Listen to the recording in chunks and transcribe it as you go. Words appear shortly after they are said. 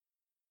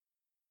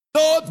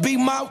Lord be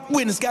my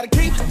witness, gotta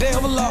keep the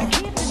devil alone.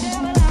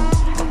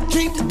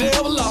 Keep the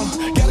devil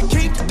alone, gotta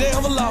keep the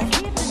devil alone.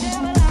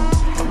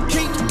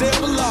 Keep the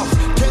devil alone,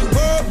 can't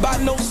worry about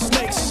no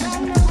snakes.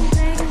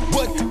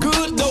 But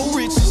good no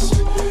riches,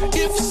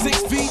 if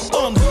 6 feet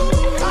under.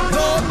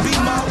 Lord be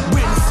my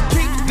witness,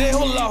 keep the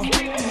devil alone.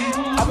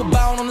 I was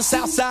born on the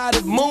south side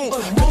of the moon.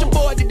 Country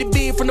boy did the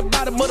bid from the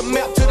bottom of the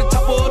map to the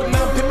top of the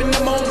mountain, pimping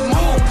them on the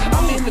moon.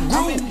 I'm in the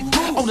groove.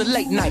 On the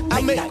late night,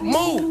 I make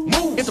move,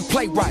 it's a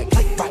play right.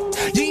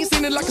 You ain't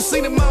seen it like I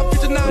seen it in my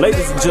picture now.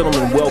 Ladies and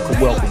gentlemen,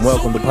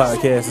 welcome. The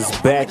podcast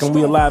is back, and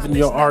we are live in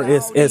your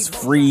RSS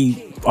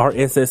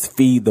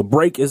feed. The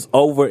break is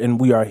over, and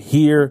we are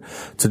here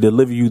to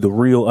deliver you the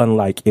real,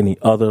 unlike any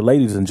other.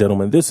 Ladies and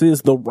gentlemen, this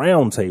is the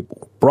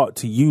Roundtable, brought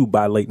to you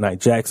by Late Night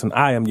Jackson.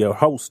 I am your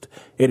host,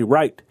 Eddie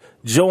Wright,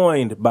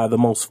 joined by the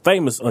most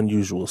famous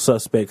unusual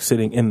suspect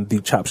sitting in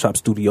the Chop Shop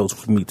studios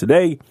with me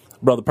today,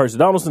 Brother Percy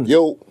Donaldson.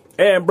 Yo.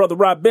 And Brother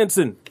Rob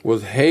Benson.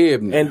 Was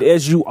happening. And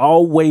as you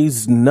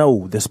always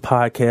know, this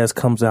podcast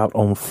comes out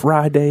on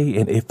Friday.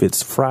 And if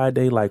it's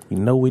Friday like we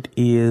know it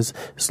is,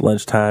 it's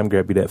lunchtime.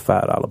 Grab you that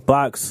 $5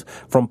 box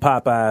from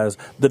Popeyes,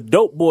 the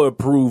Dope Boy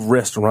approved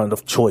restaurant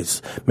of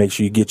choice. Make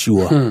sure you get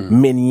you a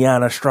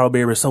Miniana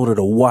strawberry soda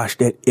to wash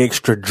that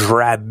extra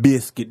dry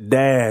biscuit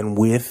down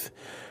with.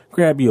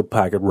 Grab you a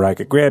pocket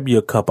rocket. Grab you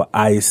a cup of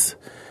ice.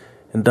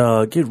 And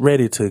get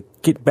ready to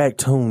get back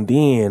tuned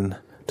in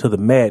to the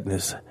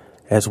madness,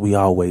 as we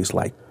always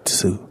like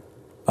to.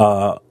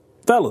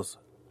 Fellas,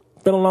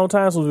 been a long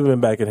time since we've been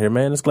back in here,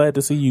 man. It's glad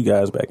to see you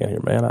guys back in here,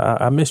 man.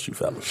 I missed you,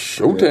 fellas.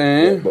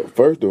 Showtime. Yeah, but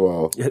first of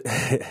all, the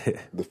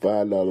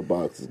 $5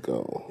 box is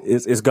gone.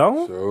 It's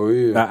gone? Sure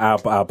is. I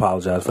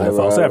apologize for that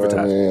false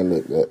advertising.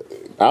 Man, look,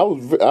 I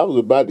was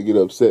about to get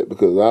upset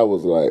because I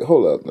was like,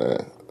 hold up,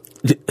 man.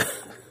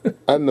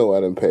 I know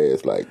I done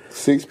passed like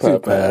 6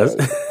 Popeyes,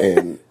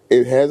 and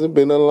it hasn't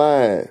been a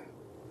line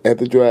at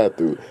the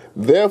drive-thru.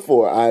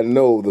 Therefore, I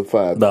know the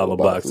 $5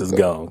 box is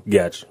gone.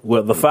 Gotcha.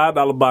 Well, the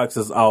 $5 box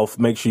is off.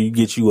 Make sure you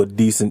get you a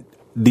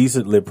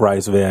decently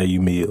priced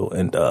value meal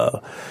and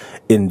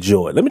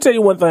enjoy. Let me tell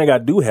you one thing I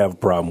do have a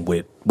problem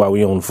with while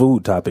we on the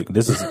food topic.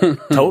 This is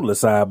totally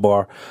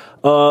sidebar.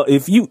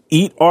 If you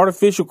eat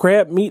artificial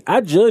crab meat,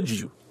 I judge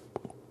you.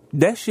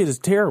 That shit is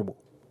terrible.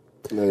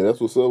 Man,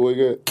 that's what Subway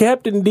got.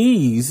 Captain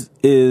D's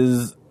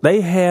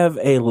they have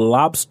a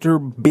lobster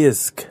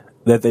bisque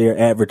that they are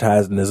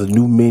advertising as a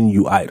new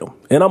menu item.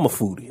 And I'm a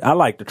foodie. I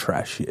like to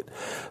try shit.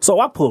 So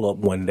I pull up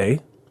one day,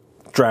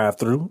 drive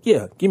through.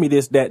 Yeah, give me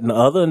this, that, and the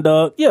other. And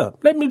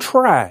let me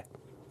try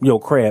your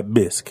crab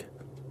bisque.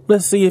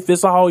 Let's see if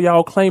it's all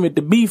y'all claim it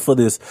to be for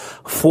this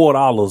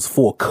 $4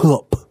 for a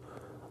cup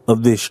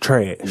of this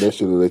trash. That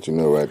should have let you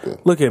know right there.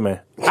 Look here, man.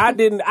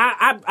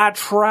 I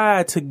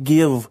tried to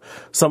give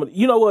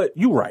you know what?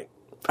 You right.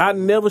 I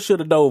never should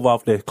have dove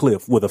off that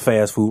cliff with a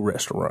fast food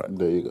restaurant.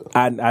 There you go.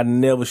 I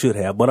never should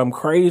have. But I'm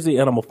crazy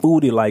and I'm a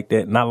foodie like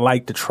that. And I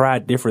like to try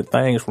different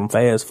things from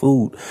fast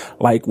food.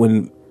 Like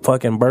when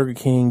fucking Burger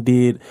King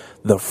did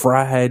the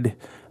fried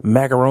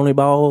macaroni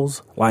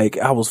balls. Like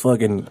I was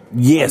fucking,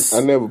 yes. I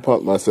never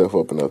pumped myself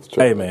up enough to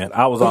try. Hey man,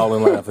 I was all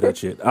in line for that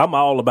shit. I'm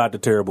all about the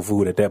terrible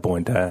food at that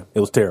point in time.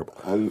 It was terrible.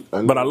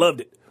 But I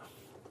loved it.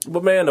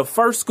 But man, the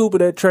first scoop of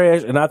that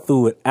trash, and I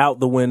threw it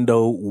out the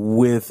window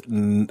with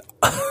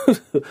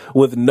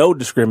with no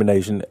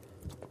discrimination.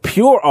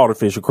 Pure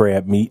artificial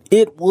crab meat.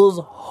 It was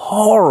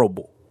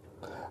horrible.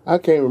 I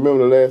can't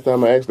remember the last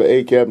time I actually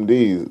ate Captain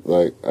D's.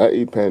 Like, I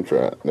eat pan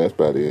trout, and that's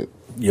about it.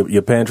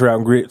 Your pan trout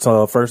and grits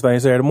first thing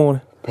Saturday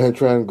morning? Pan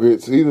trout and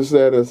grits, either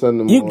Saturday or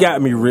Sunday morning. You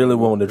got me really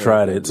wanting to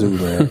try that too,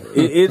 man.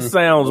 It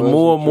sounds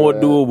more and more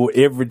doable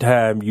every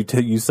time you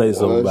say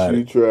something about it.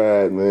 Once you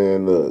try it,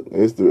 man, look,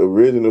 it's the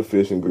original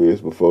fish and grits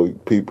before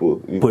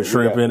people put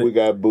shrimp in it. We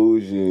got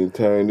bougie and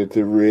turned it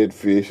to red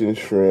fish and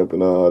shrimp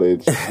and all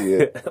that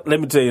shit. Let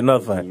me tell you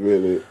another thing.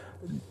 Really.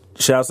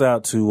 Shouts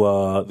out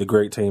to the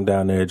great team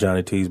down there,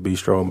 Johnny T's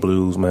Bistro and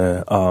Blues,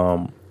 man.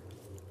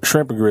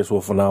 Shrimp and grits were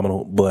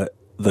phenomenal, but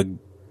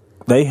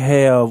they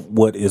have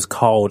what is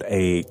called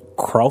a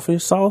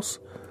crawfish sauce.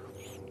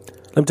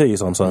 Let me tell you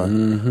something, son.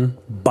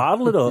 Mm-hmm.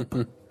 Bottle it up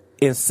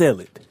and sell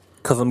it,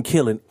 because I'm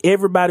killing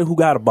everybody who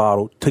got a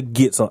bottle to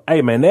get some.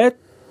 Hey, man,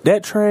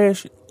 that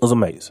trash was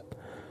amazing.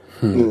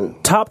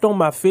 Topped on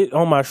my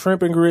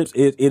shrimp and grits,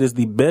 it is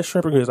the best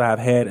shrimp and grits I've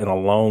had in a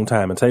long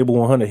time. And Table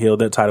 100 held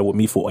that title with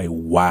me for a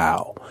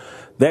while.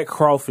 That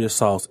crawfish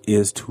sauce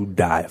is to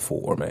die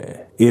for,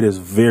 man. It is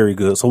very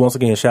good. So once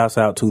again, shouts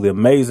out to the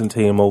amazing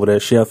team over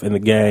there, Chef and the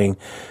gang.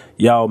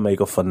 Y'all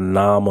make a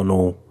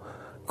phenomenal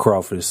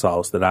crawfish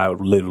sauce that I would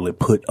literally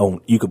put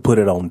on. You could put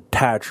it on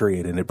Thai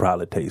tread and it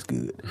probably tastes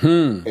good.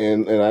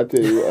 And I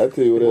tell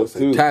you what else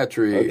too. Thai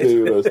tread. I tell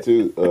you what else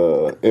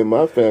too. In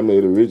my family,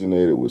 it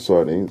originated with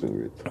sardines and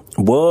grits.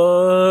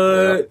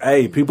 What? Yeah.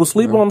 Hey, people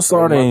sleep on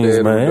sardines,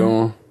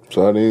 man.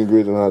 Sardines,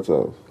 grits, and hot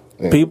sauce.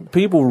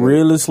 People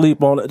really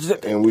sleep on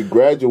it. And we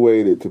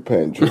graduated to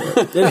pantry.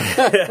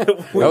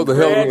 That was a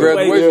hell of a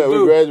graduation. Yeah,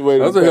 we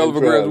graduated. That was a hell of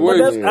a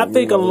graduation. I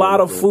think a lot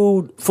of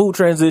food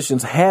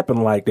transitions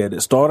happen like that.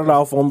 It started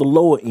off on the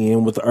lower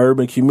end with the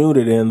urban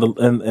community and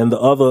the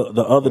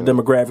other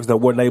demographics that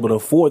weren't able to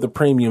afford the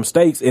premium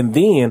steaks. And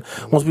then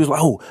once people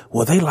like, oh,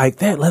 well, they like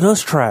that, let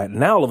us try it.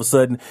 Now all of a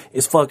sudden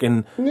it's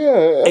fucking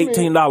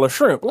 $18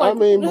 shrimp. Like,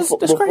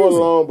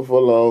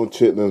 before long,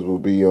 chitlins will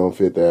be on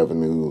Fifth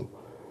Avenue.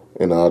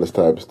 And all this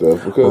type of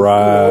stuff. Because,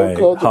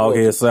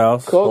 Hoghead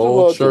South.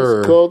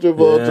 Culture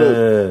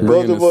vultures.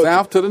 Bringing the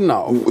South to the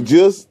North.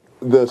 Just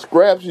the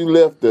scraps you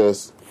left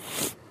us,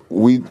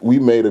 we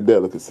made a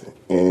delicacy.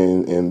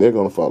 And they're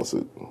going to follow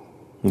suit.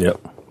 Yep.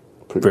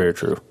 Very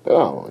true. I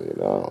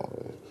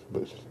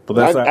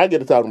get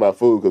to talking about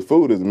food because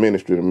food is a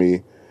ministry to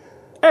me.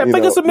 I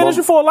think it's a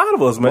ministry for a lot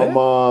of us, man. My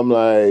mom,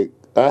 I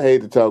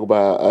hate to talk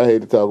about,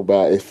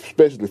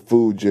 especially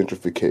food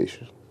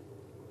gentrification.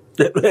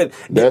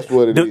 That's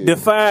what it is.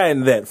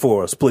 Define that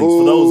for us, please,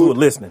 for those who are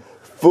listening.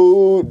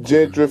 Food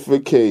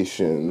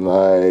gentrification,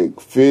 like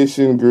fish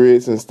and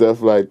grits and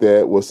stuff like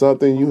that, was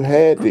something you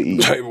had to eat.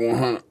 Table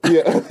 100.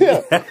 Yeah.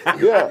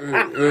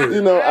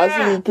 I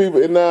see these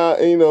people, and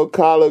now,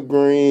 collard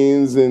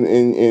greens and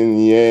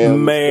yams.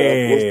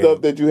 Man. Was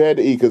stuff that you had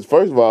to eat. Because,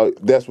 first of all,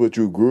 that's what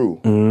you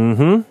grew.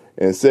 Mm-hmm.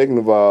 And second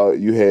of all,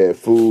 you had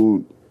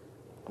food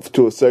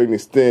to a certain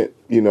extent.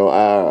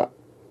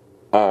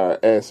 Our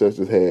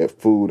ancestors had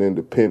food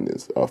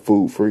independence or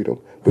food freedom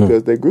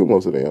because they grew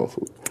most of their own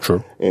food.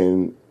 True.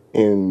 And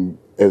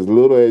as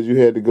little as you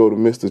had to go to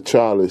Mr.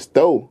 Charlie's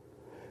store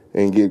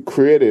and get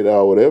credit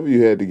or whatever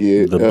you had to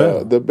get,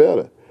 the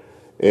better.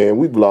 And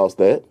we've lost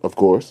that, of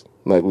course.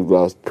 Like we've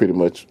lost pretty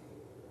much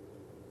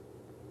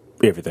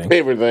everything.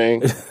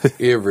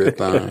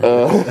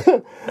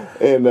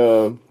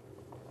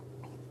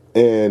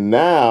 And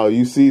now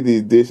you see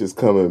these dishes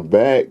coming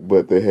back,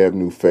 but they have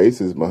new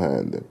faces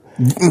behind them.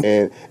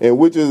 and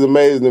which is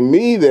amazing to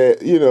me that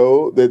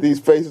that these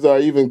faces are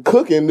even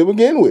cooking to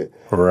begin with,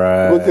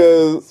 right?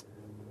 Because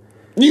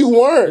you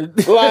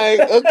weren't like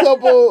a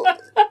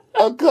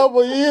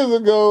couple years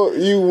ago.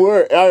 You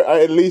weren't.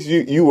 At least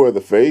you were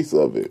the face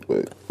of it.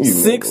 But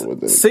 6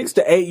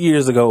 to 8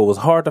 years ago, it was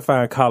hard to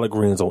find collard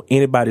greens on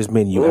anybody's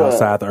menu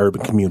outside the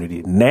urban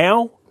community.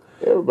 Now.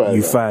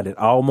 You find it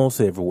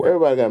almost everywhere.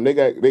 Everybody got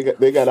them.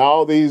 They got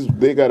all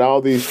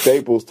these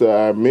staples to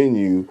our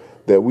menu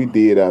that we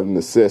did out of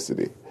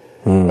necessity.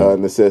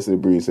 Necessity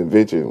breeds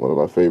invention, one of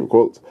my favorite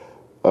quotes.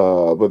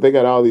 But they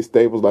got all these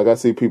staples. Like I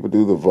see people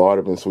do the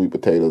Vardaman sweet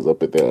potatoes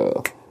up at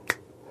the.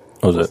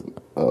 What was it?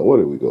 Where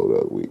did we go the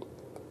other week?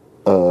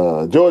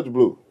 Georgia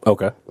Blue.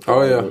 Okay.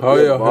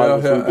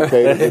 Vardaman sweet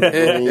potatoes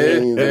and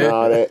greens and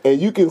all that. And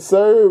you can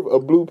serve a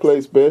blue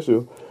plate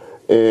special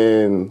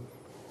and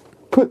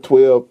put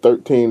 $12,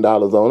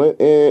 $13 on it,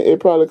 and it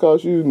probably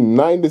costs you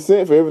 90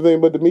 cents for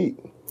everything but the meat.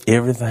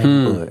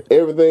 Everything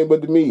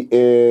but the meat,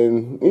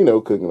 and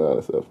cooking all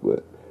that stuff.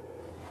 But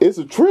it's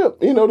a trip,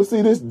 to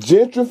see this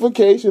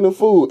gentrification of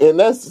food, and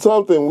that's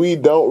something we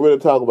don't really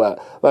talk about.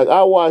 Like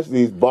I watch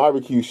these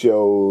barbecue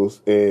shows,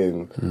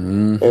 and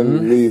I'm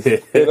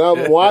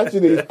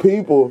watching these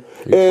people,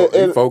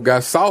 and folk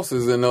got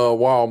sauces in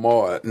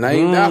Walmart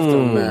named after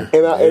them now.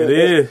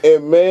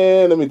 And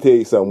man, let me tell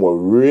you something. What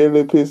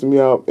really pissed me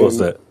off? What's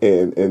that?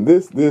 And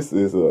this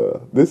is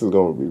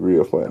going to be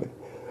real funny.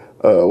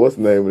 What's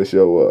the name of the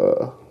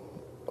show?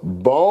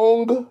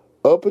 Bon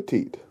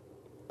Appetit.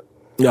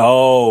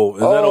 Oh, is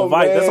that on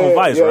Vice? That's on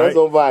Vice, right? That's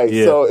on Vice.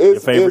 Yeah, so your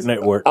favorite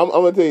network. I'm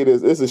going to tell you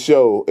this. It's a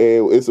show,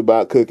 and it's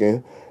about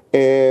cooking.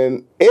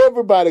 And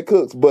everybody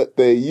cooks, but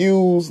they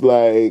use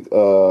products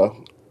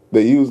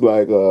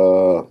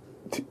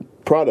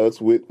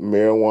with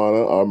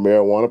marijuana or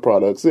marijuana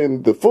products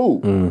in the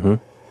food. Mm-hmm.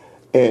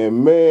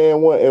 And man,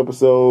 one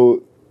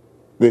episode,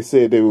 they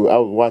said I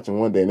was watching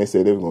one day, and they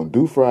said they were going to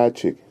do fried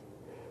chicken.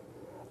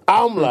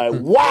 I'm like,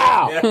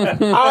 wow.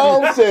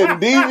 I'm setting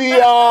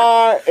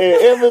DVR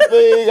and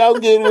everything. I'm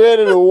getting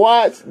ready to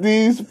watch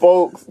these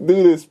folks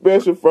do this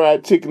special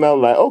fried chicken.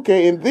 I'm like,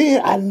 okay. And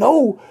then I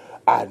know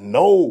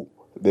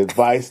that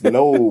Vice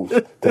knows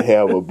to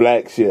have a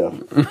black chef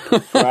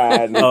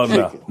fried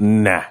chicken.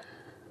 Nah.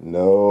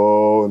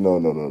 No.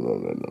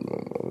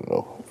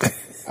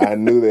 I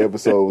knew the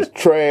episode was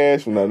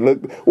trash when I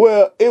looked.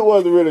 Well, it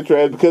wasn't really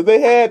trash because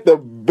they had the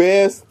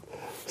best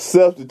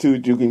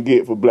substitute you can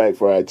get for black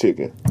fried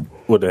chicken.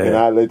 What the hell? And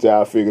I'll let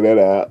y'all figure that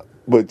out.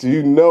 But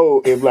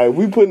if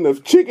we put in a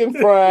chicken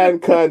frying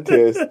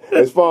contest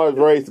as far as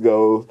race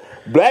goes,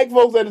 black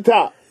folks at the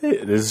top.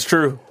 This is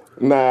true.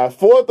 Now,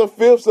 fourth or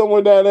fifth,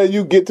 somewhere down there,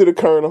 you get to the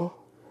colonel.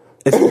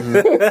 Hey,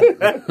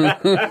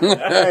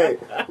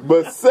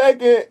 but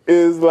second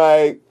is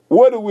like,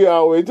 what do we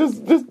always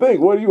just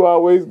think? What do you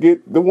always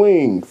get the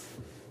wings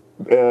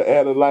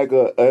at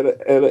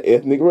an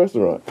ethnic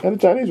restaurant, at a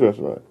Chinese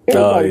restaurant?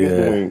 Everybody gets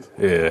the wings.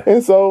 Yeah.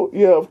 And so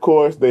of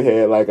course they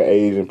had like an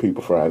Asian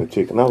people frying the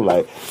chicken. I'm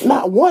like,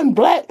 not one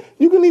black.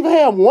 You can even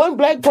have one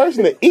black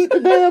person to eat the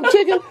damn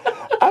chicken.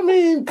 I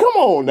mean, come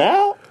on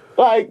now.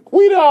 Like,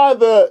 we are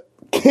the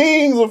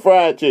kings of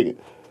fried chicken.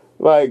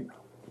 Like,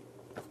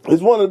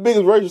 it's one of the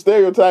biggest racial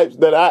stereotypes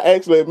that I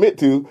actually admit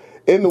to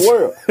in the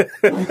world.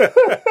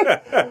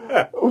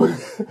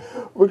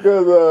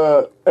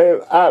 Because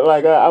and I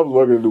was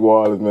working in New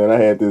Orleans, man. I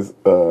had this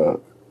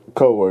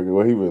coworker.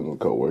 Well, he wasn't a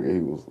coworker. He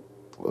was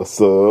a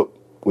sub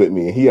with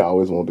me, and he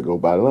always wanted to go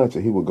buy lunch,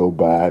 and he would go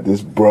buy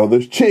this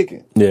Brother's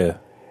chicken. Yeah.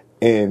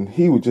 And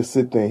he would just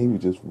sit there and he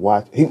would just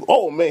watch. He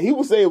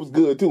would say it was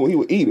good too, and he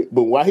would eat it.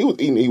 But while he was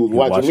eating it, he was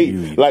watching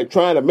me, like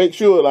trying to make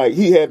sure like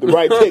he had the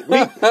right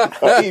technique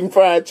of eating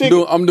fried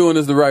chicken. I'm doing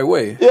this the right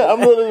way. Yeah,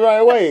 I'm doing this the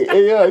right way. And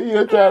yeah, he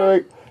was trying to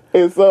make.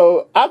 And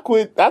so I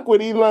quit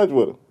eating lunch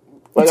with him.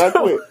 Like I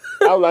quit.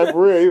 I was like,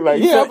 for real. He was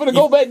like, I'm gonna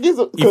go back and get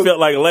some. You felt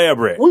like a lab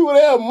rat. We were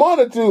there a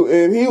month or two,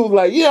 and he was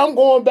like, I'm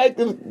going back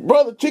to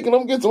Brother Chicken.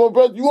 I'm getting some more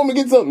brother. You want me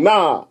to get something?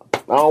 Nah.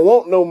 I don't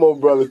want no more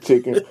Brother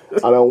Chicken.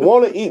 I don't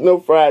want to eat no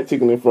fried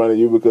chicken in front of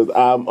you because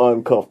I'm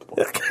uncomfortable.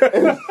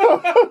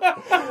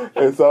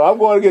 and so I'm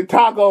going to get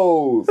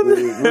tacos,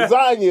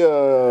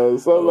 lasagna,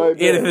 something like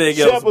that.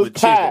 Anything else but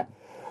pie.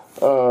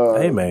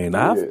 Hey man,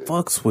 I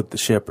fucks with the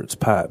shepherd's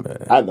pie,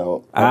 man. I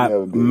know. I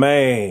never did.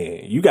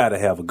 Man, you got to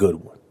have a good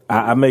one.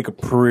 I make a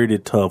pretty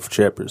tough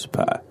shepherd's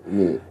pie.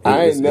 Yeah.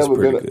 I ain't never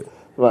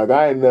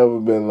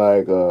been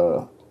like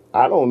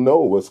I don't know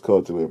what's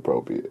culturally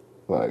appropriate,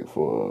 like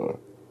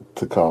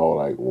to call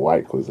like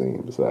white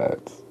cuisine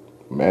besides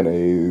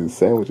mayonnaise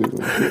sandwiches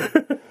and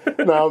shit.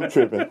 No, I'm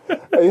tripping.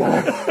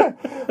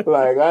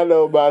 Like I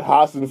know about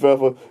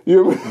Hassenpfeffer.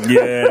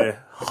 Yeah,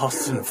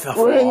 Hassenpfeffer.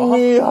 Bring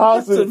me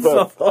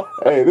Hassenpfeffer.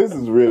 Hey, this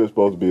is really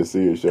supposed to be a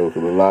serious show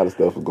because a lot of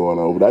stuff is going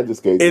on. But I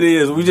just gave it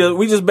is. We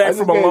just back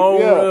from a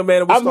long run,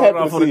 man. We started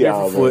off on a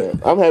different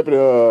foot. I'm happy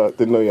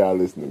to know y'all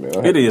listening,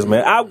 man. It is,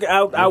 man. I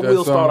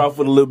will start off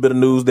with a little bit of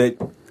news that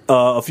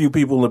a few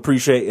people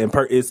appreciate, and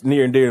it's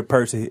near and dear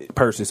to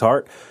Percy's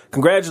heart.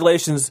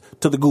 Congratulations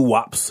to the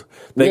Goo-Wops.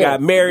 They got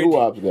married.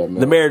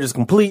 The marriage is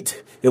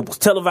complete. It was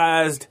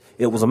televised.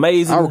 It was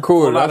amazing. I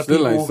recorded. I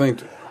still ain't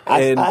synced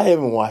it. I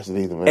haven't watched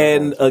it either, man.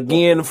 And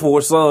again,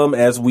 for some,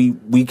 as we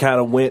kind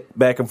of went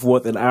back and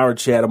forth in our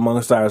chat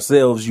amongst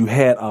ourselves, you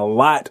had a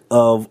lot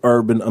of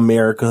urban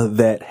America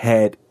that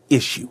had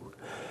issue.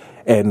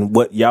 And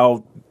what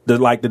y'all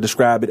like to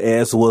describe it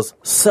as was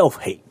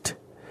self-hate.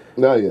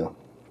 No, yeah.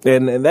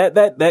 And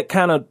that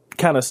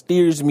kind of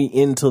steers me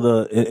into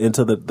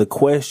the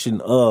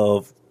question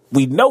of,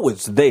 we know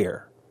it's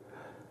there,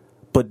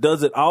 but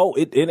does it all?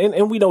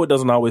 And we know it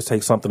doesn't always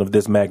take something of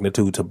this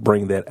magnitude to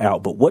bring that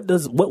out. But what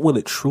will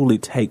it truly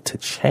take to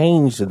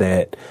change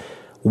that?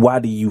 Why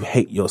do you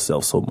hate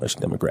yourself so much,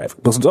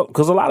 demographic?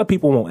 Because a lot of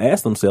people won't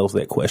ask themselves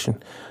that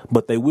question,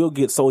 but they will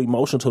get so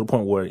emotional to the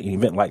point where an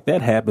event like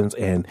that happens,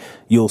 and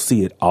you'll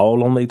see it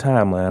all on their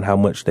timeline how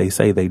much they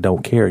say they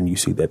don't care, and you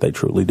see that they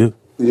truly do.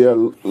 Yeah,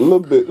 a little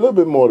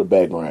bit more of the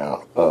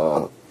background.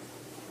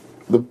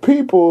 The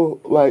people,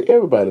 like,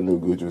 everybody knew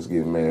Gucci was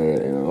getting married,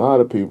 and a lot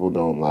of people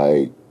don't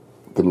like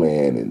the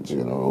man in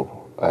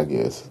general, I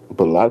guess.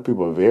 But a lot of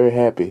people are very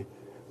happy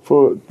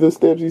for the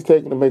steps he's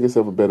taking to make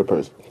himself a better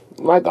person.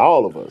 Like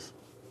all of us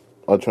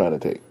are trying to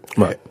take.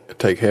 Right.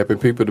 Take happy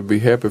people to be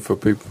happy for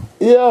people.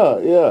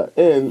 Yeah.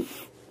 And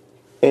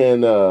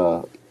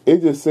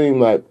it just seemed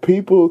like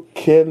people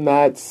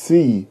cannot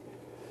see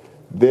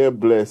their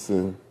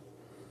blessing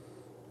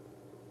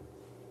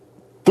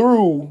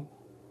through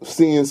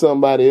seeing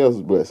somebody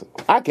else's blessing.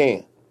 I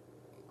can't.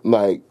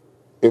 Like,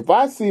 if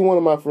I see one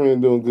of my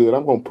friends doing good,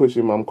 I'm going to push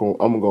him. I'm going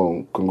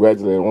to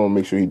congratulate him. I want to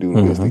make sure he do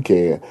the best he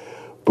can.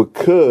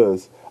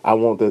 Because I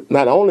want that.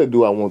 Not only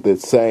do I want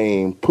that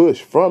same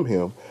push from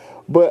him,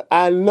 but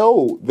I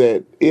know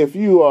that if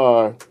you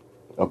are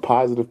a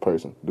positive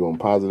person, doing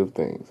positive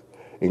things,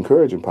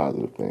 encouraging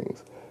positive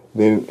things,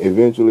 then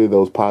eventually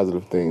those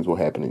positive things will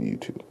happen to you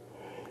too.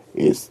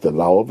 It's the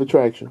law of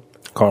attraction.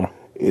 Karma.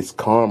 It's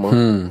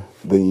karma.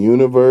 The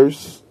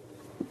universe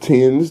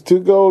tends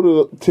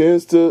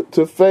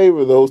to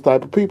favor those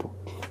type of people.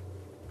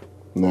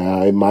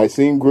 Now, it might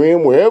seem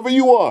grim wherever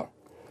you are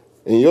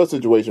in your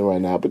situation right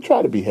now, but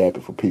try to be happy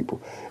for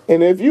people.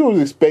 And if you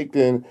was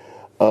expecting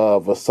a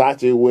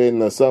Versace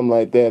wedding or something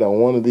like that on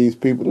one of these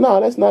people,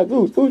 no, that's not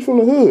Gooch. Gooch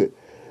from the hood.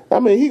 I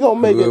mean, he gonna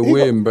make it.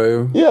 Wedding,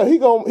 baby. Yeah, he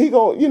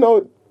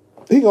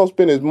gonna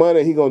spend his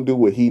money. He gonna do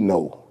what he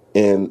know.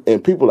 And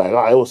people like,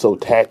 oh, it was so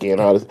tacky and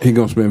all this. He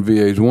gonna spend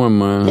VH1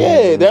 money.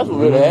 Yeah, that's what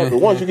really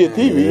happened. Once you get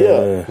TV,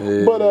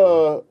 yeah.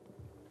 But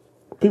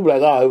people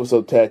like, oh, it was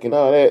so tacky and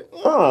all that.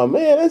 Oh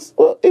man,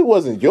 it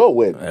wasn't your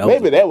wedding.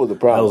 That was the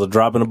problem. That was a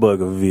drop in the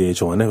bucket of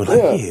VH1. They were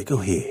like, yeah,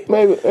 go ahead.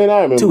 Maybe, and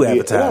I remember 2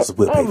 advertisers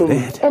would pay for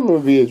that. I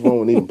remember VH1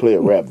 wouldn't even play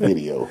a rap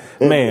video.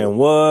 Man,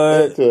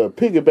 what? And to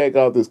piggyback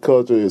off this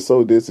culture is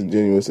so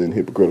disingenuous and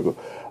hypocritical.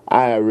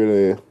 I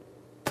really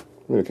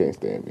can't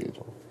stand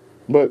VH1.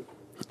 But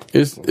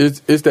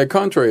it's that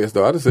contrast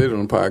though. I just said it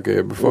on the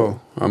podcast before.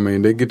 Yeah. I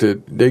mean, they get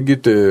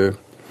to.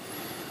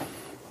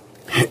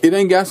 It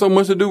ain't got so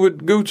much to do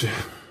with Gucci.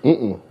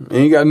 It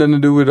ain't got nothing to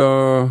do with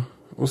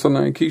what's her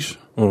name, Keisha.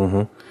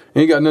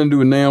 Ain't got nothing to do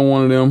with now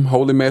one of them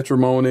holy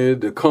matrimony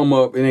to come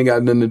up. It ain't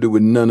got nothing to do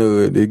with none of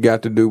it. It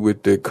got to do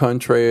with the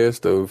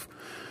contrast of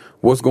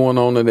what's going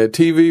on in that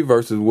TV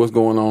versus what's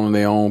going on in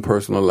their own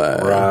personal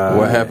lives. Right.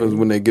 What happens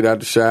when they get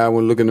out the shower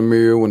and look in the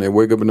mirror, when they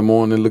wake up in the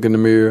morning and look in the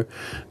mirror.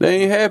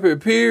 They ain't happy,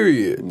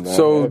 period. Not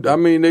so, happy. I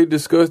mean, they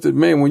discussed it.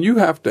 Man, when you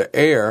have to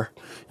air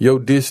your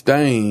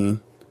disdain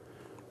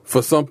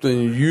for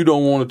something you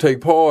don't want to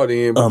take part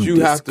in, but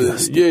you have to,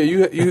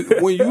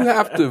 when you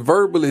have to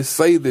verbally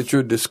say that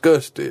you're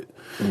disgusted,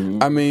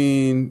 I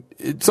mean,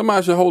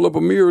 somebody should hold up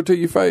a mirror to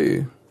your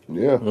face.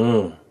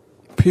 Yeah.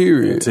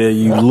 Period. Until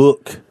you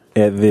look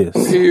at this.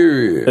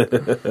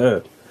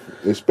 Period.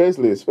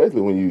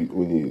 especially when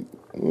you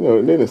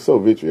and then it's so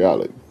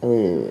vitriolic. I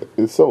mean,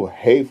 it's so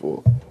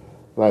hateful,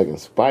 like, and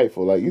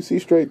spiteful. Like, you see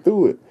straight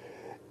through it,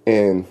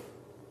 and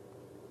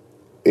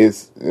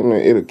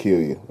it'll kill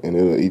you and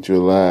it'll eat you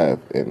alive.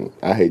 And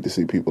I hate to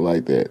see people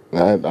like that.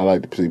 I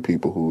like to see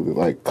people who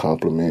like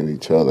compliment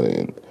each other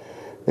and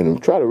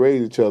try to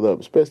raise each other up,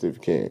 especially if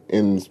you can.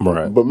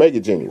 But make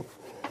it genuine.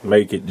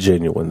 Make it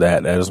genuine.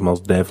 That is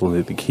most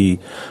definitely the key.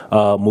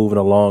 Moving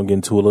along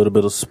into a little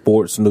bit of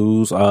sports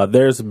news.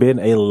 There's been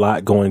a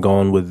lot going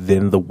on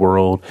within the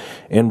world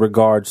in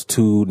regards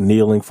to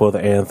kneeling for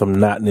the anthem,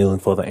 not kneeling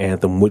for the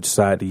anthem. Which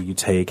side do you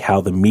take?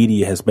 How the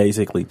media has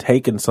basically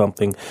taken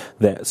something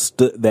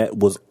that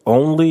was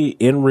only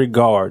in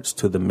regards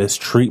to the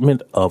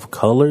mistreatment of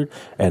colored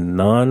and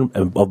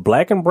of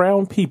black and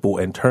brown people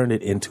and turned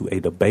it into a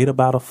debate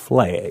about a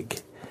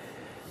flag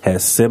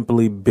has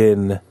simply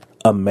been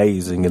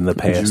amazing in the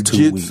past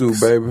 2 weeks.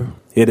 Jiu-jitsu, baby.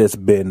 It has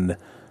been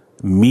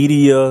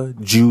media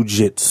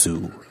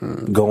jiu-jitsu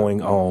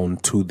going on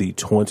to the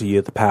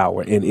 20th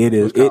power, and it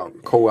is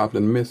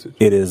co-opting message.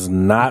 It is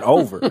not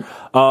over.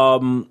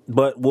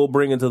 But we'll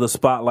bring into the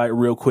spotlight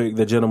real quick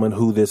the gentleman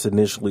who this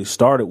initially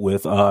started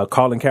with.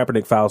 Colin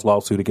Kaepernick files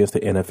lawsuit against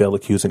the NFL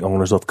accusing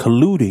owners of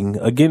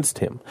colluding against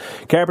him.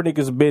 Kaepernick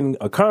has been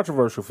a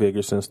controversial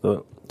figure since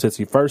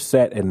he first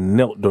sat and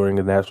knelt during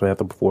the national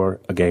anthem before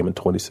a game in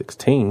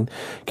 2016.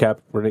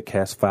 Kaepernick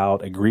has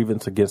filed a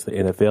grievance against the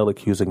NFL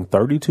accusing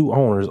 32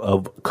 owners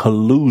of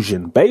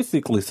collusion,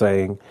 basically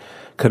saying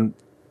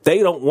they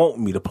don't want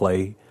me to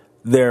play.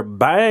 They're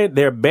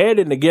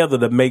banding together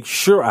to make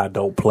sure I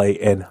don't play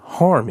and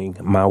harming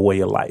my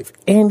way of life.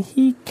 And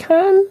he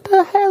kind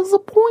of has a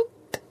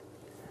point.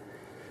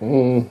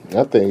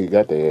 I think he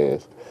got their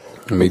ass.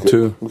 Me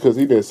too. Because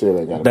he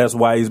necessarily got. That's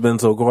why he's been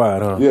so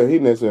quiet, huh? Yeah, he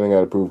necessarily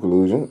got to prove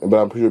collusion, but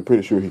I'm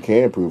pretty sure he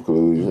can prove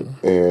collusion,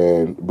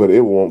 but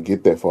it won't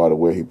get that far to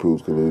where he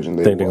proves collusion.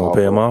 Think they're gonna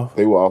pay him off?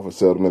 They will offer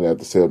settlement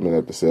after settlement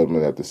after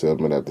settlement after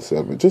settlement after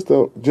settlement, just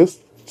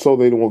so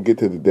they won't get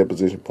to the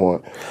deposition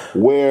point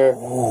where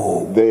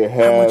they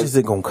have. How much is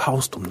it gonna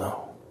cost them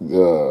though?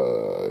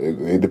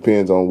 It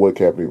depends on what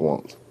Kaepernick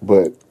wants,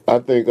 but I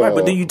think. Right,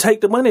 but do you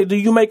take the money? Or do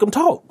you make them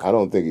talk? I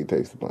don't think he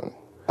takes the money.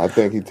 I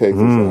think he takes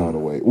the sound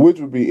away, which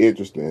would be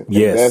interesting.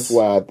 Yes, and that's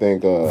why I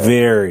think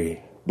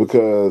very,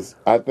 because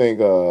I think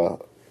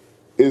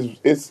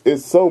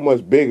it's so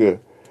much bigger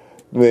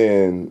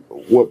than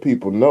what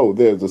people know.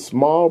 There's a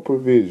small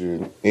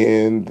provision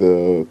in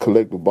the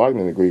collective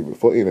bargaining agreement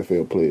for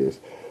NFL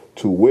players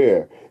to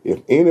where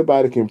if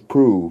anybody can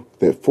prove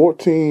that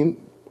 14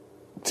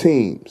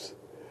 teams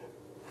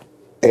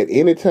at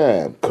any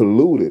time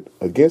colluded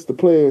against the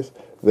players,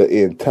 the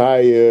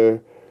entire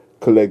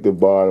collective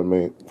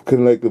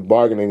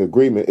bargaining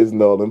agreement is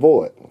null and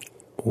void.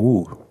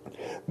 Ooh.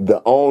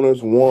 The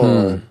owners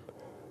won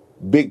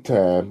big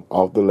time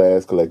off the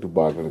last collective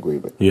bargaining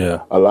agreement.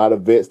 Yeah. A lot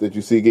of vets that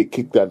you see get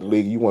kicked out of the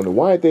league, you wonder,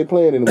 why aren't they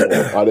playing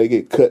anymore? Or they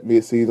get cut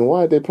mid-season, why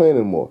aren't they playing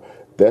anymore?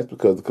 That's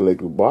because the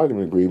collective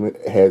bargaining agreement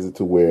has it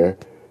to where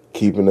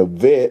keeping a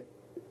vet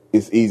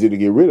is easier to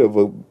get rid of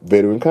a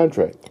veteran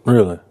contract.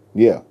 Really?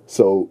 Yeah,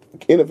 so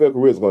NFL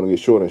career is going to get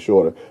shorter and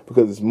shorter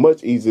because it's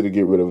much easier to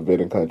get rid of a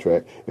veteran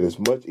contract and it's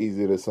much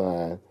easier to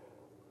sign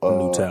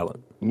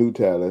new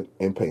talent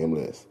and pay them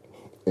less.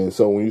 And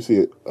so when you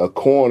see a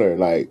corner,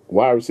 like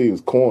wide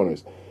receivers,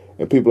 corners,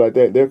 and people like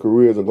that, their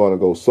careers are going to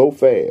go so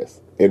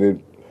fast.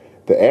 And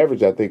the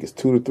average, I think, is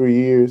 2 to 3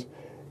 years.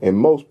 And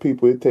most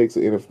people,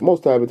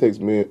 most time it takes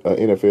an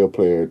NFL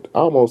player,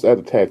 almost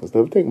after tax and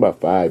stuff, it takes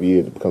about 5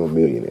 years to become a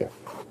millionaire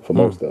for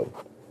most of them.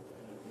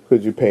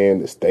 Because you're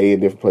paying to stay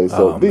in different places.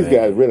 So these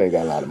guys really ain't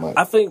got a lot of money.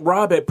 I think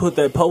Rob had put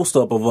that post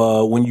up of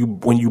when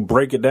you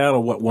break it down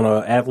of when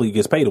an athlete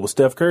gets paid. It was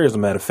Steph Curry, as a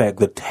matter of fact.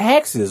 The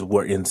taxes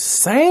were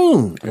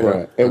insane.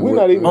 Right. And we're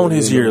not even on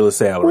his yearly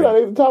salary. We're not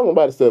even talking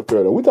about Steph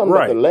Curry. We're talking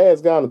about the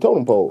last guy on the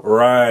totem pole.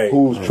 Right.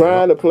 Who's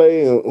trying to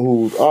play and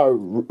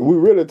we're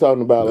really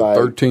talking about the like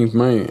 13th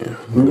man.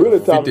 We're really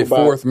talking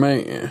 54th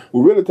man.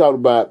 We're really talking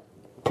about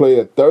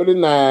player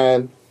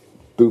 39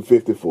 through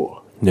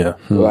 54. Yeah.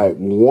 Like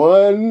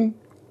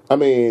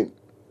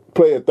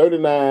player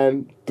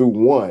 39 through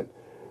 1.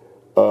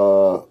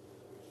 The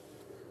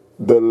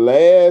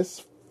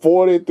last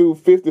 40 through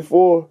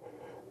 54,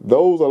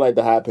 those are like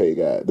the high pay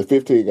guys, the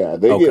 15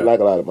 guys. They get like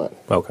a lot of money.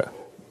 Okay.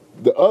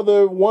 The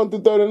other 1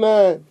 through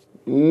 39,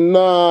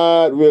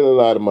 Not really a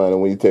lot of money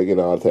when you take in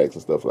all tax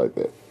and stuff like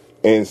that.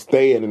 And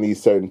staying in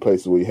these certain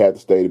places where you have to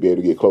stay to be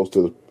able to get close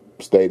to the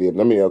stadium.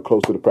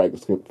 Close to the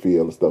practice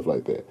field and stuff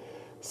like that.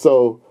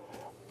 So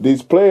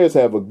these players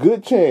have a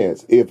good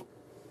chance. If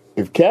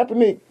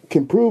Kaepernick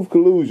can prove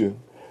collusion,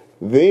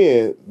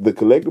 then the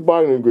collective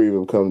bargaining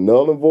agreement becomes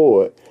null and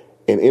void,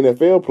 and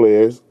NFL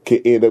players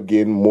can end up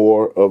getting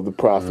more of the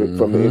profit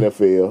from the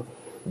NFL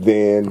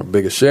than a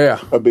bigger share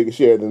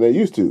than they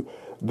used to.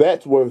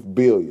 That's worth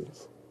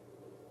billions.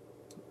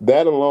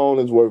 That alone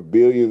is worth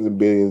billions and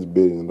billions and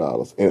billions of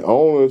dollars. And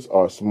owners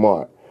are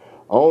smart.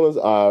 Owners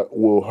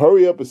will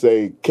hurry up and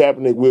say,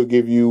 Kaepernick, we'll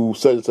give you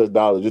such and such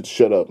dollars just to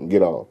shut up and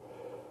get off.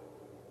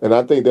 And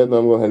I think that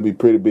number going to have to be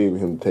pretty big for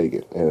him to take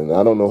it. And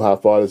I don't know how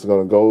far this is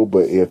going to go,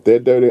 but if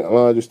that dirty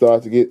laundry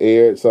starts to get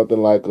aired,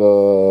 something like,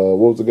 what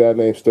was the guy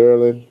named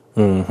Sterling?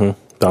 Mm-hmm.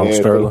 Donald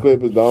Sterling. For the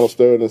Clippers, Donald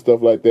Sterling and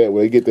stuff like that,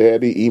 where they get to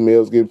have these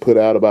emails getting put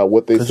out about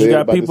what they said. Because you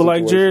got about people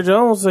like Jerry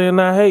Jones saying,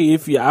 now, hey,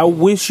 I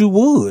wish you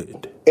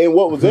would. And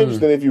what was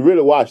interesting, if you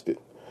really watched it,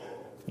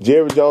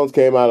 Jerry Jones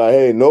came out like,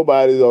 hey,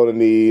 nobody's on the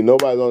knee.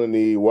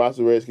 Watch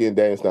the Redskins and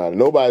Daniel Snyder.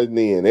 Nobody's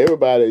kneeing.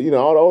 Everybody,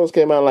 all the owners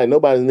came out like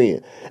nobody's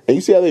kneeing. And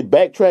you see how they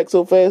backtrack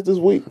so fast this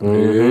week?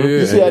 Mm-hmm.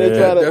 You see how they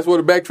trying to... That's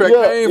where the backtrack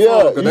came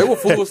from, because they were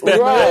full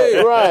steam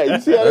ahead. Right.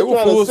 You see how they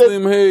were full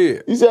steam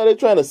ahead. You see how they're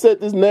trying to set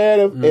this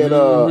narrative?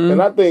 Mm-hmm.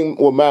 And I think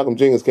what Malcolm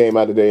Jenkins came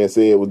out today and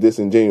said was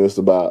disingenuous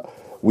about,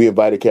 we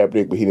invited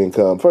Kaepernick, but he didn't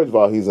come. First of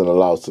all, he's in a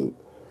lawsuit.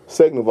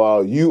 Second of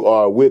all, you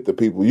are with the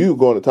people. You're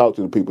going to talk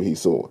to the people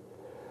he's suing.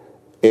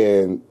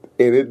 And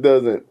it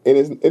doesn't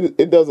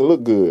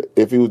look good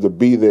if he was to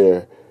be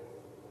there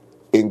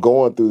and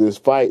going through this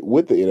fight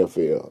with the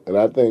NFL. And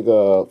I think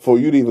for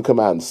you to even come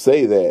out and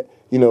say that,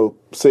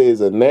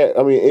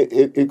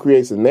 it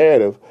creates a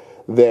narrative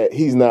that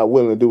he's not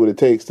willing to do what it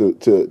takes to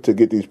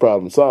get these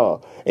problems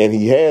solved. And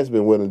he has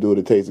been willing to do what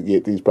it takes to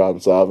get these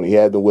problems solved, and he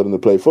has been willing to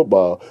play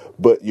football,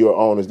 but your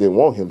owners didn't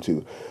want him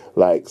to.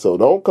 So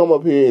don't come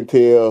up here and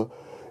tell,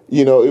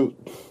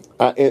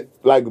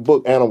 like the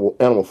book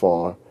Animal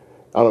Farm.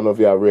 I don't know if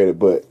y'all read it,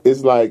 but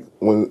it's like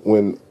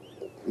when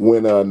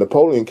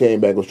Napoleon came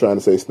back and was trying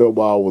to say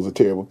Snowball was a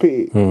terrible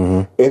pig.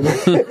 Mm-hmm.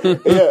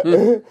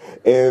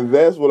 And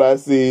that's what I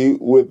see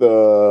with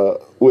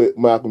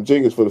Malcolm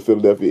Jenkins for the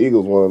Philadelphia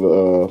Eagles, one of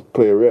the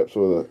player reps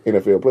for the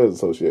NFL Players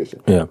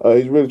Association. Yeah.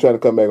 He's really trying to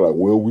come back like,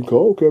 well, we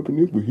called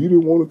Kaepernick, but he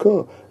didn't want to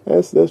come.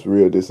 That's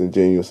real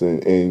disingenuous,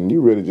 and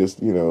you really just,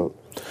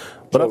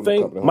 But I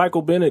think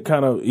Michael Bennett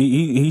kind of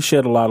he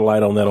shed a lot of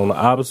light on that on the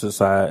opposite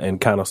side and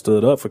kind of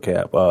stood up for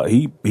Cap.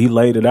 He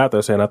laid it out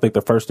there saying, I think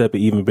the first step of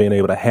even being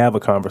able to have a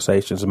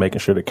conversation is making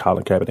sure that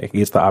Colin Kaepernick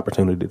gets the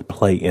opportunity to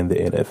play in the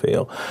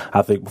NFL.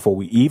 I think before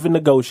we even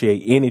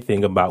negotiate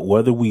anything about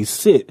whether we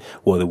sit,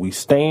 whether we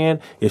stand,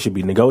 it should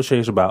be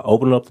negotiation about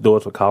opening up the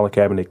doors for Colin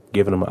Kaepernick,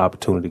 giving him an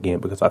opportunity again,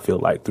 because I feel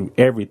like through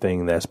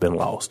everything that's been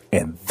lost,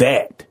 and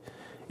that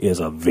is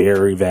a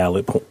very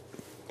valid point.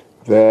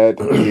 That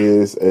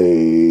is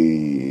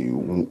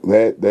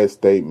that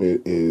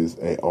statement is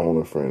an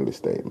owner friendly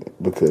statement,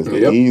 because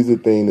the easy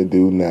thing to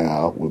do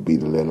now would be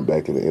to let him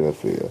back in the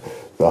NFL.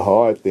 The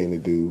hard thing to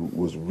do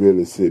was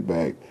really sit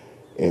back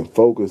and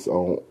focus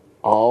on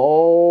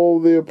all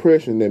the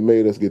oppression that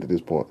made us get to this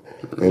point.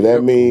 And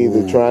that means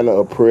they're trying to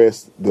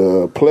oppress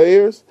the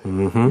players.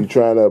 Mm-hmm. You're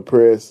trying to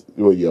oppress,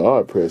 well, you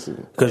are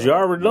oppressing. Because you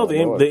already know the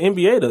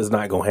NBA is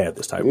not going to have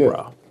this type of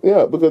problem.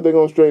 Yeah, because they're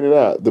going to straighten it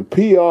out. The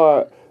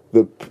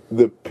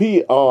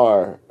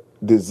PR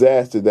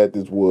disaster that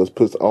this was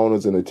puts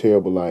owners in a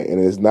terrible light,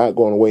 and it's not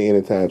going away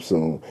anytime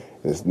soon.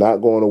 It's not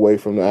going away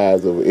from the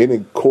eyes of any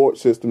court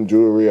system,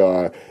 jury,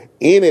 or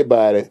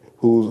anybody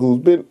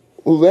who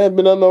hasn't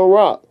been under a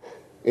rock.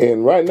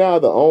 And right now,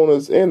 the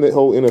owners and the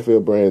whole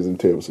NFL brand is in a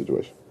terrible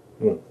situation.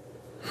 Right?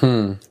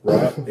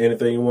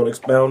 Anything you want to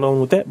expound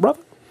on with that, brother?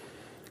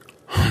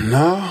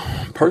 No,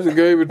 person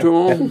gave it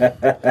to him.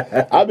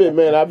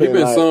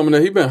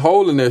 He been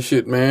holding that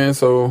shit, man.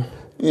 So.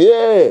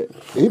 Yeah,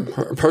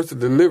 person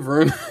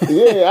delivering.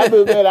 Yeah, I've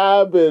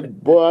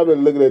been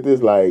looking at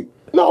this like,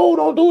 no,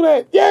 don't do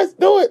that. Yes,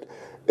 do it.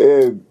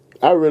 And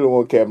I really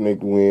want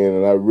Kaepernick to win,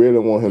 and I really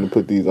want him to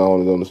put these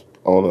owners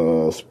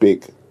on a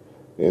spick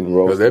and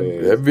roast.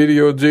 That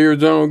video of Jerry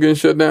Jones getting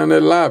shut down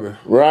that lobby.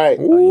 Right.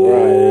 Ooh.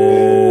 Right.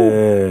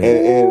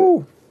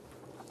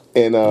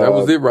 And that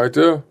was it right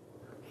there.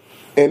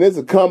 And it's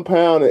a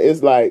compound.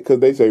 It's like,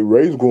 because they say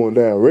rates going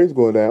down.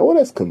 Well,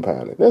 that's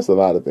compounded. That's a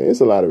lot of things.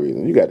 It's a lot of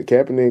reasons. You got the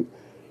Kaepernick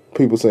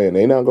people saying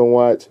they not going to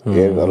watch,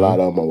 and a lot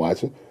of them are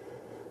watching.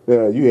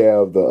 You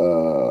have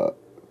the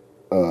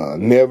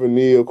Never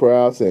Kneel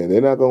crowd saying they're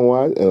not going to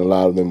watch, and a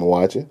lot of them are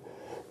watching.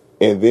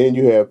 And then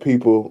you have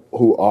people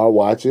who are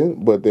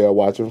watching, but they are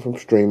watching from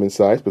streaming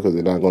sites because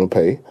they're not going to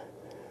pay.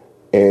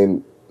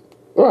 And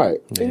right.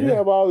 Yeah. And you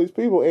have all these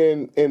people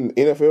in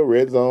NFL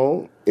Red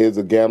Zone is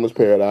a gambler's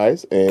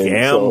paradise. And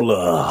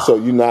Gambler. So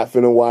you're not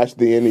finna watch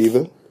then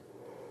either.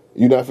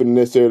 You're not finna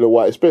necessarily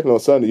watch, especially on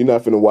Sunday, you're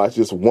not finna watch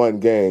just one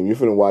game. You're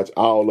finna watch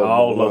all of them.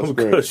 All of them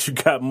because you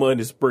got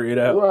money spread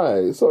out.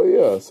 Right. So,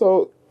 yeah.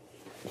 So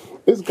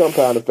it's a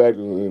compounding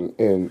factor,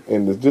 and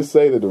to just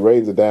say that the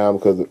ratings are down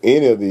because of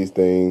any of these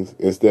things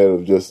instead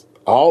of just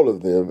all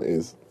of them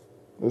is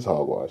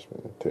hogwash,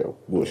 man. Terrible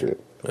bullshit.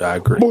 I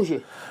agree.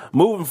 Bullshit.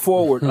 Moving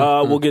forward,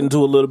 we'll get into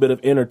a little bit of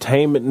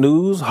entertainment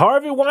news.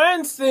 Harvey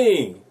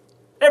Weinstein.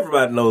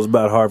 Everybody knows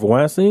about Harvey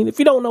Weinstein. If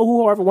you don't know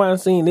who Harvey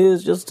Weinstein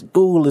is, just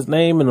Google his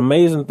name and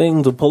amazing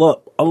things will pull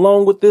up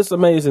along with this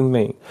amazing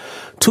thing.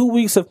 2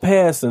 weeks have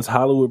passed since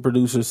Hollywood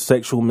producers'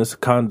 sexual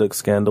misconduct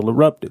scandal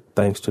erupted,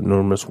 thanks to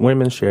numerous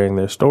women sharing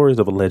their stories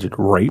of alleged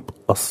rape,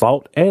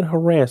 assault, and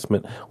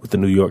harassment with the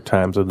New York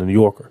Times and the New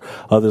Yorker.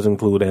 Others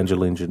include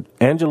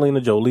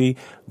Angelina Jolie,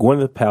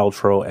 Gwyneth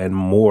Paltrow, and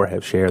more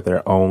have shared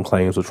their own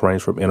claims, which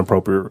range from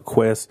inappropriate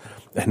requests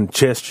and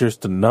gestures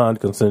to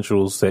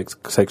non-consensual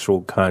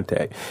sexual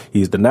contact.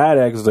 He's denied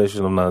accusations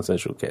of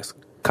non-consensual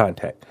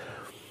contact.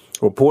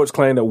 Reports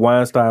claim that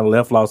Weinstein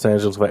left Los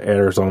Angeles for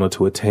Arizona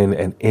to attend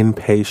an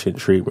inpatient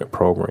treatment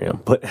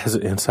program, but as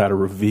an insider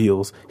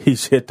reveals,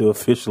 he's yet to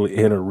officially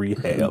enter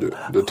rehab.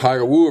 The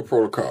Tiger Woods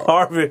protocol.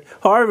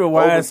 Harvey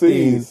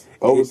Weinstein.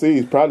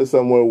 Overseas, probably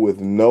somewhere with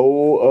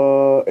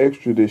no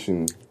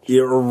extradition.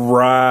 You're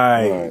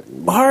right.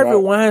 Harvey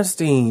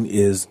Weinstein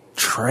is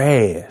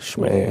trash,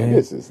 man.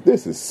 This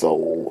is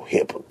so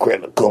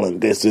hypocritical and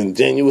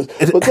disingenuous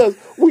because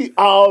we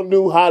all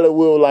knew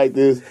Hollywood was like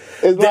this.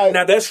 It's like,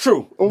 now that's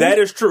true. That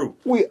is true.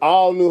 We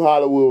all knew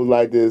Hollywood was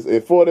like this.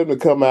 And for them to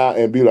come out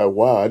and be like,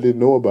 "Wow, I didn't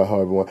know about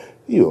Harvey Weinstein,"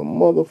 you a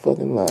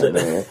motherfucking liar,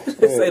 man.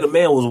 They say the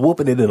man was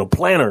whooping it in a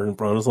planter in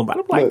front of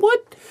somebody. I'm like,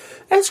 what?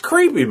 That's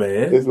creepy,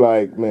 man. It's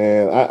like,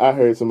 man, I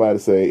heard somebody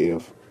say,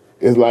 if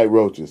it's like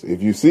roaches.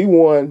 If you see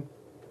one,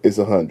 it's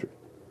 100.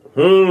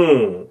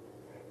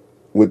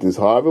 With this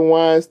Harvey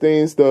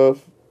Weinstein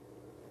stuff,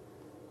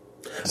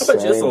 I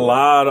bet just a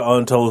lot of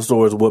untold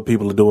stories of what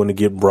people are doing to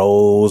get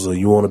roles, or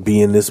you want to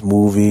be in this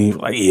movie.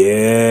 Like,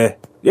 yeah,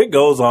 it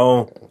goes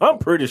on. I'm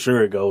pretty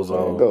sure it goes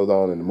on. It goes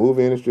on in the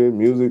movie industry,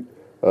 music,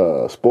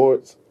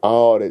 sports,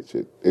 all that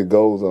shit. It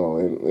goes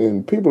on.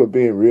 And people are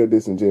being real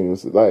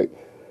disingenuous. Like,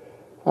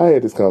 I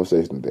had this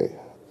conversation today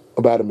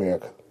about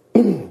America.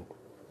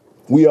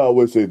 We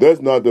always say, that's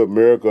not the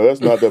America,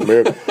 that's not the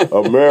America.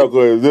 America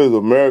is this,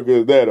 America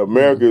is that,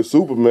 America is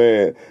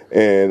Superman,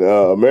 and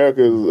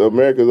America is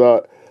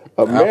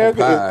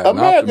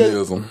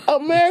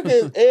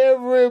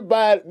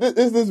everybody.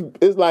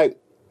 It's like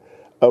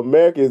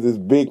America is this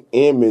big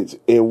image,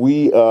 and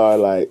we are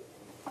like,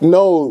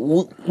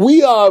 no,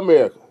 we are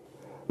America.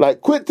 Like,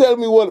 quit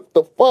telling me what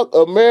the fuck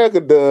America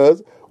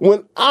does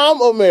when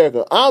I'm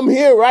America. I'm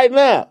here right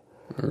now.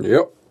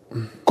 Yep.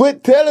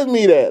 Quit telling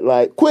me that.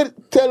 Like,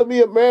 quit telling me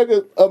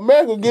America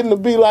getting to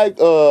be like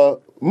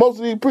most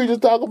of these preachers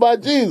talk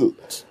about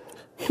Jesus.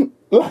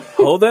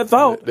 Hold that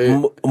thought.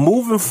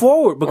 Moving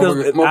forward, because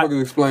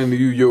motherfuckers explain to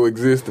you your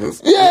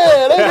existence.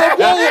 Yeah,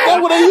 that's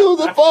what they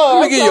use it for.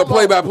 Let me give you a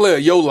play-by-play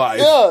of your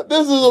life. Yeah,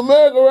 this is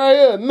America right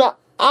here. Nah,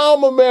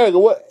 I'm America.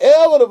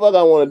 Whatever the fuck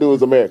I want to do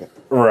is America.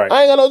 Right.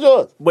 I ain't got no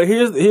choice. But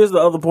here's the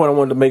other point I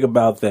wanted to make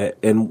about that,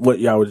 and what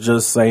y'all were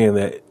just saying,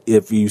 that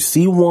if you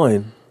see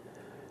one,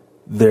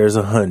 there's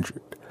 100.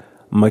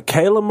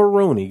 Michaela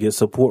Maroney gets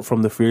support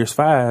from the Fierce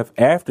Five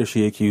after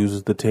she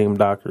accuses the team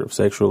doctor of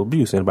sexual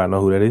abuse. Anybody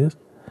know who that is?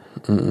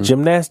 Mm-mm.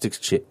 Gymnastics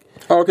chick.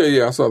 Okay,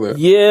 yeah, I saw that.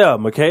 Yeah,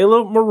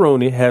 Michaela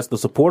Maroney has the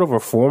support of her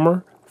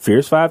former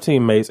Fierce Five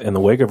teammates in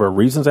the wake of her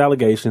recent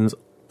allegations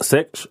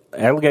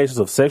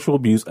of sexual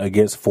abuse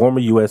against former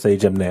USA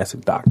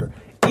gymnastics doctor.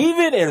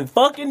 Even in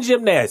fucking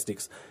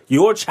gymnastics,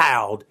 your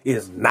child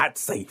is not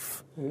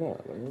safe.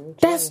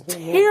 That's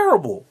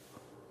terrible.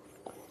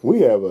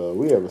 We have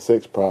a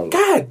sex problem.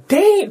 God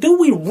damn,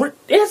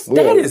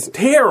 that is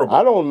terrible.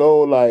 I don't know,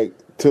 like,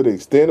 to the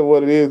extent of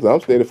what it is. I'm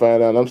steady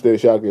finding out. I'm steady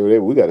shocked every day.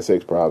 We got a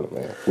sex problem,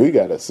 man. We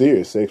got a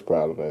serious sex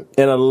problem, man.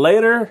 In a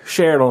letter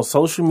shared on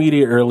social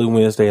media early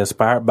Wednesday,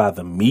 inspired by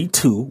the Me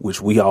Too, which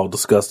we all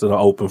discussed in an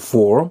open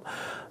forum,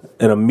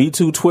 in a Me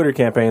Too Twitter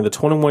campaign, the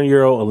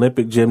 21-year-old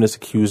Olympic gymnast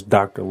accused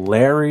Dr.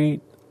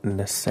 Larry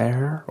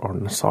Nassar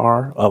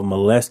of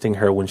molesting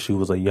her when she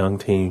was a young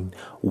teen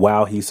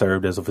while he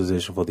served as a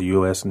physician for the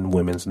U.S. and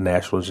women's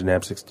national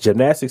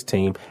gymnastics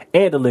team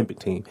and Olympic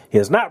team. He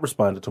has not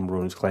responded to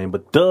Maroney's claim,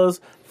 but does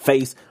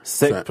face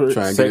sexual.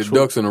 Trying to get his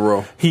ducks in a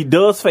row. He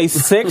does face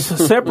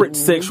separate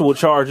sexual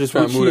charges,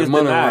 which he is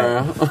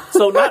denied.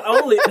 So not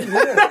only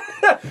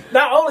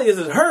is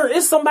it her,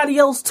 it's somebody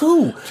else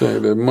too.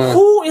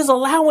 Who is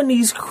allowing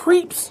these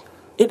creeps?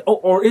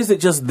 Or is it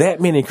just that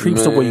many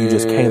creeps to where you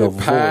just can't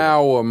avoid?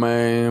 Power,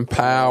 man.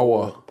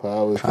 Power.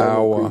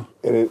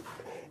 And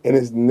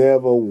it's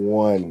never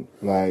one.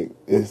 Like,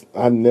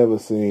 I've never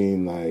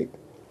seen, like,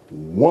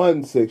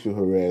 one sexual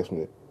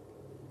harassment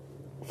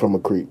from a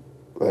creep.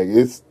 Like,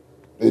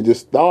 it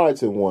just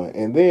starts in one.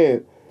 And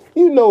then,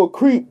 a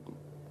creep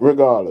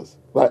regardless.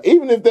 Like,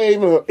 even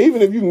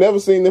if you've never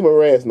seen them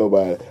harass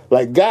nobody.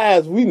 Like,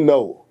 guys, we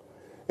know.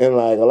 And,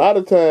 like, a lot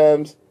of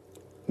times,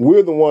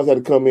 we're the ones that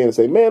have to come in and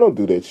say, man, don't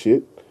do that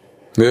shit.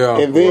 Yeah.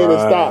 And then it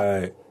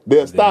stop.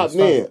 They'll stop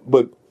then.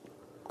 But,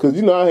 because,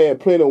 I had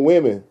plenty of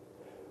women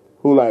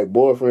who like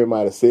boyfriend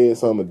might have said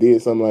something or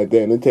did something like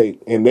that,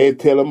 and they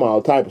tell them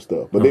all type of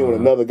stuff. But then when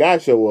another guy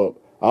show up,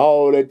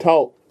 all that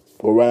talk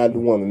will right out the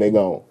one and they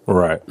gone.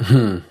 Right.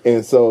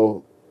 And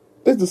so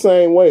it's the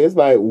same way. It's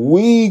like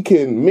we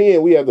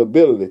have the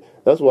ability.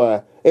 That's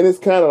why, and it's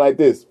kind of like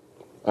this.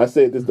 I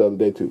said this the other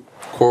day too.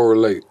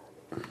 Correlate.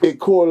 It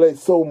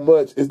correlates so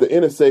much. It's the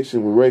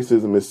intersection with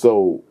racism is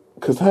so.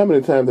 Because how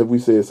many times have we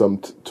said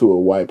something to a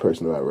white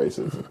person about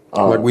racism?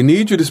 Like, we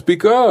need you to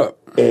speak up.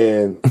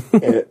 And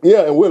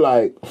and we're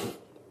like,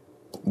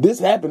 this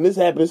happened.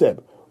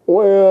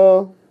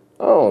 Well,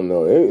 I don't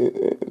know.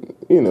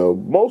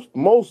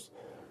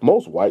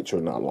 Most whites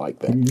are not like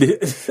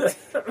that.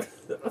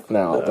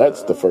 Now,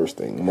 that's the first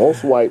thing.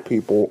 Most white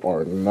people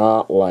are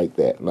not like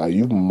that. Now,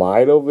 you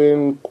might have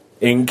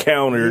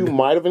encountered a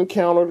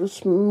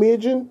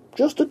smidgen,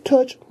 just a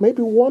touch,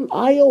 maybe one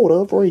iota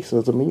of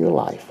racism in your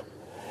life.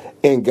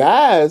 And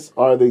guys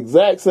are the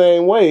exact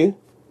same way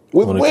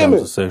with women. When it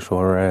comes to sexual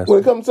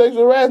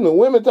harassment.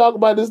 Women talk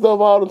about this stuff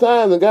all the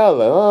time, and guys are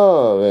like,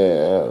 oh,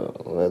 man,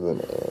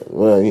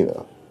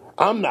 well,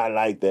 I'm not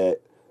like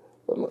that.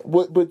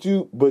 But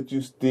you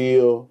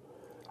still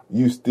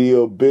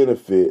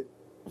benefit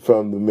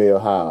from the male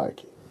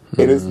hierarchy.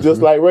 And it's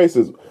just like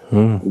racism.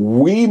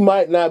 We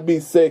might not be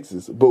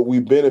sexist, but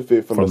we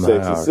benefit from the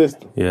sexist hierarchy.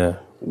 System. Yeah.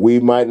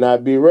 We might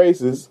not be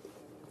racist.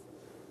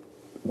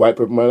 White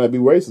people might not be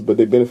racist, but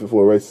they benefit from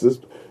a racist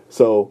system.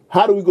 So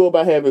how do we go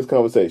about having this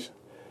conversation?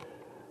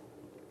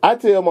 I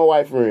tell my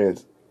white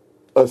friends,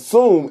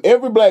 assume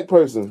every black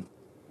person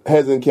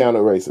has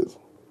encountered racism.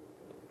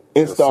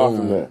 And start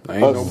from there.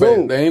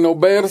 There ain't no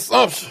bad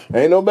assumption.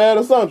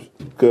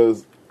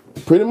 Because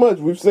pretty much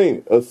we've seen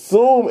it.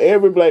 Assume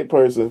every black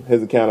person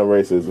has encountered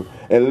racism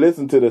and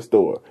listen to their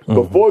story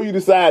before you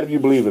decide if you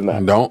believe it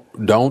or not.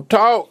 Don't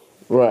talk.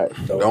 Right.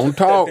 Don't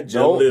talk.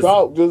 Don't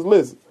talk, just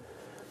listen.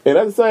 And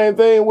that's the same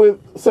thing with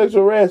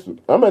sexual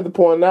harassment. I'm at the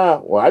point now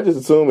where I just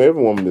assume every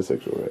woman is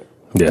sexual harassment.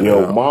 Yeah.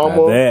 Your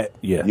mama,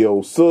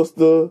 your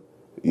sister,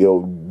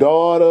 your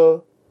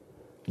daughter.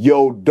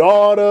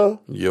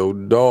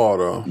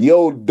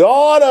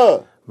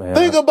 Man,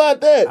 think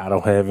about that. I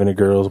don't have any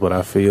girls, but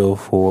I feel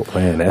for,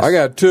 man, I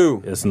got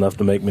 2. It's enough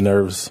to make me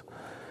nervous.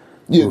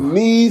 Your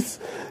niece,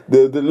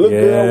 the little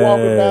girl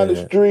walking down the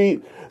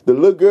street, the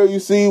little girl you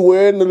see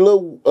wearing the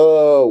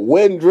little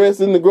wedding dress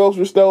in the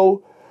grocery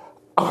store.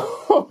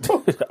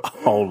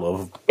 All of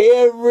them.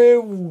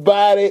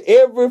 Everybody,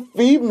 every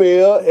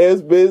female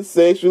has been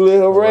sexually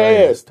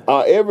harassed.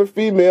 Every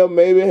female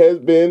maybe has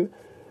been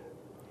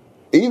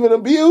even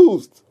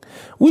abused.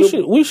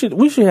 We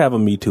should have a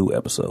Me Too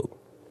episode.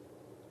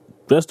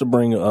 Just to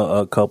bring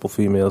a couple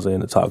females in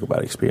to talk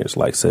about experience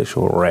like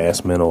sexual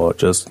harassment or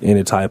just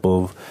any type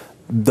of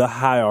the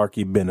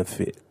hierarchy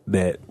benefit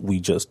that we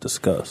just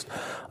discussed.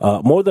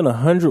 More than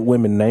 100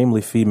 women,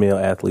 namely female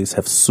athletes,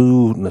 have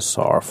sued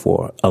Nassar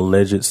for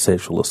alleged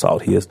sexual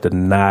assault. He has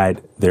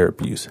denied their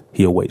abuse.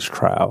 He awaits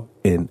trial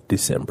in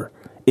December.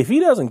 If he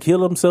doesn't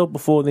kill himself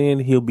before then,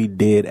 he'll be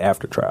dead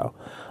after trial.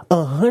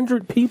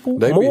 100 people?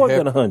 More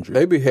than 100.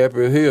 They be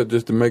happy as hell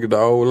just to make it the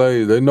old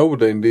age. They know what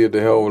they did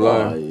their whole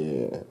life. Oh,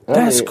 yeah.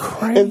 That's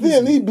crazy. And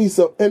then he'd be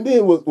and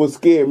then what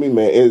scared me,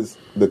 man, is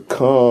the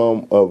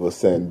calm of a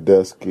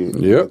Sandusky.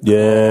 Yep.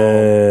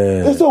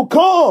 Yeah. They're so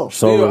calm.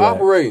 Still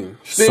operating.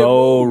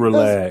 So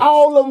relaxed.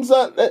 All of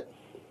them,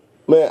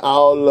 man,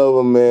 all of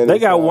them, man. They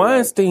got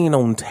Weinstein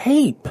on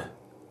tape.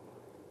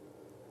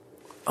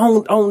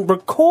 On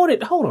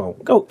recorded. Hold on.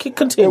 Go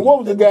continue. And what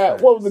was the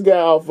guy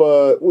off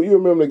you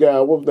remember the guy,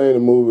 what was the name of the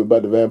movie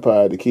about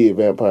the kid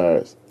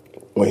vampires?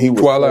 When he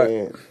was Twilight.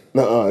 playing,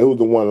 it was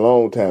the one a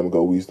long time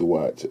ago we used to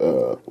watch.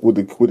 With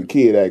the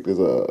kid actors,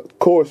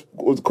 Corey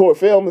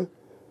Feldman?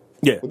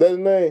 Yeah. Was that his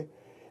name?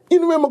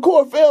 You remember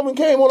Corey Feldman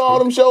came on all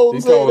them shows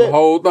and said that? The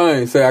whole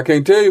thing. Say, I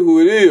can't tell you who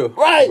it is.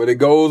 Right. But it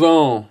goes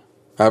on.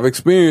 I've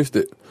experienced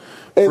it.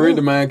 A friend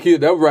of mine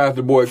killed. That was right after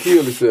the boy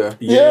killed himself.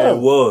 Yeah, it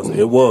was.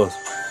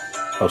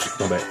 Oh, shit,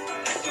 my bad.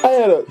 I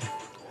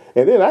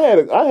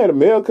had a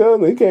male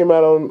cousin. He came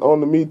out on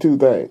the Me Too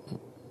thing.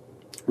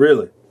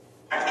 Really?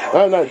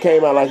 Not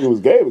came out like he was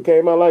gay, but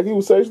came out like he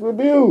was sexually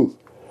abused.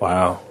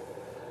 Wow.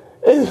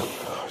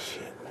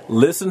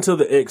 Listen to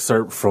the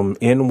excerpt from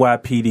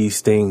NYPD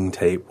Sting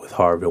tape with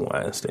Harvey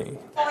Weinstein.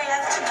 What we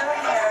have to do here?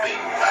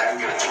 I'm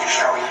going to take a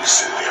shower. You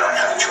sit there and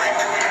have a drink.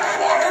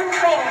 Water. I don't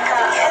drink.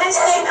 Can I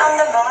stay on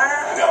the bar?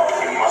 No,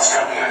 you must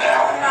come here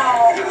now.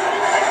 No.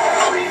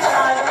 Please. No,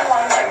 I don't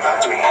want to. I'm not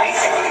doing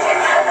anything with you.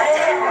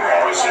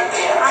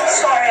 I'm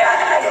sorry.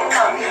 I don't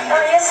know.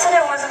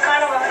 Yesterday was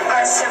kind of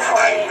aggressive for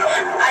me.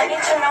 I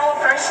need to know a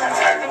person's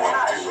every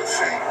touch.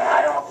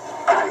 I don't.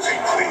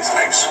 Please,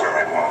 I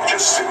swear I won't.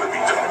 Just sit with me.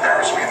 Don't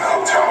embarrass me in the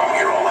hotel. I'm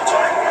here all the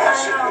time.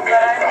 I know, but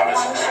I don't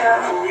want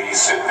to. Please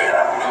sit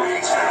there.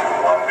 Please.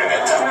 1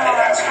 minute. No,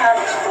 I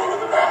can't. Go to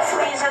the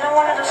bathroom. Please, I don't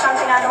want to do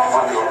something I don't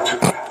want to.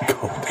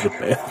 Go to the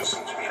bathroom.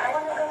 Listen to me. I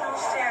want to go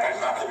downstairs.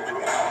 I'm not going to do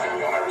anything.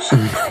 You'll never see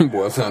me.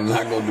 Boy, I'm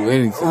not going to do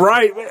anything.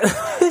 Right, man. If you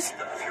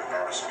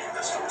embarrass me in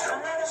this hotel.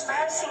 I'm not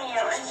embarrassing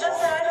you. It's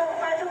just that I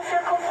don't feel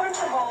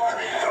comfortable. I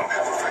mean, you don't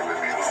have to fight with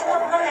me. It's not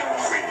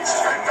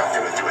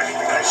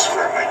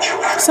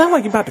Sound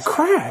like you're about to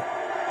cry.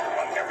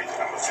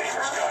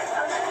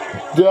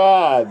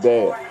 God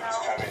damn.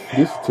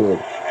 This is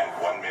terrible.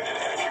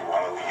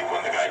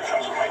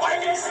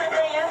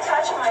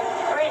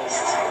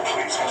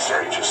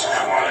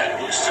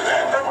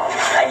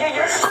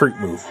 Creep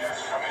move.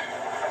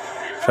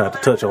 Tried to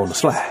touch on the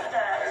slide.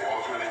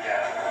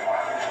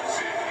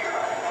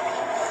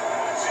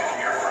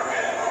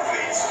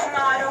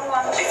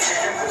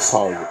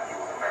 Pause it.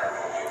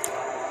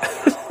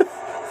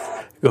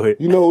 Go ahead.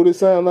 You know who this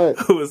sound like?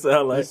 Who it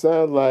sound like? It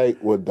sounds like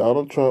what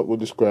Donald Trump was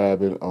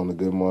describing on the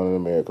Good Morning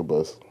America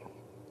bus.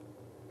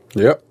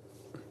 Yep.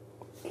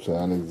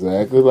 Sound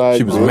exactly like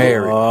She was this.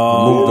 married.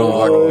 Moved on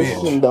like a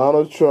bitch. And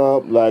Donald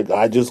Trump, like,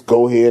 I just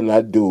go ahead and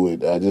I do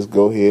it. I just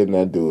go ahead and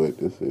I do it.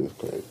 This is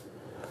crazy.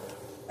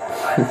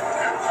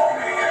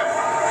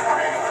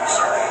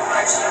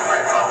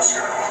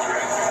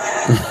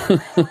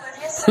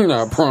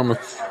 No, I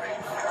promise.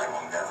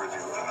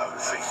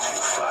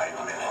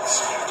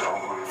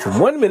 From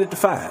 1 minute to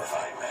 5. I know,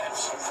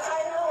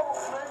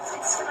 but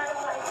it's kind of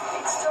like,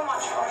 it's too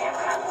much for me. I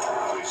can't.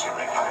 Please, you're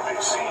making a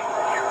big scene here.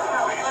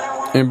 Please. But I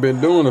want And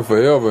been doing it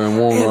forever and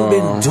won't. And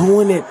been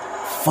doing it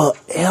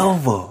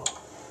forever.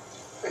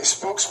 A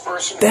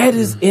spokesperson. That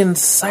is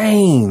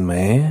insane,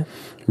 man.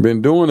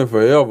 Been doing it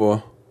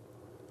forever.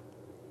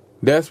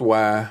 That's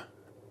why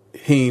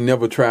he ain't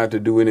never tried to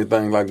do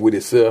anything like with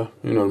himself,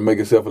 you know, to make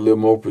himself a little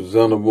more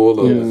presentable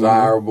or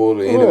desirable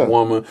to any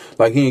woman.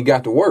 Like, he ain't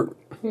got to work.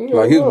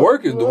 Like, his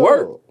work is the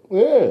work.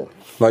 Yeah.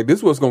 Like,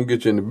 this what's going to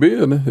get you in the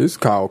building. It's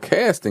called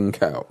casting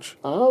couch.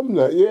 I'm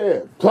not, yeah.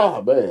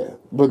 Oh, man.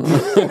 But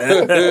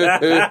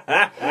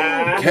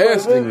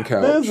Casting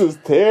couch. this is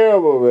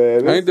terrible,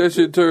 man. Ain't that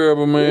shit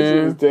terrible, This man?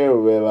 is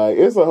terrible, man. Like,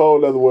 it's a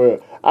whole other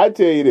world. I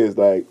tell you this,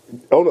 like,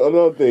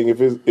 another thing, if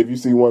you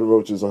see one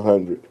roach, it's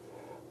 100.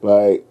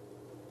 Like,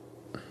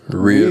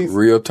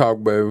 Real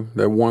talk, baby.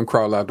 That one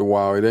crawl out the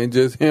wall. It ain't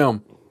just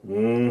him.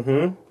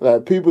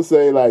 like people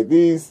say, like,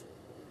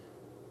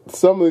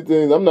 some of the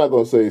things, I'm not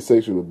going to say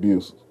sexual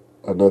abuse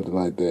or nothing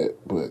like that,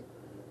 but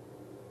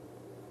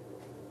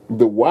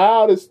the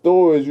wildest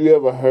stories you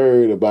ever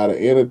heard about an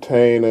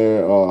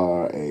entertainer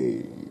or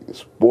a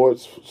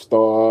sports star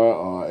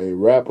or a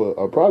rapper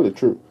are probably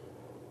true.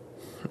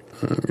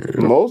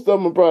 Most of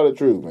them are probably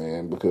true,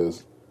 man,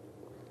 because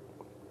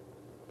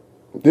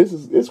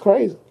it's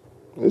crazy.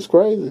 It's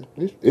crazy.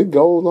 It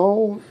goes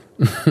on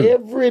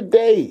every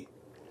day.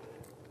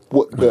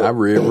 I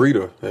read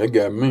Rita. That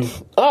got me.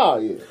 Oh,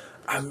 yeah.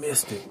 I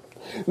missed it.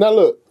 Now,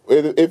 look,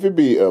 if it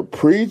be a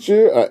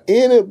preacher or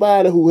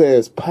anybody who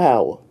has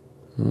power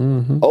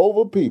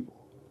over people,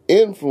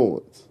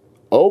 influence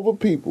over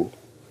people,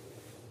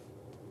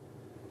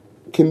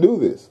 can do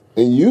this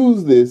and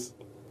use this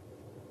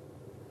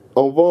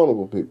on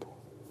vulnerable people.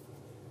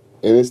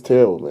 And it's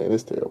terrible, man.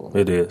 It's terrible.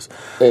 It is.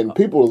 And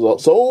people are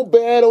so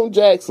bad on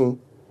Jackson.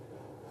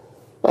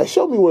 Like,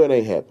 show me where it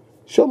ain't happening.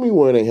 Show me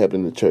where it ain't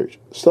happening in the church.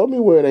 Show me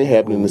where it ain't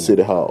happening in the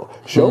city hall.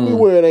 Show me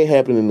where it ain't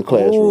happening in the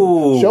classroom.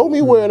 Ooh. Show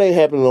me where it ain't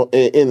happening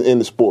in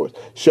the sports.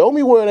 Show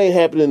me where it ain't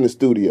happening in the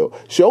studio.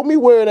 Show me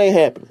where it ain't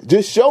happening.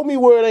 Just show me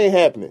where it ain't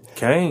happening.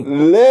 Can't.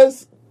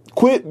 Let's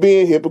quit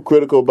being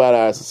hypocritical about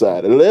our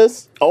society.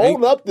 Let's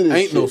own up to this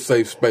Ain't shit. no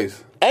safe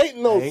space. Ain't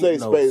no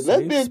safe space.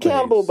 Let's be safe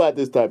accountable space. about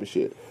this type of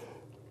shit.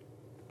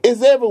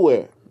 It's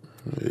everywhere.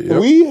 Yep.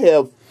 We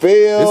have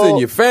failed. It's in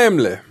your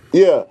family.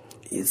 Yeah.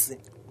 It's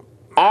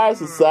Our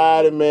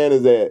society, man,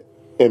 is that,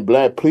 and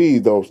black,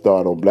 please don't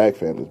start on black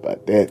families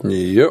about that.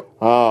 Yep.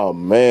 Oh,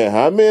 man,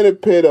 how many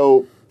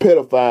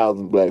pedophiles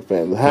in black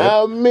families?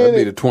 How That'd be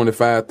many? the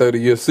 25,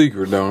 30-year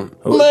secret, don't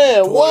it?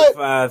 Man, what?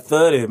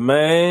 25-30,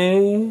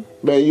 man.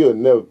 Man, you'll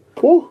never.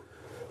 Whew.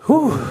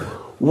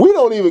 We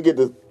don't even get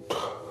to.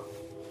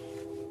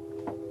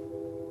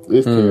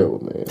 It's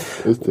terrible, man.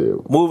 It's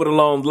terrible. Moving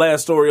along,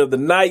 last story of the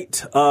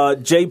night.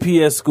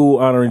 JPS school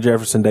honoring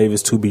Jefferson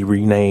Davis to be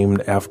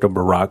renamed after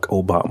Barack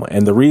Obama.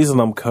 And the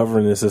reason I'm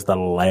covering this as the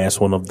last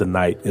one of the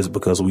night is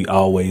because we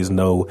always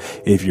know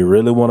if you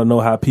really want to know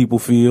how people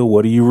feel,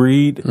 what do you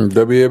read?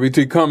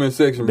 WLBT comment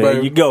section, There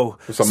baby. you go.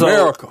 It's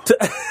America.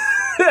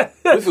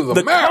 This is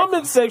The America.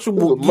 comment section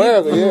will give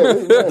America, you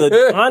yeah.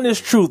 the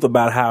honest truth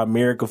about how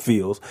America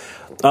feels.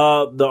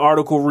 The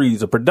article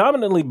reads, a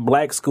predominantly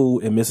black school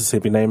in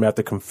Mississippi named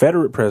after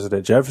Confederate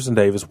President Jefferson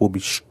Davis will be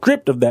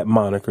stripped of that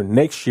moniker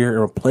next year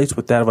and replaced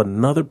with that of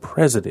another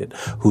president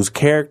whose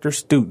character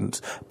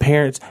students,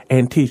 parents,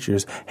 and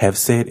teachers have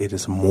said it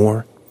is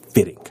more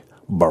fitting.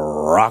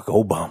 Barack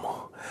Obama.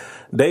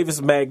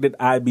 Davis magnet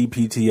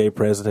IBPTA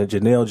President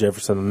Janelle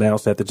Jefferson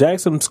announced at the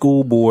Jackson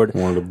School Board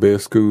One of the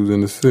best schools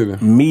in the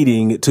city.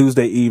 meeting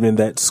Tuesday evening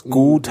that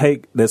school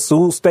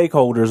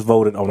stakeholders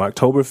voted on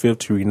October 5th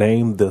to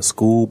rename the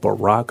school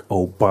Barack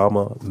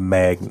Obama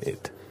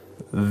Magnet.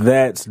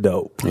 That's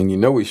dope. And you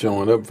know he's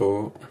showing up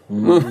for it.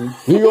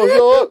 He gonna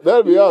show up?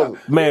 That'd be awesome.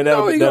 Man,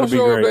 No, he that'll gonna be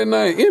show up that great.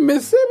 night in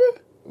Mississippi.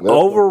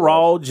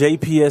 Overall,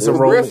 JPS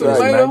enrollment is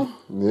Progressive,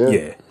 90. Yeah.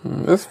 Yeah.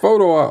 That's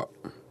photo op.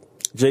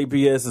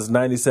 JPS is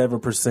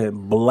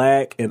 97%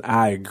 black, and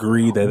I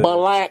agree that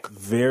Black.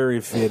 it's very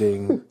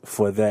fitting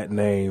for that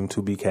name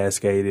to be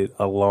cascaded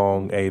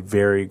along a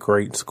very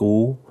great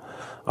school.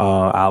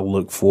 I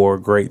look for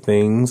great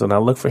things, and I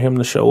look for him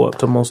to show up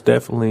to most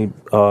definitely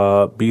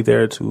be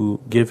there to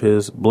give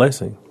his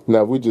blessing.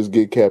 Now, if we just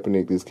get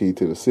Kaepernick this key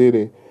to the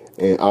city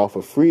and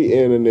offer free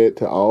internet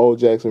to all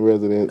Jackson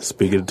residents,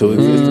 Speaking it to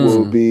this existence.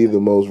 will be the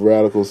most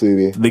radical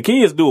city. The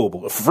key is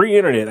doable. Free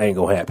internet ain't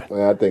gonna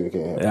happen. I think it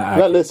can happen. Yeah,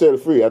 Not necessarily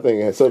free. I think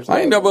it has subsidies.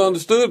 I ain't never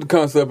understood the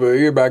concept of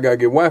everybody got to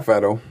get Wi-Fi,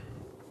 though.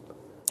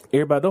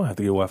 Everybody don't have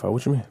to get Wi-Fi.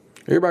 What you mean?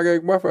 Everybody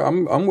got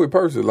Wi-Fi. I'm with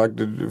Percy, like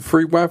the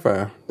free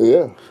Wi-Fi.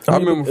 Yeah. I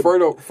remember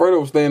Fredo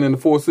was staying in the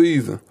Four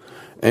Seasons,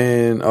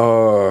 and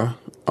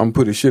I'm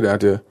putting shit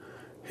out there.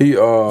 He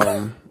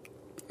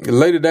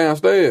lady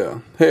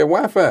downstairs had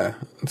Wi-Fi,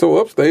 so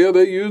upstairs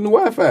they using the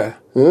Wi-Fi.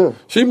 Yeah.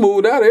 She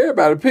moved out,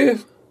 everybody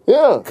pissed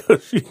Yeah.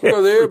 because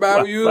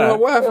everybody was using her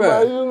Everybody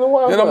Wi-Fi. using the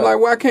Wi-Fi. And I'm like,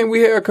 why can't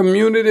we have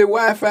community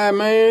Wi-Fi,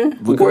 man,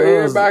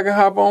 where everybody can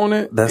hop on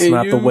it? That's and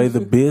not the use way it? the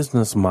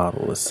business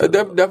model is set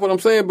up. That's what I'm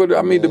saying. But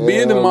I mean, the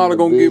business model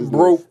gonna business. get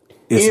broke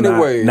It's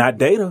anyway. not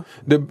data.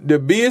 The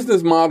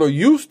business model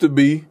used to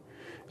be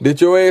that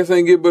your ass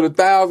ain't get but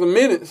 1,000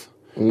 minutes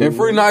and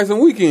free nights and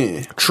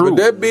weekends. True. But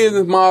that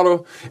business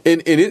model,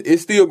 and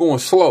it's still going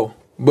slow,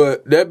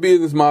 but that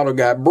business model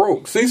got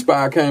broke.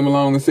 C-Spire came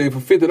along and said, for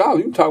 $50,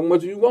 you can talk much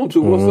as you want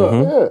to. What's up?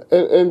 Yeah,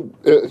 and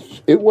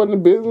it wasn't a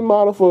business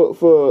model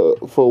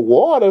for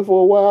water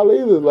for a while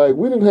either. Like,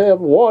 we didn't have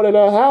water in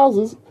our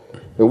houses,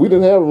 and we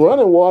didn't have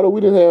running water.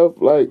 We didn't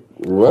have, like,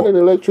 running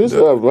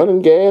electricity,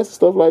 running gas,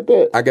 stuff like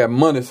that. I got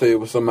money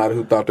saved with somebody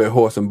who thought that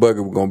horse and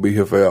buggy were going to be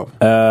here forever.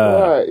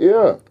 Right,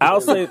 yeah.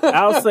 I'll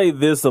say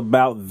this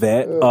about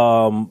that.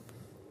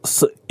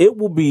 So it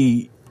will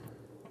be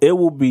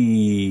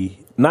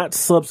not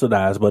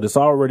subsidized, but it's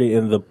already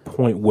in the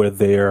point where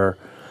they're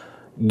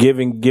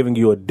giving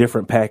you a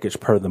different package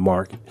per the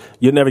market.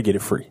 You'll never get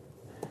it free.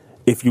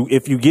 If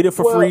you get it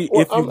for free,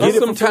 if you get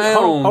it some for free,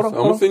 towns, hold on, I'm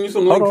going to send you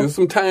some links. There's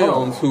some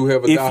towns who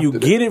have adopted if you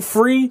get it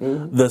free,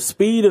 the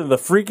speed and the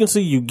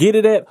frequency you get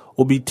it at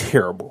will be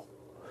terrible.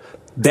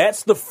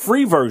 That's the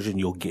free version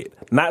you'll get.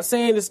 Not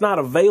saying it's not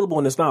available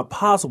and it's not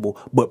possible,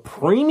 but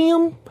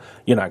premium,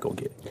 you're not going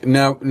to get it.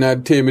 Now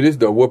tell me this,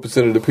 though. What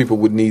percent of the people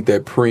would need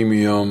that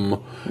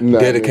premium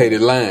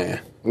dedicated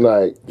line?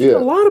 Like, yeah. A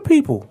lot of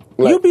people.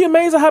 You'll be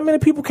amazed at how many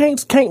people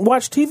can't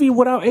watch TV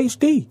without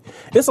HD.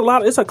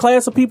 It's a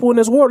class of people in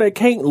this world that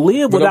can't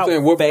live without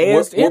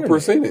fast internet. What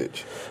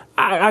percentage?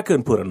 I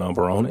couldn't put a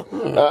number on it.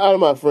 Out of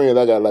my friends,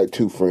 I got like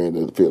 2 friends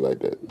that feel like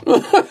that.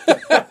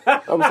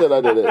 I'm saying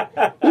like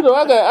that. You know,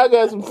 I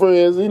got some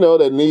friends, you know,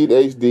 that need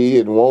HD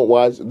and won't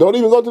watch. Don't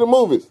even go to the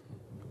movies.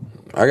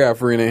 I got a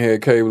friend that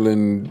had cable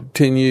in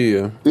 10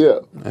 years. Yeah.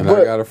 And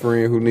I got a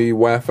friend who need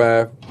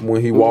Wi-Fi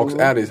when he walks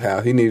out his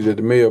house. He needs it at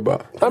the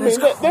mailbox. I mean,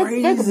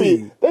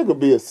 that could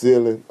be a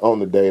ceiling on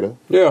the data.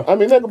 Yeah. I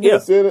mean, that could be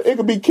a ceiling. It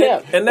could be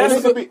capped. And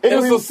that's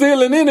It's a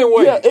ceiling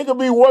anyway. Yeah, it could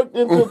be worked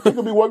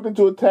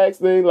into a tax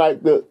thing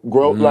like the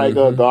growth, like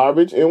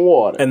garbage and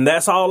water. And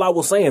that's all I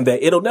was saying,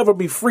 that it'll never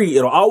be free.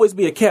 It'll always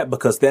be a cap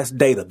because that's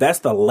data. That's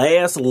the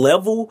last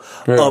level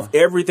of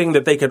everything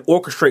that they can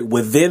orchestrate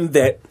within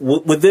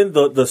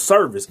the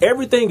service.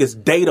 Everything is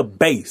data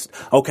based.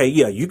 Okay,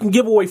 yeah, you can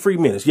give away free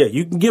minutes. Yeah,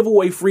 you can give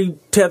away free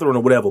tethering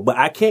or whatever, but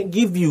I can't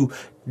give you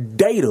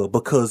data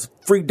because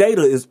free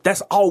data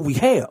that's all we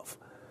have.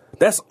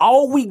 That's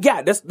all we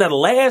got. That's the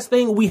last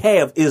thing we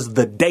have is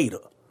the data.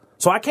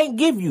 So I can't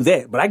give you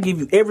that, but I give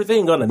you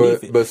everything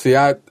underneath it. But see,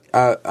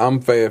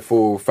 I'm fast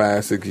forward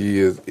 5-6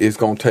 years. It's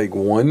gonna take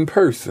one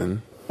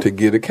person to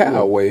get a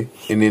cow away,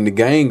 and then the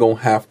gang gonna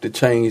have to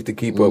change to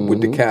keep up with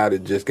the cow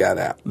that just got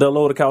out. They'll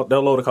lower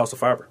the cost of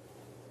fiber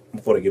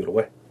before they give it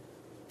away.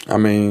 I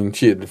mean,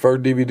 shit, the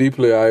first DVD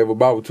player I ever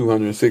bought was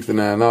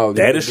 $269.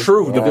 That is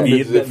true.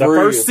 The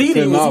first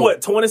CD was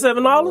what,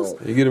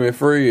 $27? You get them at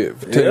free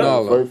for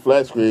 $10. First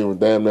flat screen was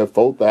damn near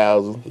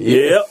 $4,000.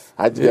 Yep.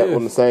 I just got one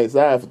on the same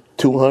side for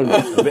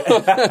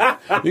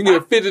 $200. You can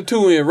get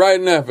 52 in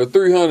right now for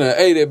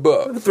 $380.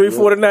 $349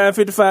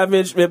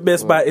 55-inch at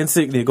Best Buy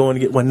Insignia going to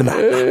get one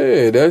tonight.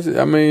 Yeah,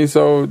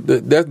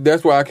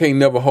 that's why I can't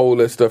never hold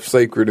that stuff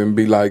sacred and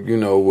be like, you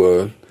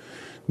know,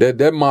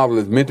 that model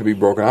is meant to be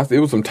broken. It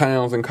was some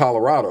towns in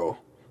Colorado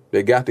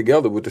that got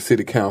together with the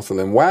city council,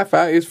 and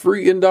Wi-Fi is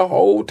free in the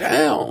whole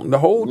town. The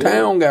whole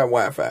town got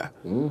Wi-Fi.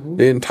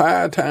 The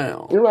entire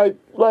town.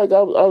 Like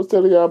I was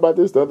telling y'all about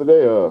this the other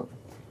day.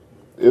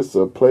 It's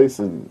a place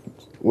in,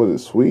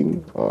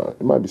 Sweden?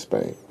 It might be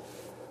Spain.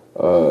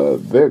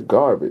 Their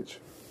garbage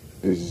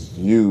is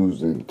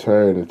used and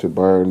turned into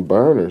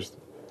burners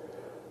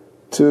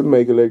to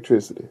make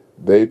electricity.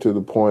 They to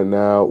the point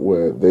now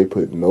where they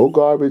put no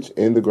garbage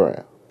in the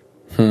ground.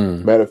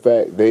 Matter of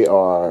fact, they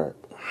are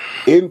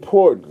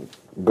importing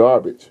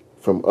garbage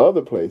from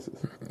other places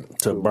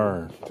to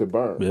burn.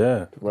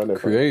 Yeah. To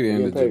create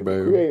energy,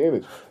 baby. Create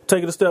energy.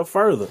 Take it a step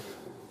further.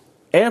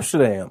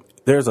 Amsterdam.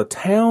 There's a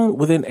town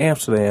within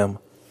Amsterdam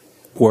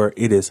where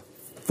it is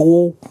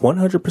full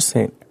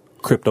 100%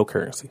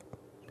 cryptocurrency.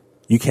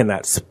 You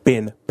cannot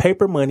spend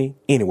paper money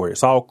anywhere.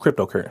 It's all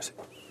cryptocurrency.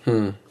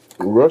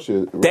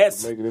 Russia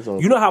That's, making its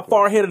own. you know how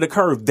far ahead of the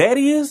curve that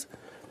is?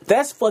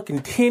 That's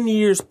fucking 10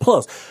 years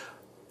plus.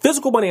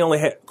 Physical money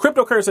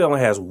cryptocurrency only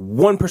has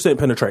 1%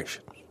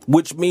 penetration,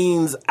 which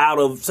means out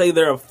of, say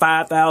there are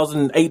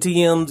 5,000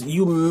 ATMs,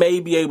 you may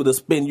be able to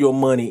spend your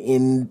money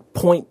in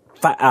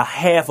a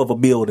half of a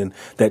building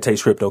that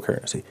takes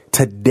cryptocurrency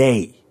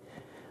today.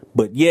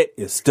 But yet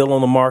it's still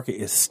on the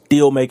market. It's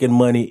still making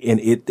money, and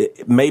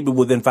it maybe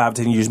within 5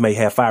 to 10 years may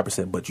have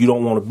 5%. But you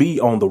don't want to be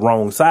on the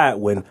wrong side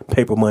when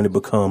paper money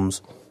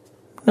becomes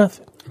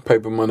nothing.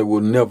 Paper money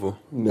will never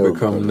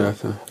become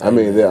nothing. I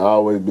mean, there'll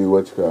always be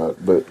what you call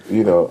it, but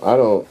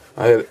there'll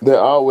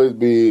always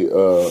be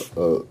a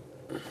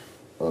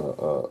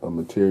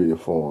material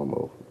form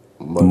of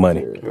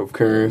money. Of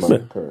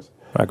currency.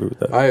 I agree with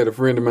that. I had a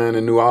friend of mine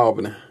in New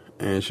Albany,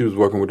 and she was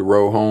working with the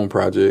Road Home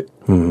Project.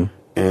 Mm-hmm.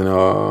 And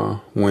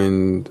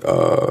when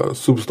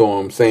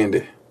Superstorm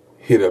Sandy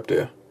hit up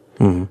there,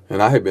 and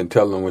I had been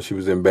telling her when she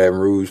was in Baton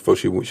Rouge, before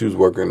she was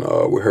working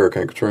with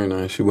Hurricane Katrina,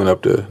 and she went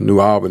up to New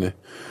Albany,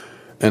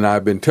 and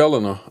I've been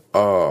telling her,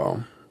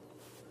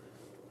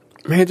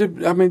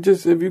 man,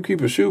 just if you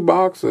keep a shoe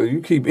box or you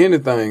keep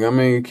anything, I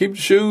mean, keep the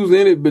shoes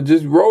in it, but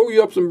just roll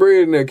you up some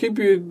bread in there. Keep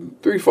your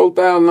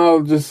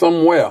 $3,000-$4,000 just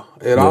somewhere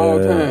at all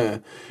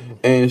times.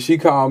 And she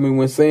called me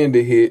when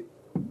Sandy hit,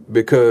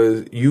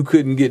 because you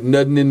couldn't get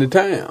nothing in the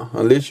town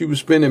unless you were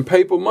spending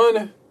paper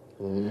money.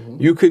 Mm-hmm.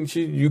 You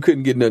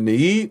couldn't get nothing to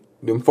eat.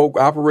 Them folk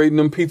operating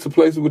them pizza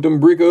places with them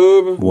brick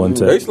ovens,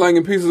 they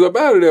slanging pieces up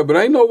out of there, but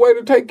ain't no way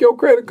to take your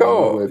credit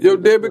card, your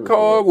debit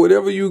card,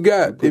 whatever you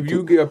got. If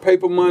you get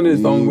paper money,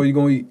 it's the only way you're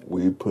going to eat.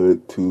 We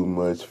put too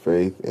much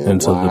faith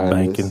into wireless. The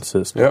banking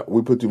system. Yep.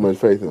 We put too much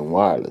faith in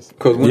wireless.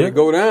 Because when it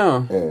go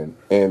down.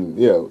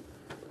 And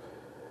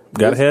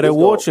gotta have that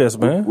war chest,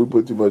 man. We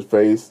put too much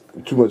faith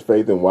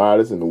in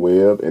wireless and the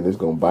web, and it's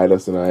gonna bite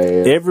us in our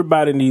ass.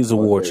 Everybody needs a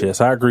war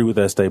chest. I agree with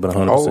that statement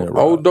 100%.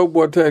 Old dope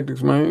boy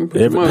tactics, man. Put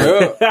your money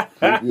up.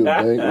 Keep you a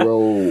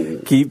bankroll.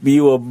 Keep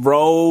you a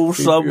roll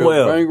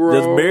somewhere.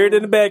 Just buried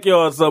in the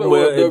backyard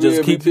somewhere, and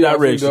just keep the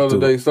direction. The other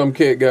day, some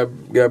cat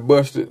got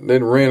busted. They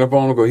ran up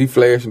on him because he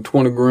flashing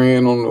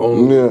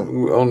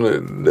 $20,000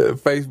 on the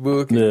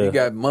Facebook. And he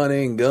got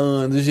money and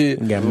guns and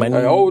shit. Got money.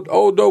 Like,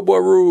 old dope boy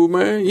rule,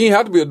 man. You ain't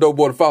have to be a dope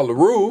boy to follow the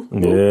rule.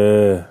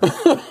 Yeah.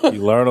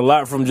 You learn a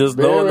lot from just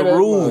knowing the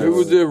rules. It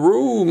was just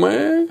rule,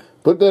 man.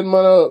 Put that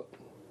money up.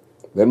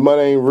 That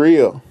money ain't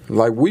real.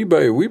 Like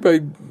WeBay, who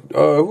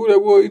that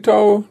was he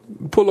told?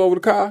 Pull over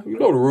the car. You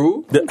know the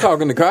rule. You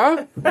talking the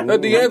car.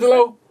 That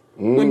D'Angelo.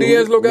 When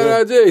D'Angelo got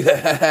out of jail.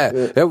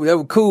 That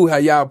was cool how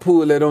y'all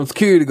pulled that on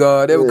security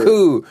guard. That was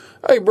cool.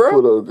 Hey, bro.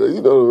 You know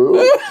the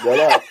rule.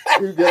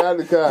 You get out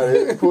of the car.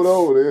 Pull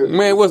over there.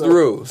 Man, what's the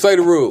rule? Say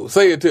the rule.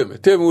 Say it to me.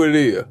 Tell me what it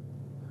is.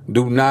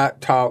 Do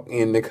not talk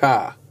in the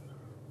car.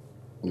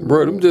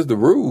 Bro, them just the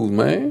rules,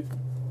 man.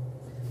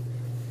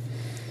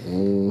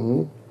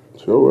 Mm-hmm.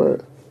 Sure.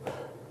 Right.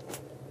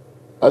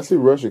 I see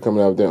Russia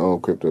coming out with their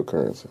own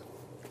cryptocurrency.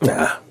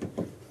 Nah.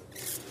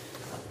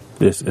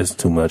 This is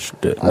too much.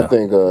 I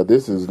think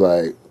this is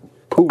like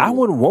Putin. I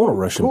wouldn't want a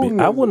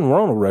Russian. I wouldn't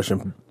want a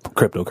Russian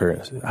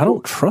cryptocurrency. I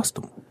don't trust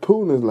them.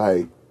 Putin is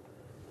like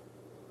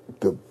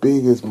the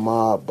biggest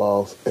mob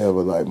boss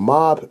ever. Like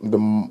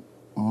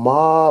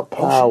mob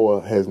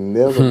power has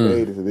never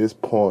made it to this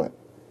point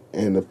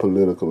in the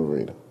political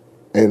arena.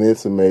 And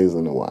it's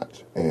amazing to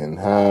watch. And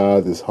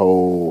how this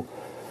whole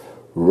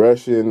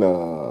Russian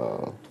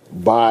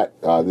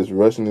this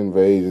Russian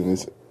invasion,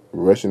 this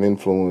Russian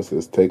influence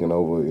has taken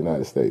over the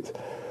United States.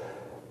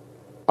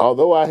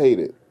 Although I hate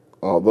it,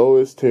 although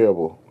it's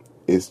terrible,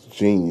 it's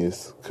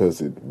genius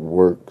because it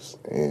works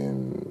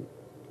and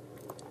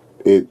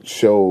it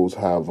shows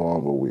how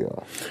vulnerable we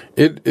are.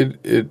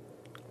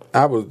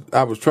 I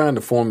was trying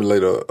to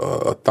formulate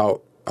a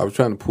thought. I was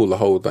trying to pull the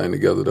whole thing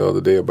together the other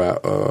day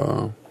about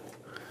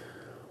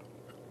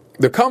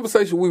the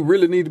conversation we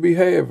really need to be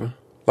having,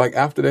 like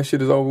after that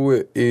shit is over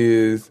with,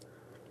 is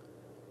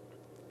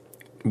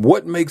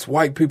what makes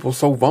white people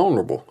so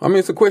vulnerable? I mean,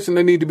 it's a question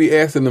they need to be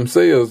asking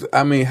themselves.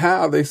 I mean,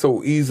 how are they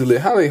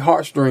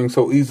heartstrings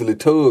so easily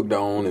tugged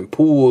on and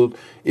pulled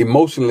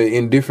emotionally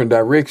in different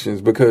directions?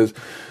 Because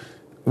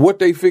what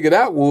they figured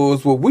out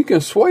was, well, we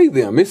can sway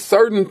them. It's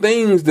certain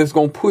things that's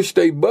going to push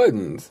their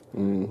buttons.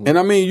 Mm-hmm. And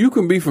I mean, you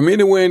can be from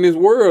anywhere in this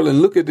world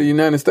and look at the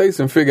United States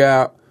and figure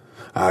out,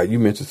 you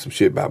mentioned some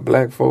shit about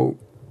black folk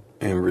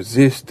and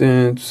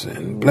resistance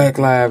and Black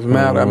Lives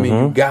Matter. Mm-hmm. I mean,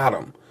 you got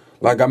them.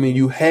 Like, I mean,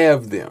 you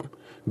have them.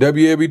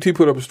 WLBT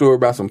put up a story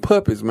about some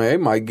puppies, man. They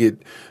might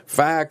get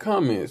 5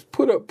 comments.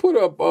 Put up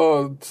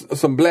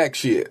some black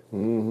shit.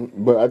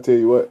 Mm-hmm. But I tell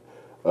you what,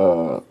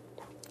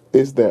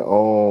 it's their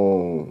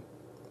own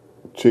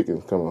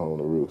chickens coming home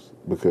to roost,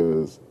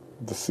 because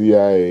the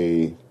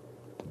CIA,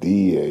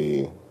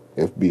 DEA,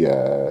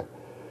 FBI,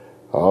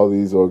 all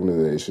these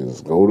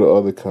organizations go to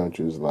other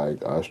countries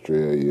like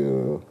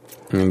Australia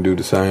and do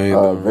the same.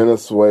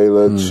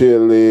 Venezuela,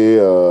 Chile,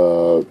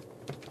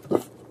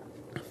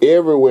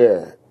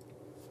 everywhere.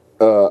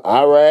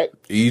 Iraq,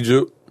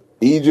 Egypt,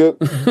 Egypt,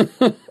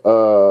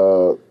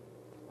 the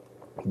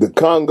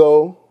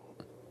Congo,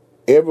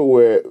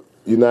 everywhere.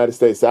 United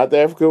States, South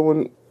Africa.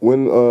 When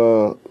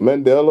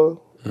Mandela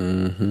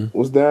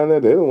was down there,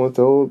 they the ones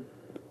told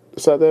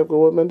South Africa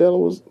what Mandela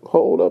was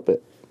holed up at.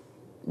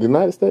 The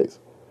United States.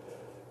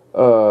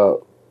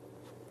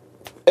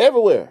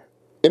 Everywhere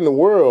in the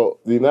world,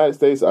 the United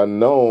States are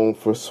known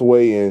for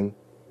swaying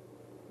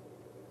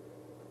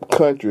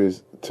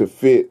countries to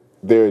fit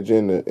their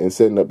agenda and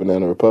setting up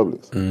banana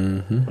republics.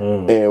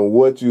 And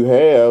what you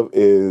have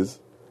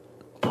is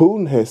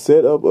Putin has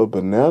set up a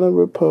banana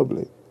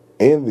republic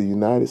in the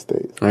United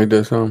States. Ain't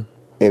that something?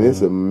 And it's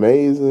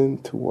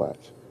amazing to watch.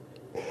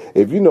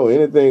 If you know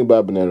anything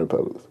about banana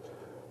republics,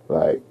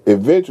 like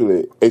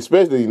eventually,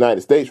 especially the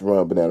United States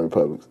run banana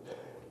republics,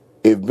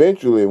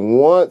 eventually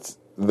once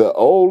the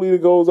old leader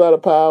goes out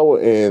of power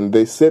and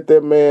they set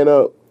that man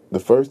up, the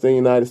first thing the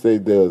United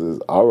States does is,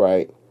 all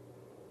right,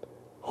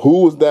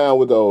 who was down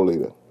with the old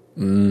leader?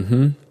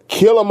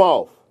 Kill them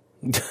off.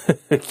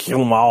 Kill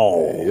them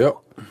all. Yep.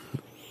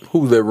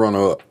 Who's that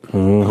runner up?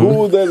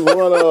 Who's that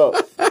runner up?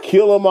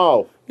 Kill them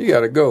off. You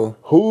gotta go.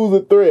 Who's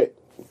the threat?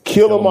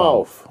 Kill them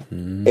off.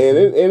 And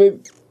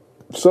it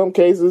some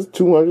cases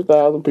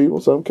 200,000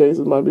 people, some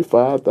cases might be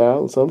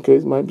 5,000, some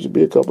cases might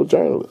be a couple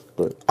journalists.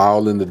 But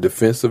all in the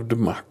defense of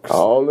democracy.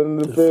 All in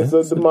the defense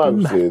of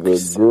democracy.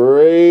 It's a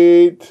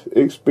great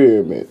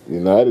experiment,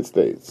 United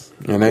States.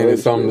 And ain't it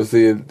something to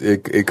see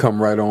it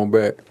come right on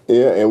back?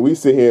 Yeah, and we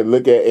sit here and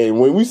look at, and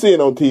when we see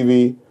it on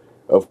TV,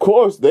 of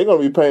course they're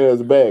gonna be painted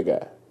as a bad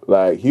guy.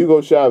 Like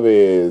Hugo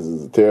Chavez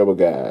is a terrible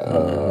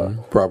guy.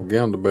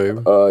 Propaganda,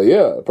 baby.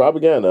 Yeah,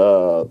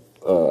 propaganda.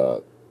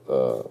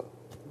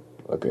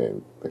 Okay,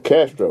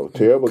 Castro,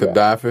 terrible guy.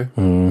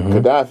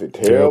 Gaddafi,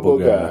 terrible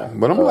guy.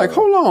 But I'm like,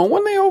 hold on,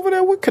 when they over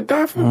there with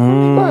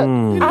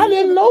Gaddafi? I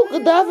didn't know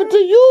Gaddafi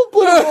till you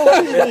put him on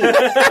TV.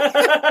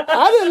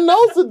 I didn't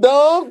know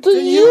Saddam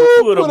till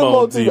you put him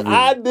on TV.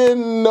 I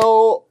didn't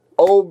know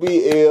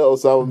OBL,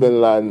 Osama bin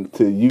Laden,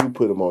 till you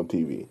put him on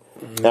TV.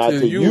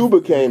 Until you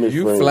became his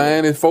friend. You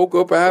flying his folk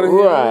up out of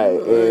here. Right.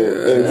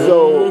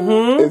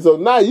 And so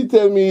now you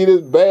tell me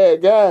this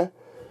bad guy.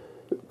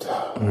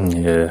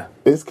 Yeah.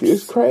 It's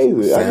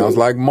crazy. Sounds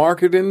like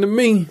marketing to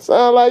me.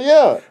 Sounds like,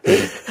 yeah.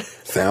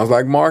 Sounds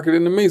like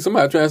marketing to me.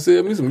 Somebody trying to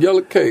sell me some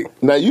yellow cake.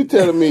 Now you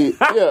telling me,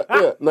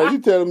 Now you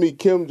telling me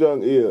Kim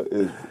Jong-il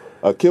is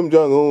Kim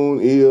Jong-un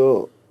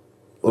ill.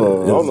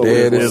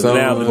 Is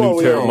now the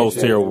most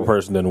terrible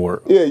person in the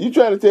world. Yeah, you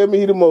trying to tell me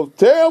he the most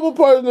terrible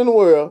person in the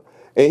world,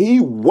 and he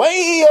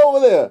way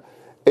over there,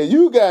 and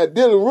you got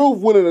Dylan Roof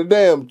went in a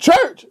damn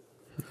church.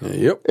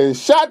 Yep. And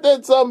shot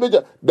that son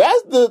bitch.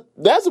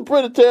 That's a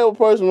pretty terrible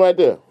person right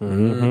there.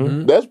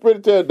 That's pretty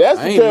terrible. That's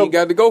I ain't even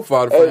got to go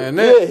far to find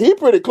that. Yeah, he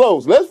pretty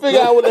close. Let's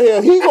figure out what the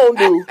hell he gonna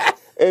do,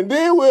 and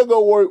then we'll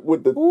go work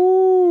with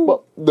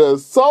the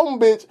son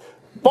bitch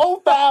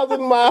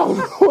 4,000 miles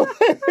away.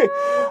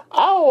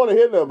 I don't want to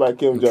hear nothing about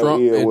Kim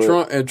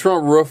Jong-il. And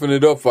Trump roughing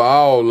it up for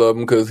all of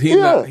them because he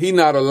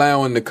not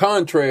allowing the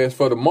contrast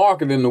for the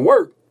marketing to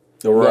work.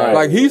 Right.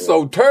 Like he's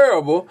so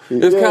terrible,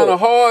 it's kind of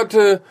hard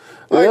to.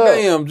 Like,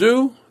 damn,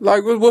 Jew.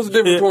 Like, what's the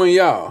difference between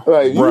y'all?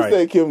 Like, you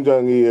say Kim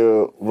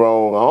Jong-il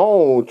wrong. I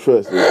don't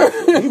trust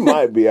him. He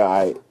might be all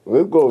right.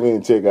 Let's go over here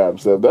and check out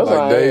himself. That's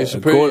like Dave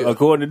Chappelle.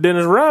 According to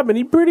Dennis Rodman,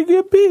 he pretty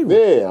good people.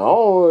 Yeah, I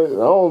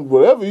don't,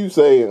 whatever you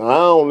say, I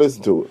don't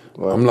listen to it.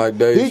 I'm like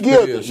Dave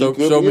Chappelle.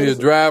 Show me his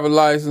driver's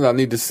license. I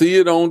need to see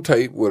it on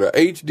tape with an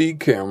HD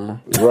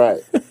camera.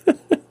 Right.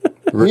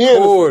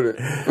 Record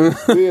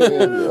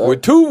it.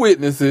 With two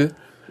witnesses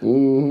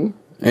and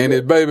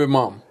his baby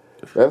mama.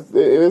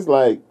 It's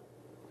like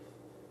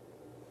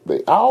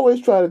they always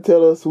try to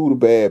tell us who the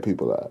bad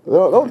people are.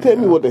 Don't tell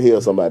me what the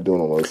hell somebody doing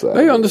on the other side.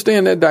 They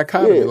understand that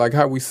dichotomy, like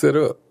how we set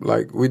up.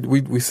 Like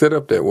we set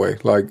up that way.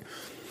 Like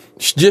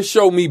just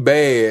show me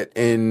bad,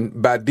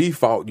 and by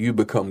default you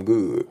become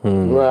good.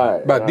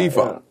 Right. By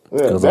default.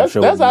 Yeah.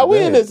 That's how we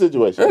in this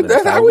situation.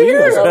 That's how we in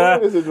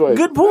this situation.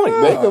 Good point.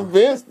 They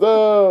convinced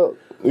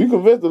you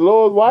convinced the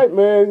Lord's white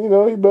man, he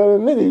better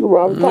than nigga. You can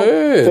rob him.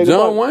 Yeah,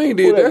 John Wayne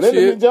did that shit.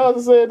 Lyndon B.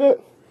 Johnson said that.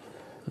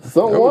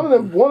 One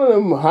of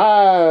them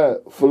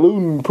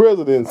highfalutin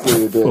presidents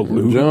said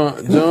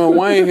that. John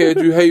Wayne had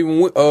you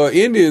hating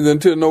Indians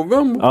until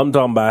November. I'm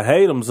talking about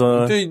hate them,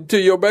 son. Till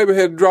your baby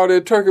had to draw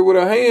that turkey with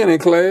her hand in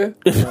class.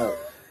 Well,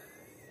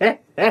 I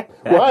ain't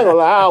gonna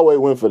lie, I always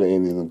went for the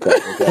Indians.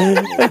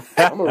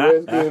 I'm a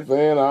Redskins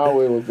fan. I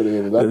always went for the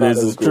Indians.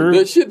 This is true.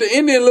 That shit, the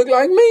Indian look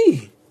like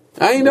me.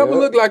 I ain't never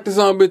looked like the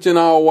son bitch in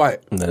all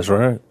white. That's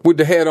right. With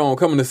the hat on,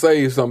 coming to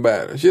save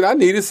somebody. Shit, I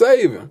needed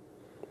saving.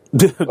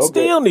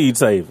 Still need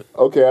saving.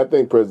 Okay, I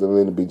think President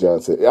Lyndon B.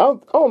 Johnson. I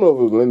don't know if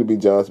it was Lyndon B.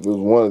 Johnson, but it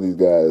was one of these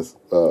guys.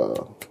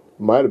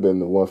 Might have been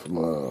the one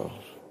from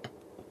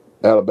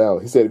Alabama.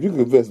 He said, if you can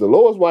convince the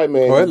lowest white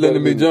man... Oh, that's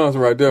Lyndon B.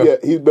 Johnson right there. Yeah,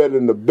 he's better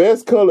than the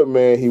best colored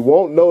man. He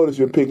won't notice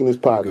you're picking his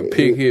pocket.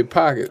 Pick his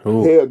pocket.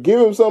 Hell, give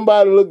him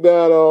somebody to look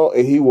down on,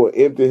 and he will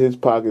empty his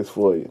pockets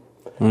for you.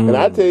 And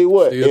I tell you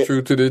what... Still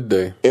true to this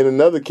day. In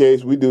another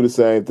case, we do the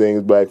same thing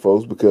as black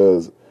folks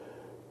because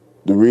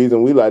the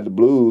reason we like the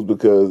blues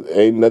because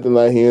ain't nothing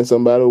like hearing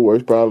somebody with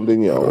worse problem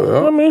than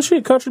y'all. I mean,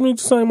 shit, country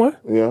music the same way.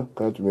 Yeah,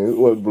 country music.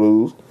 What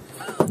blues?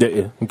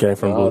 Yeah, it came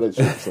from All blues.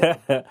 that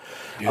shit.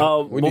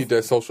 So. We need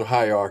that social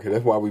hierarchy.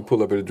 That's why we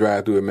pull up at the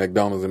drive-thru at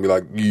McDonald's and be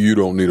like, "You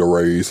don't need a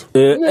raise.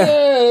 Yeah,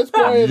 that's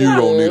crazy. You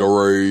don't man. need a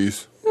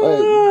raise."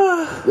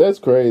 Like, that's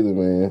crazy,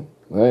 man.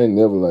 I ain't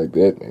never like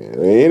that, man.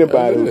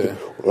 Anybody who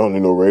don't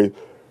need no raise.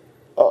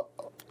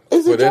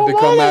 For that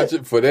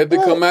to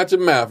come out your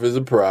mouth is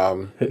a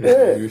problem.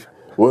 Yeah.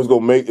 Well, it's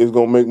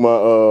gonna make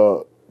my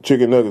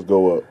chicken nuggets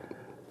go up.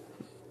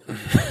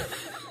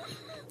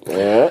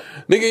 Yeah.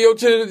 Nigga, your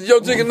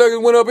chicken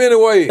nuggets went up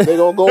anyway. They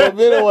gonna go up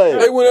anyway.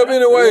 They went up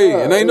anyway,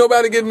 and ain't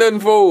nobody getting nothing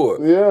for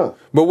it. Yeah.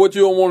 But what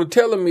you don't want to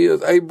tell me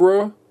is, hey,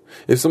 bro,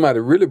 if somebody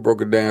really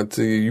broke it down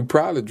to you, you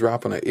probably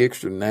dropping an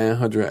extra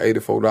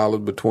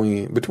 $984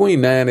 between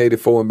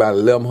 $984 and about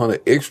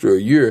 $1,100 extra a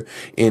year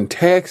in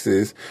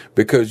taxes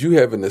because you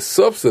having to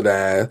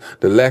subsidize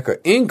the lack of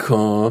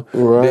income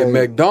that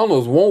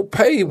McDonald's won't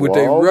pay with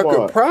their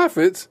record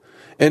profits.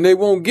 And they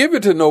won't give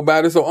it to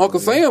nobody, so Uncle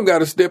Sam got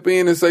to step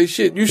in and say,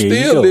 shit, you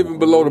still living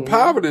below the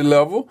poverty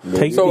level.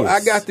 So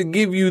I got to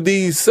give you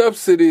these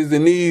subsidies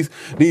and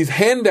these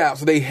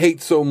handouts they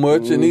hate so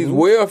much and these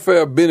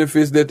welfare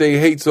benefits that they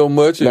hate so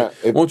much. And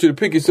want you to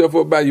pick yourself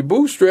up by your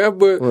bootstrap,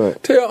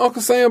 but tell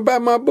Uncle Sam buy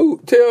my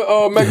boot.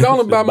 Tell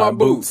McDonald's buy my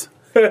boots.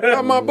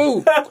 Buy my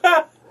boot.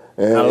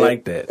 And, I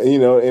like that. And, you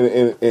know,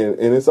 and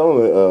it's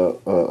only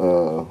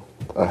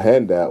a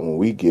handout when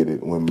we get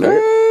it.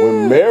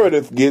 When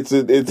Meredith gets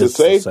it, it's a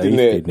safety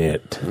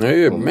net.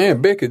 Yeah,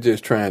 man, Becky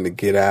just trying to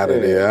get out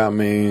of there. I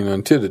mean,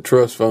 until the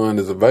trust fund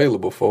is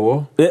available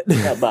for her.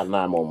 Got about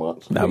 9 more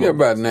months. We got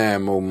about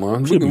 9 more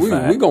months. We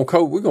gonna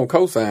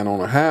co-sign on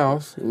a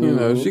house. You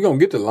know, she gonna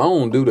get the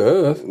loan due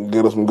to us.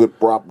 Get her some good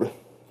property.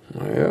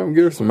 Yeah,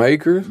 get her some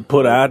acres.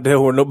 Put her out there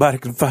where nobody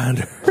can find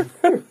her.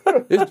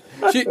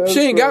 She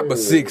ain't got but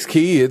 6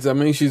 kids. I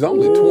mean, she's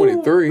only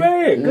 23.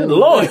 Man, good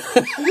Lord.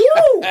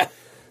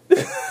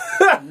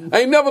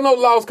 Ain't never no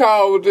lost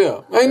call with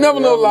them. Ain't never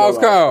no lost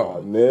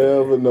call.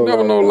 Never no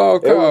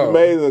lost call. It was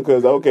amazing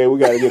because, okay, we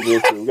got to get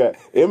this. We got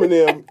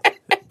Eminem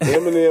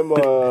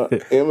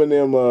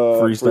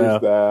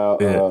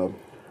freestyle. Yeah.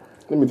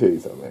 Let me tell you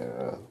something,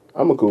 man.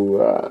 I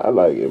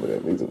like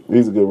Eminem.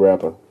 He's a good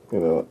rapper, you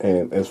know.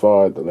 And as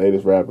far as the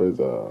latest rappers,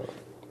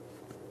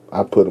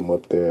 I put him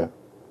up there.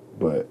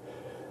 But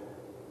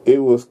it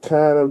was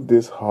kind of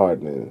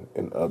disheartening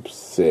and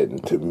upsetting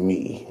to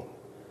me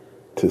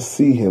to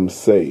see him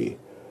say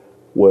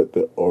what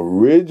the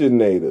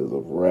originators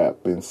of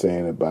rap been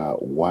saying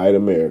about white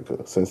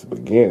America since the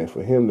beginning.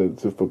 For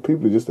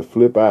people just to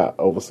flip out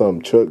over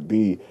something Chuck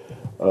D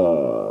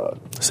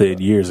said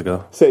years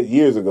ago,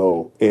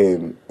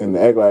 and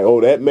act like,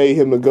 oh, that made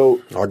him the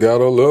GOAT. I got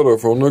a letter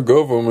from the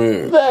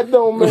government. That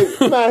don't make.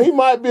 He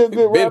might be a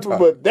good rapper,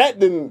 but that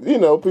didn't. You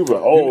know, people are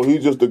like, oh,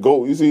 he's just the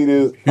GOAT. You see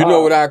this? You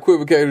know what I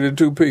equivocated in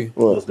 2P?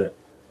 What's that?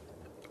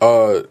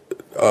 Yeah.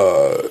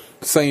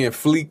 Saying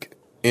Fleek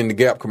in the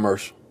Gap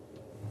commercial.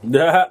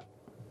 Saying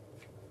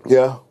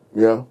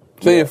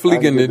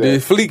Fleek in the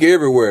Fleek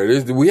everywhere.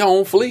 We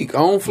on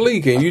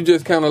Fleek, and you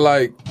just kind of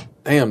like,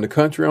 damn, the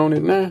country on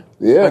it now.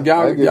 Yeah, like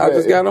y'all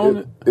just got on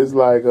it. It's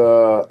like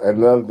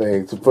another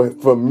thing. So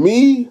for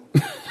me,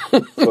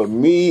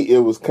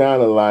 it was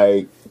kind of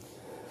like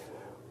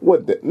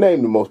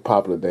name the most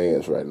popular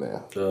dance right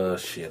now.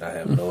 Shit, I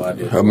have no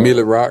idea.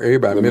 Millie Rock,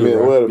 everybody. Millie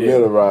Rock.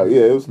 Millie Rock.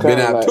 Yeah, it was kind of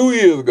been out like, 2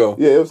 years ago.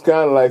 Yeah, it was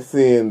kind of like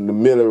seeing the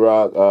Millie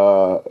Rock,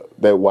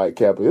 that white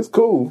capper. It's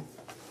cool,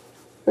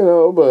 you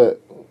know,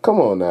 but come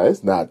on now,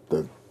 it's not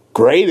the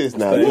greatest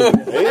now. Nah,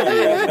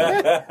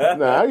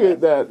 I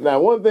get that. Now,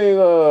 one thing,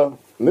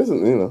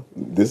 listen, you know,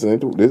 this.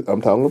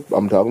 I'm talking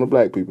to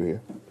black people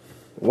here.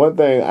 One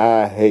thing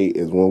I hate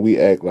is when we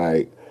act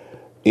like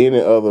any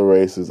other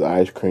race's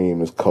ice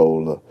cream is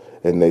colder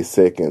and they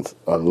seconds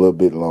a little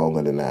bit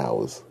longer than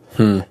ours.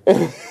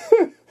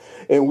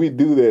 And we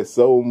do that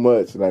so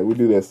much. And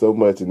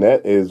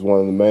that is one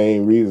of the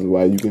main reasons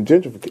why you can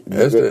gentrify.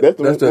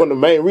 That's one of the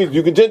main reasons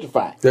you can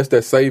gentrify. That's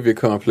that savior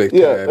complex.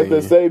 Yeah, that's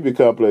that savior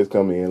complex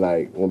coming in.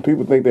 Like, when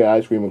people think their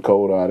ice cream is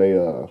cold,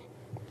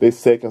 they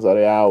seconds or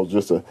they hours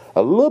just a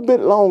little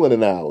bit longer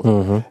than ours.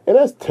 Mm-hmm. And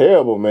that's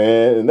terrible,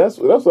 man. And that's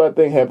what I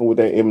think happened with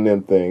that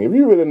Eminem thing. If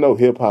you really know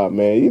hip-hop,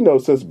 man, you know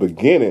since the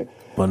beginning.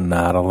 But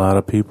not a lot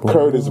of people.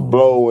 Curtis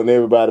Blow and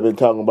everybody been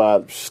talking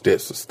about.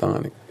 That's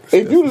astonishing.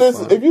 If you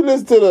listen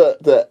to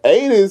the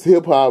 80s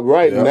hip-hop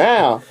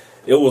now.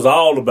 It was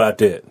all about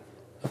that.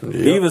 Yep.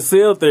 Even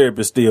cell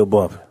therapy still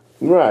bumping.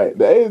 Right.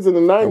 The 80s and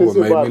the 90s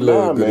hip-hop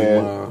now,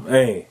 man.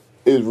 Hey.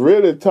 It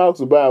really talks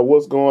about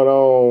what's going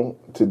on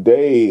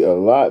today a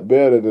lot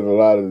better than a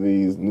lot of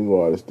these new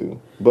artists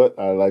do. But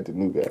I like the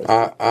new guys.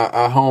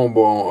 I homeboy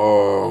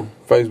on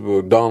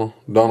Facebook,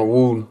 Donald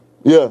Wooden.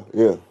 Yeah.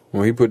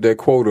 When he put that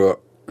quote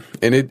up,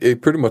 and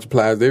it pretty much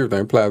applies to everything.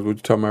 It applies to what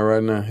you're talking about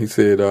right now. He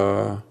said,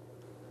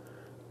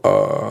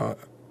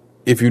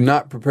 if you're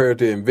not prepared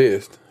to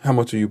invest, how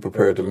much are you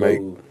prepared to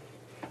make?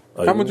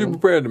 How much are you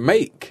prepared to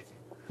make?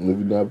 If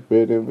you're not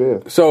prepared to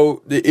invest.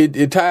 So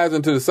it ties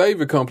into the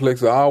savior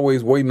complex of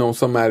always waiting on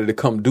somebody to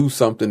come do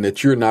something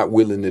that you're not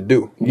willing to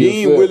do. You Yes,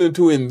 ain't sir. willing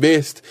to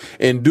invest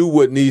and do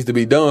what needs to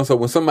be done. So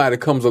when somebody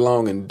comes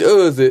along and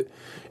does it,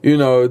 you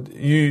know,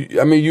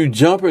 you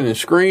jumping and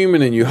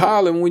screaming and you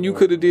hollering when you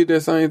could have did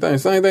that same thing.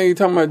 Same thing you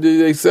talking about,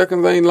 they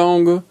seconds ain't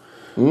longer.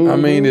 Mm-hmm. I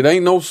mean, it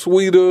ain't no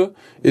sweeter.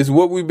 It's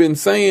what we've been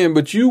saying,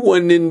 but you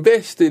wasn't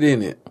invested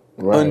in it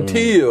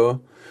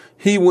until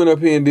he went up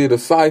here and did a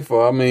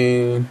cipher. I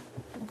mean,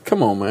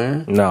 come on,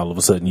 man. Now all of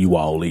a sudden you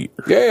all eat.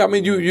 Yeah, I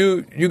mean,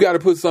 you got to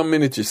put something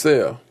in it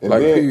yourself. And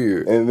like, then,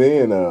 period. And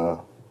then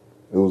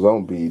it was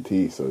on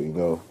BET, so, you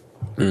know,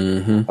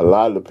 a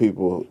lot of the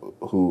people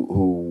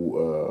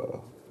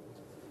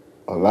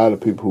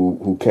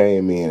who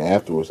came in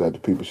afterwards, after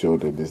people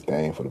showed their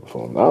disdain for the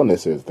performance. I don't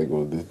necessarily think it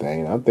was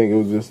disdain. I think it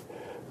was just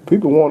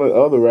people wanted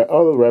other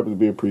rappers to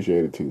be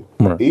appreciated too,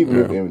 even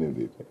if Eminem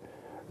did that.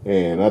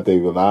 And I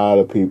think a lot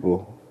of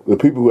people, the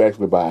people who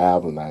actually buy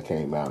albums now,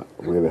 came out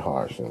really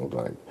harsh and was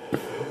like,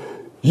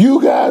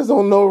 "You guys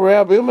don't know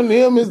rap.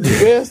 Eminem is the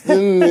best."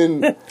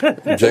 And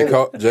J.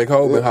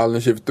 Cole been hollering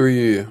shit for 3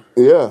 years.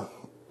 yeah.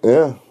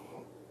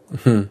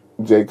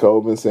 J. Cole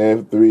been saying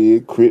it for 3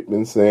 years. Crit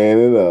been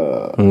saying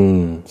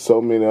it.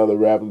 So many other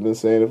rappers been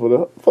saying it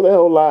for their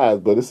whole lives.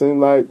 But it seems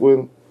like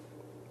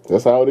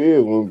that's how it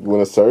is.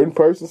 When a certain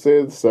person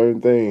says a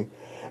certain thing,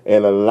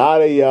 and a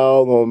lot of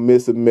y'all gonna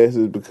miss a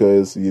message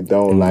because you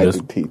don't like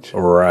the teacher.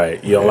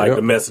 Right. You don't like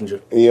the messenger.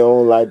 You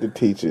don't like to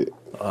teach it.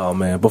 Oh,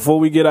 man. Before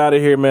we get out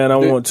of here, man, I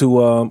want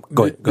to...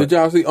 Go ahead. Did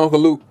y'all see Uncle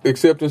Luke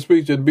accepting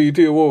speech at the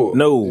BET Awards?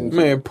 No.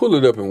 Man, pull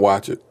it up and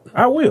watch it.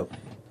 I will.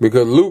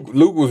 Because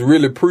Luke was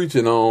really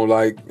preaching on,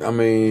 like, I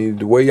mean,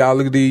 the way y'all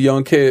look at these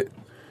young cats,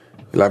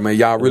 like, man,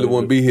 y'all really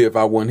wouldn't be here if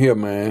I wasn't here,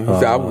 man. He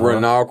said, I was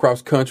running all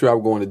across the country. I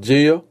was going to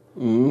jail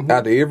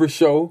after every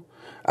show.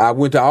 I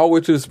went all the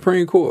way to the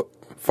Supreme Court.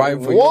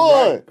 Fighting for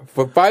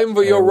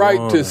your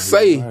right to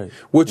say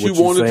what you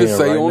wanted to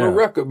say on the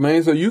record,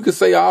 man. So you can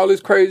say all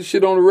this crazy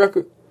shit on the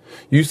record.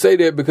 You say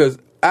that because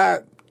I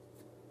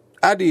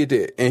did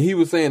that. And he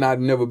was saying I'd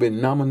never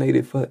been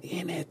nominated for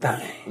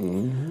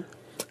anything.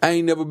 I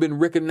ain't never been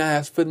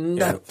recognized for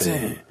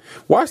nothing.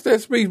 Watch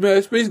that speech, man.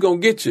 That speech gonna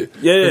get you.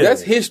 Yeah.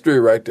 That's history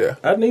right there.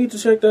 I need to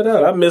check that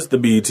out. I missed the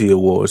BET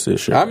Awards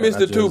this year. I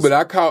missed it too, but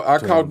I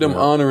caught them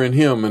honoring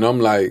him, and I'm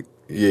like,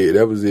 yeah,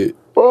 that was it.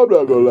 Well, I'm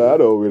not gonna lie, I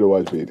don't really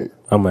watch BET.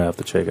 I'm gonna have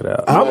to check it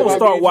out. I'm gonna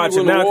start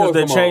watching now because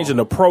they're changing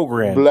the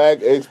program.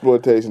 Black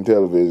exploitation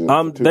television.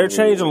 They're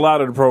changing a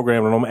lot of the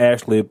program, and I'm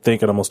actually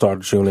thinking I'm gonna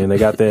start to tune in. They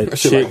got that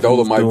chick like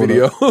Dolomite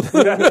video.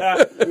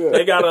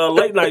 They got a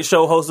late night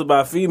show hosted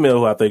by a female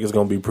who I think is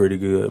gonna be pretty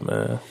good,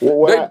 man.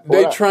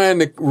 They trying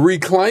to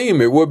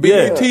reclaim it. What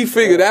BET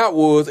figured out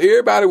was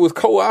everybody was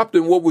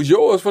co-opting what was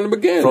yours from the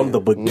beginning. From the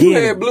beginning, you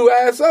had Blue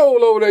Eyed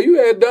Soul over there.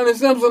 You had Donnie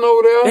Simpson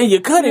over there, and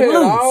you cut it loose.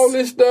 All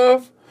this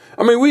stuff.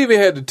 I mean, we even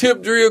had the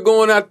tip drill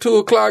going out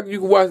 2:00. You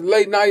could watch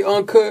late night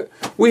uncut.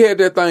 We had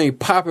that thing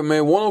popping,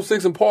 man.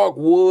 106 in Park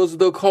was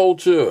the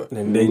culture.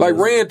 Like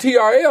ran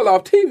TRL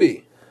off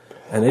TV.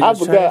 And I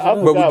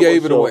forgot but we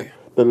gave it away.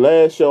 The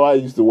last show I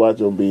used to watch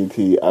on BET,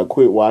 I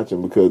quit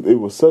watching because it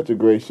was such a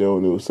great show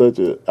and it was I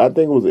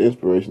think it was an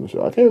inspirational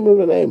show. I can't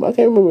remember the name. I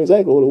can't remember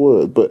exactly what it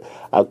was. But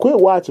I quit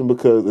watching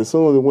because as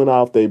soon as it went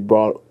off, they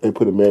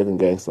put American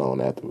Gangster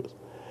on afterwards.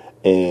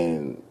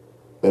 And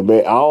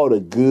all the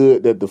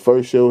good that the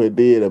first show had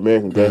did,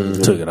 American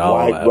Gangster took it all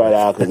right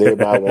out because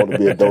everybody wanted to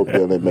be a dope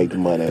dealer and make the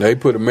money. They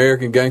put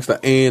American Gangster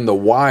and The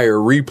Wire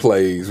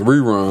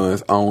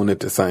reruns on at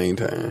the same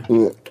time.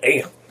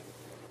 Damn.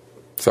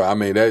 So I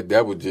mean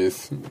that was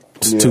just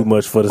too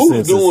much for the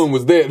senses. Who's doing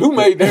was that? Who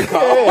made that call?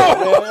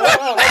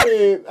 I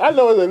mean, I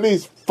know it's at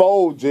least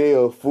 4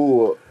 jails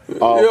full.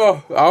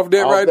 Off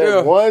that right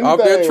there. Off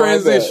that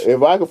transition.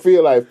 If I could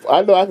feel I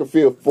know I could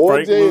feel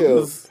 4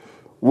 jails.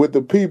 With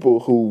the people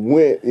who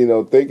went,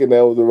 thinking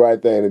that was the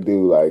right thing to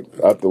do, like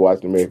after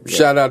watching American.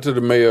 Shout out to the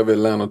mayor of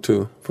Atlanta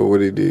too for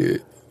what he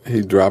did.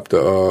 He dropped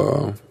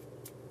the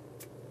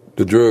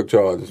drug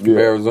charges,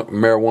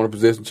 marijuana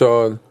possession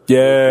charge.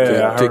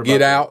 Yeah, to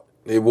get out,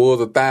 it was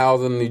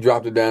 1,000. He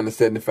dropped it down to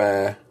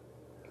 75.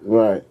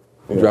 Right.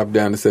 He dropped it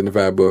down to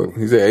 $75.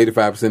 He said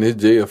 85% of his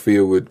jail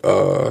filled with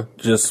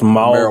just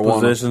small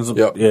marijuana. possessions.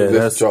 Yep,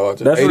 that's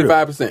charges. That's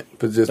 85%.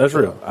 That's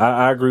real.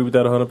 I agree with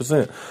that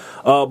 100%.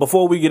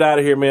 Before we get out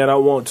of here, man, I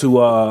want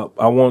to,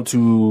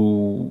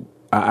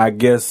 I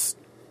guess,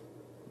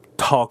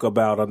 talk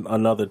about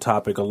another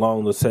topic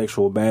along the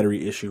sexual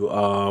battery issue.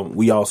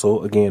 We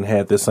also, again,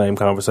 had this same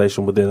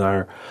conversation within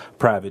our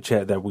private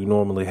chat that we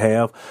normally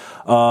have,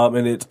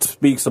 and it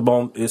speaks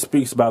about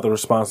the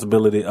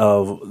responsibility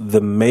of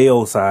the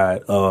male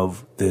side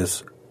of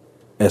this.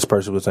 As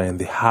Percy was saying,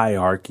 the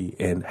hierarchy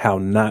and how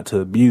not to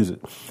abuse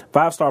it.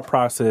 5-star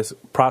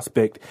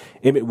prospect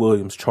Emmett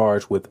Williams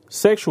charged with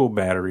sexual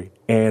battery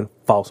and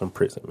false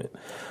imprisonment.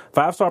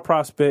 5-star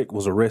prospect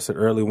was arrested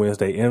early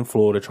Wednesday in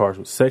Florida, charged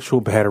with sexual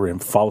battery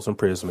and false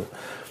imprisonment.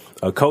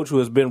 A coach who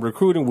has been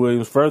recruiting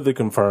Williams further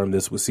confirmed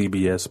this with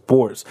CBS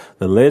Sports.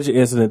 The alleged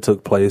incident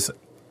took place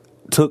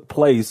took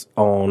place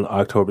on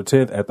October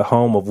 10th at the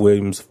home of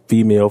Williams'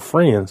 female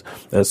friends.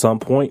 At some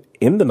point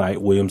in the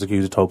night, Williams'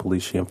 accuser told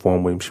police she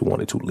informed Williams she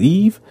wanted to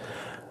leave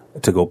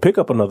to go pick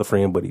up another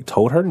friend, but he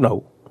told her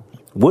no,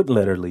 wouldn't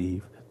let her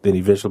leave. Then he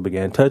eventually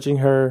began touching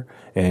her,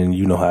 and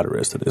you know how the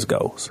rest of this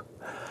goes.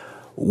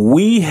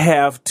 We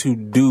have to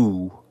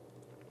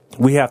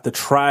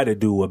try to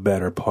do a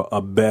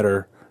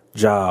better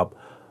job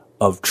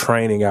of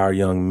training our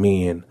young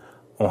men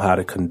on how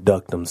to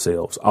conduct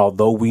themselves.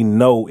 Although we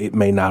know it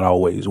may not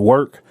always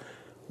work,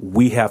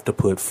 we have to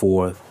put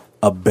forth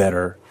a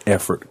better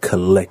effort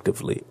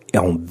collectively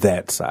on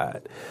that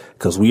side.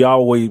 Because we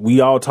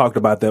all talked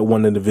about that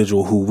one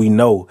individual who we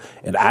know,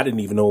 and I didn't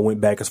even know it went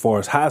back as far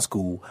as high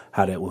school,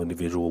 how that one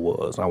individual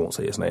was. I won't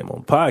say his name on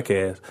the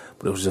podcast,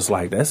 but it was just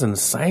like, that's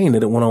insane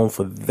that it went on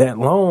for that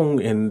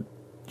long, and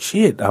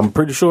shit, I'm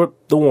pretty sure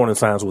the warning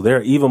signs were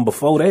there even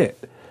before that.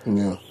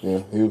 Yeah,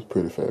 he was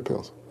pretty fat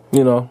pencil.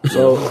 You know,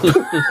 so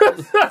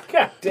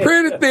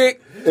pretty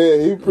thick. Yeah,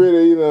 he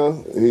pretty,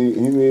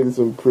 he needed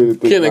some pretty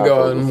thick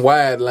Kindergarten,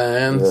 wide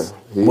lines.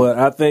 Yeah, but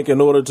I think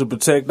in order to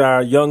protect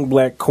our young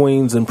black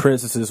queens and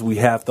princesses, we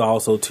have to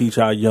also teach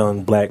our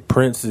young black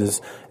princes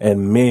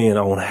and men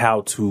on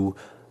how to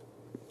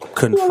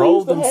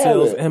control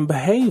themselves and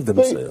behave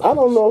themselves. I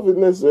don't know if it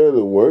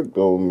necessarily worked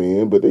on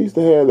men, but they used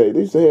to have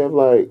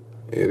like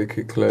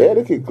etiquette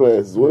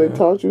classes where they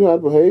taught you how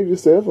to behave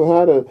yourself and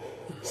how to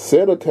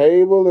set a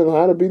table and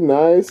how to be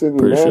nice. And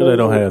pretty sure they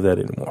don't have that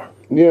anymore.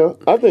 Yeah,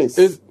 I think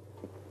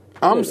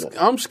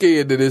I'm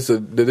scared that it's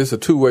a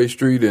two-way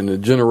street, and the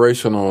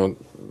generational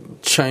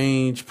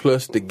change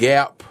plus the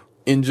gap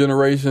in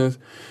generations.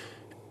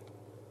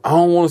 I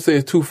don't want to say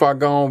it's too far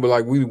gone, but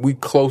like we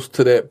close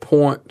to that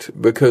point,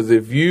 because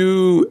if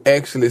you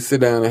actually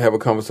sit down and have a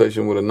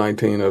conversation with a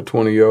 19 or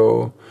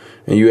 20-year-old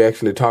and you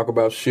actually talk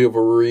about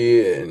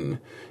chivalry and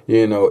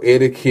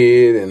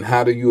etiquette and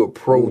how do you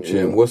approach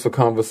and what's a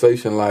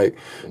conversation like,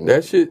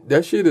 that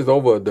shit is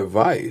over a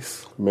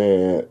device.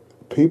 Man,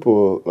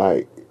 people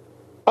like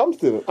I'm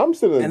still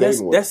in and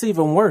dating. That's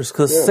even worse,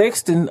 because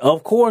sexting,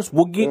 of course,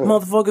 will get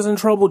motherfuckers in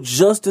trouble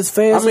just as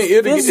fast. I mean,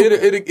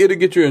 it'll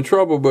get you in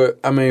trouble, but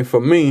I mean,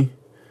 for me,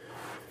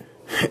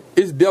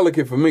 it's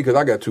delicate for me because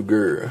I got two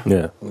girls.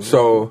 Yeah.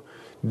 So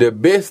the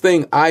best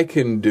thing I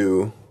can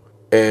do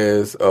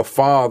as a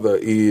father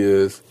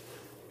is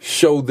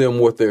show them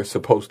what they're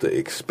supposed to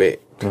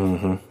expect.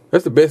 Mm-hmm.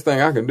 That's the best thing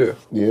I can do.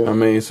 Yeah. I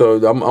mean, so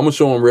I'm going to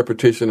show them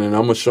repetition, and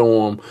I'm going to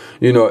show them,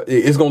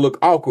 it's going to look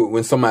awkward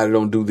when somebody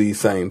don't do these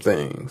same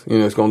things.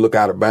 It's going to look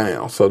out of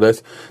bounds. So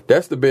that's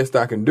the best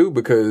I can do,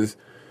 because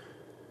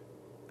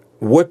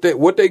what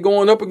they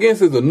going up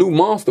against is a new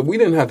monster we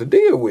didn't have to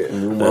deal with.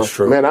 That's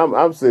true. Man,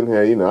 I'm sitting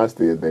here, I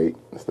still date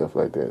and stuff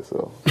like that.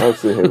 So I'm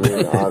sitting here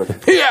reading an article.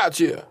 He out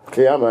here.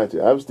 Yeah, I'm out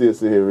here. I'm still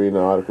sitting here reading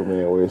an article,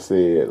 man, where it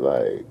said,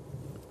 like,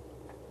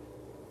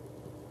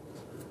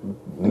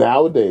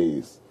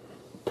 nowadays,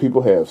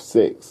 people have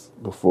sex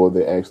before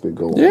they actually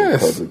go on a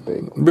public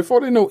date. Before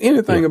they know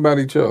anything about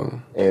each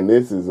other. And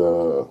this is,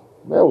 that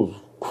was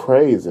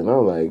crazy. And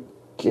I'm like,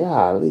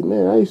 golly,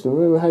 man, I used to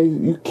remember how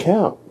you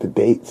count the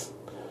dates.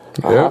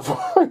 Yeah. How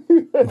far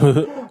you had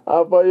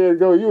to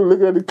go? You were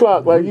looking at the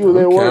clock like you was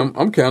at work.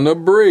 I'm counting up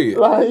bread.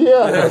 Like,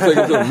 yeah. I take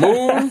it to the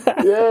moon.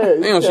 Yeah.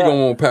 Damn, she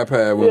gonna want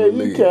Popeye when we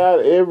leave. You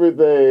count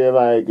everything. And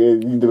like,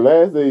 the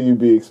last thing you'd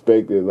be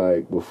expected,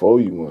 like, before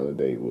you went on a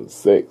date was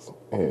sex.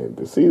 And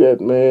to see that,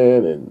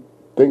 man, and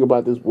think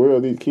about this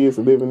world these kids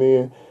are living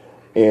in.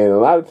 And a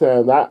lot of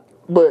times,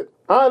 but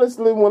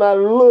honestly, when I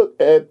look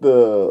at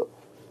the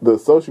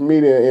social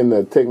media and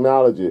the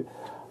technology,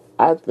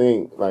 I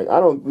think, like, I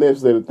don't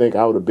necessarily think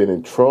I would have been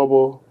in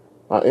trouble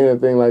or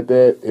anything like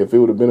that if it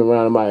would have been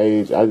around at my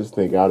age. I just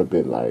think I would have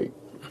been, like...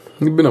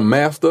 You've been a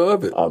master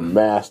of it. A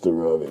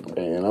master of it,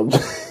 man. I'm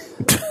just...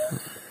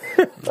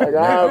 like,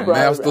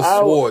 master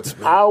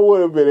swordsman. I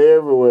would have been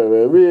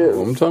everywhere, man.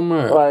 I'm talking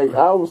about. Like,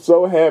 I was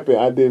so happy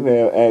I didn't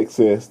have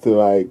access to,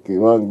 like,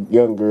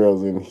 young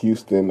girls in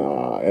Houston,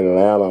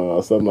 Atlanta,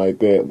 or something like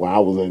that when I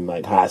was in,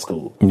 like, high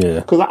school. Yeah.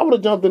 Because I would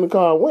have jumped in the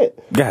car and went.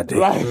 God damn.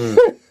 Like,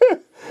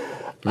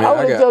 Man, I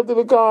would have jumped in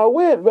the car and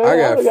went,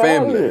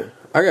 man.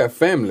 I got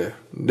family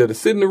that'll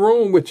sit in the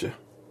room with you.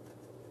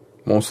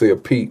 Won't say a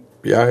peep.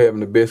 Y'all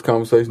having the best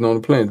conversation on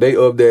the planet. They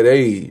of that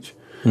age.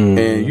 Mm-hmm.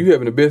 And you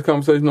having the best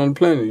conversation on the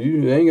planet.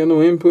 You ain't got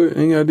no input,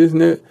 ain't got this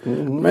and that.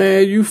 Mm-hmm.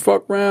 Man, you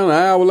fuck around, an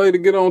hour later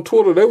get on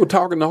Twitter, they were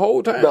talking the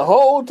whole time. The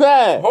whole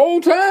time.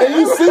 And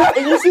you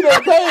see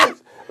that page.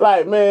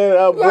 Like, man,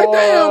 like, boy,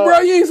 damn, bro,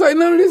 you ain't say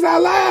none of this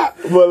out loud.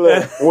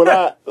 But when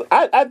I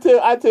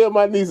tell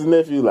my niece and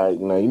nephew, like,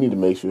 you need to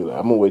make sure, like,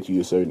 I'm gonna wait till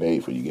you're a certain age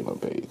before you get my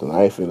page. Cause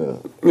I ain't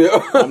finna.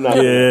 Yeah. I'm not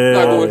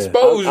gonna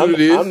expose you to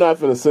this. I'm not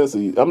finna censor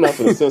you. I'm not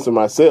finna censor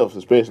myself,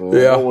 especially.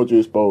 I don't want you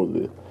exposed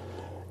to this.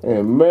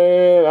 And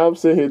man, I'm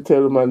sitting here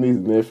telling my niece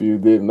and nephew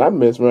this, and I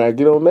mess around,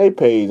 get on their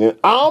page, and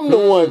I'm the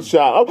one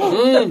shot.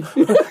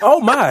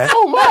 Oh my!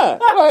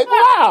 Like,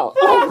 wow!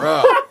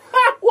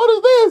 Like, what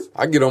is this?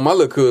 I get on my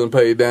little cousin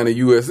page down at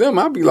USM.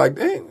 I be like,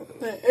 they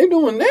ain't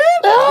doing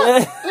that.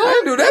 I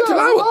ain't do that till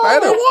I was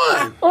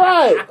 31.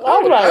 Right.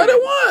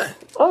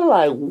 I'm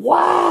like,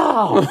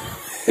 wow.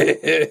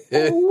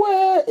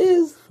 Where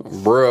is...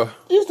 Bruh.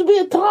 Used to be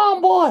a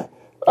tomboy.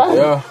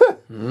 Yeah.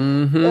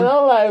 And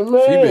I'm like,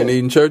 man. She been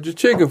eating church's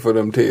chicken for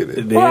them titties.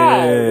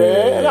 Right,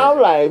 man. And I'm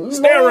like, man.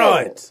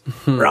 Steroids.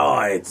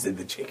 Roids in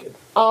the chicken.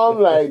 I'm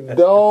like,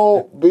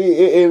 don't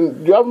be...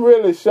 And I'm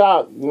really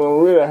shocked. I'm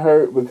really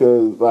hurt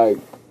because, like,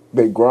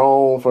 they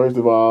grown, first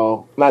of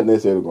all. Not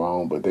necessarily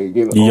grown, but they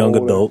getting Young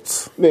older.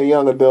 adults. They're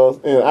young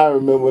adults. And I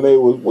remember they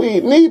was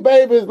knee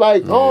babies,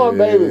 like arm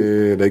babies.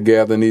 Yeah, they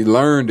gathering these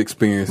learned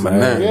experiences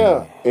now.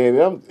 Yeah.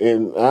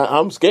 And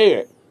I'm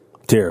scared.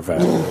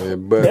 Terrified. Yeah,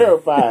 but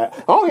Terrified.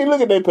 I don't even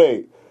look at their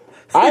page.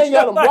 I ain't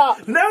got them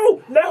blocked.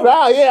 No.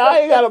 Nah, yeah, I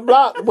ain't got them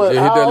blocked. But hit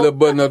that little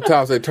button up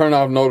top, say turn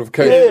off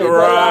notifications. Yeah,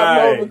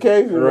 Right.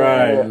 notifications.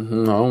 Right.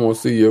 Man. I don't want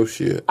to see your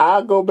shit.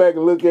 I go back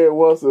and look at it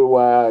once in a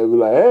while and be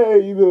like,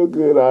 hey, you look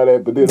good, all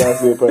that. But then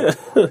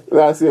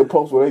I see a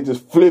post where they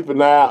just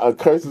flipping out or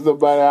cursing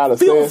somebody out or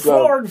saying Filth,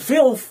 something. Lord,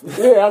 filth.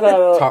 Yeah, I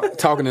got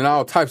Talking in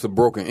all types of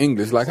broken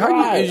English. Like, how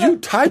Right. is you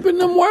typing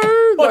them words?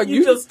 But Like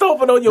you just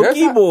stomping on your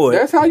keyboard.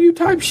 That's how you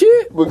type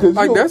shit? Because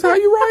like, you- that's how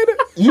you write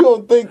it? You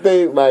don't think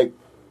they, like,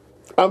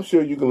 I'm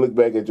sure you can look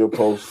back at your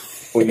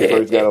posts when you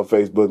first got on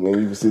Facebook and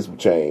you can see some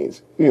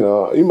change. You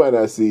know, you might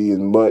not see as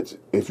much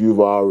if you've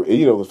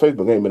already, because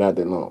Facebook ain't been out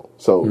that long.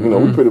 So, we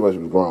pretty much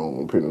was grown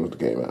when pretty much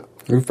came out.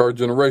 We first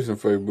generation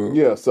Facebook.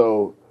 Yeah,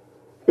 so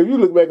if you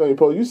look back on your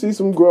post, you see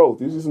some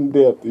growth, you see some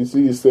depth, you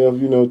see yourself,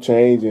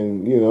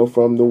 changing,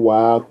 from the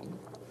wild,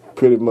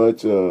 pretty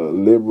much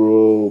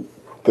liberal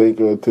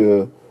thinker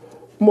to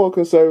more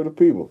conservative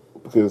people,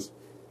 because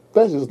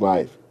that's just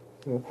life.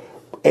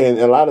 And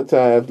a lot of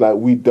times, like,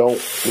 we don't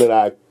let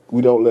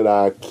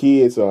our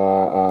kids or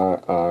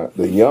our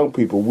the young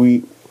people,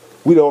 we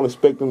don't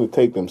expect them to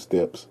take them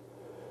steps.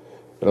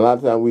 And a lot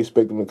of times we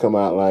expect them to come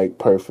out like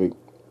perfect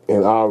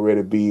and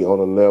already be on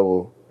a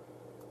level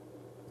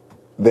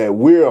that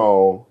we're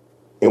on,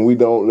 and we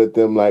don't let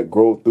them like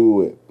grow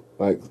through it.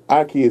 Like,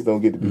 our kids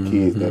don't get to be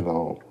kids that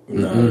long.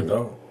 No, they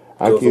don't.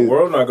 Our Because the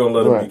world not going to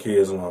let them be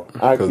kids long.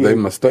 Because their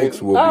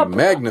mistakes will be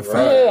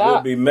magnified. It will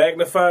be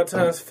magnified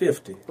times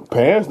 50.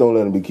 Parents don't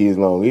let them be kids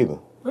long either.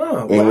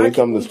 No, And when it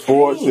comes to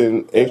sports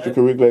and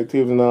extracurricular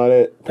activities and all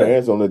that,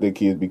 parents don't let their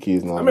kids be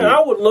kids long. I mean,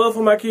 I would love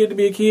for my kid to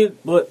be a kid,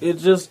 but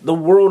it's just the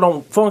world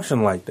don't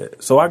function like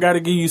that. So I got to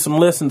give you some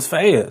lessons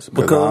fast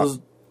because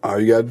all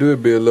you gotta do is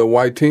be a little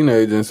white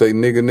teenager and say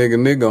nigga, nigga,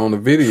 nigga on the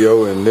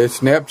video and let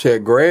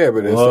Snapchat grab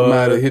it and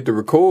somebody hit the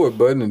record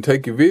button and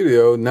take your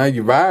video. Now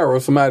you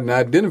viral. Somebody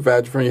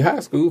identified you from your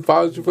high school,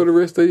 follows you for the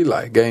rest of your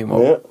life. Game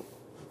over. Yep.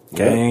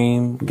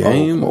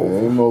 Game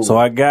over. So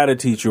I gotta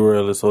teach you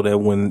early so that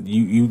when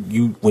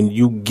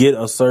you get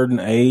a certain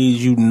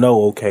age,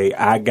 okay,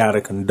 I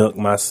gotta conduct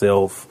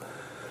myself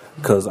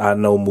because I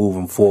know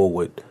moving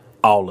forward,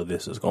 all of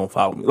this is gonna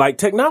follow me. Like,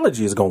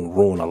 technology is gonna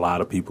ruin a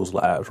lot of people's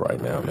lives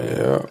right now, man.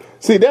 Yeah.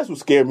 See, that's what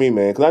scared me,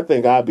 man, because I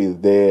think I'd be the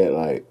dad,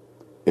 like,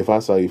 if I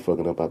saw you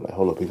fucking up, I'd be like,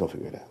 hold up, he gonna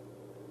figure it out.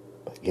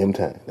 Like, give him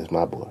time. That's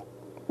my boy.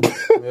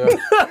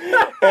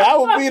 And I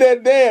would be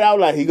that dad. I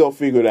was like, he gonna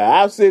figure it out.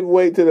 I'll sit and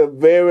wait to the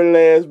very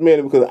last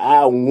minute because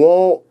I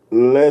want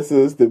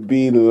lessons to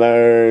be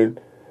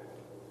learned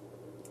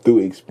through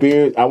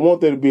experience. I want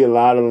there to be a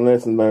lot of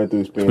lessons learned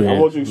through experience. I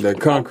want you to that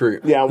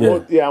concrete. I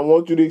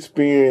want you to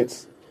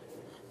experience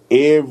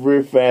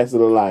every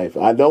facet of life.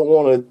 I don't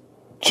want to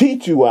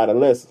cheat you out of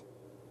lessons,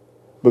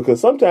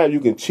 because sometimes you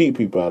can cheat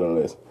people out of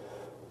lessons.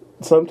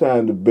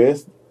 Sometimes the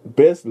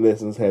best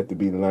lessons have to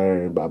be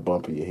learned by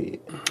bumping your head.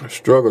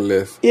 Struggle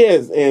less.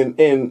 Yes,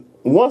 and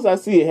once I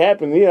see it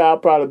happen, I'll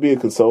probably be a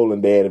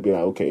consoling dad and be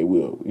like, okay,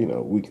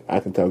 I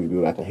can tell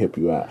you, I can help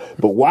you out.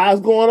 But while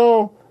it's going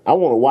on, I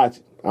want to watch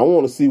it. I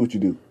want to see what you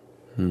do,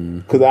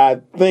 because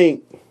I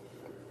think.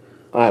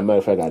 Matter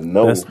of fact, I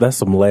know that's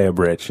some lab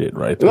rat shit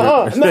right there.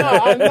 No,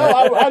 I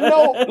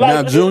know. Like,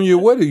 now, Junior,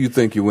 where do you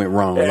think you went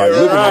wrong? Like,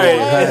 looking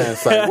at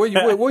hindsight, where you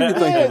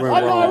think you went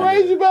I know wrong? I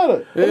raised you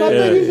better. And I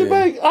think you should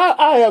make.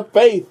 I have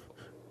faith.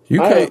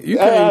 You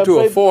came to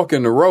a fork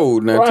in the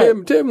road. Now,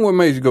 Right. tell me what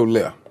made you go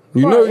left.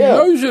 You Right,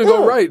 know you should go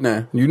yeah. right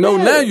now.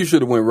 Now you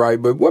should have went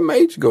right, but what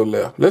made you go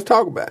left? Let's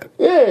talk about it.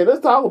 Yeah, let's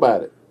talk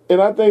about it.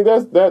 And I think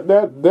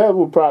that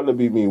would probably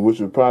be me, which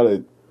would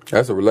probably.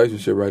 That's a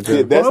relationship right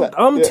there.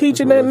 I'm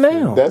teaching that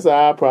now. That's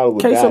how I probably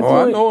would Case die. in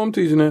I know I'm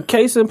teaching that.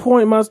 Case in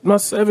point, my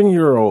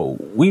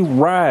 7-year-old, we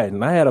ride,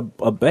 and I had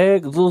a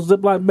bag, a little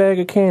Ziploc bag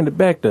of candy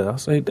back there. I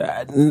say,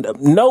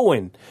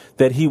 knowing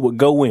that he would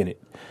go in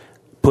it,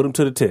 put him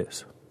to the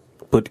test.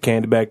 Put the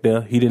candy back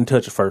there. He didn't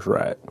touch the first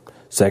ride.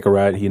 Second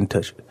ride, he didn't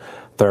touch it.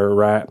 Third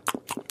ride,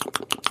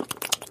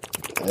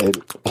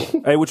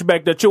 hey, what you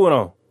back there chewing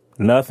on?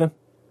 Nothing.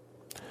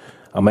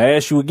 I'm gonna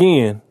ask you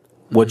again,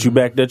 what you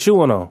back there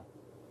chewing on?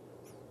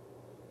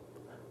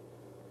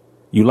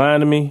 You lying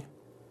to me?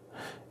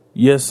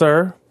 Yes,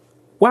 sir.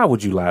 Why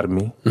would you lie to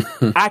me?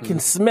 I can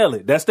smell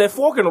it. That's that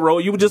fork in the road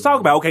you were just talking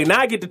about. Okay, now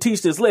I get to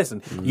teach this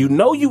lesson. You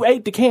know you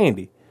ate the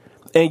candy,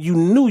 and you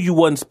knew you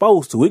wasn't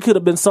supposed to. It could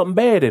have been something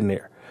bad in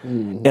there.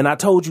 And I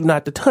told you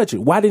not to touch it.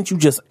 Why didn't you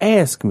just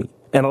ask me?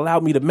 and allow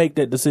me to make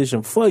that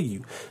decision for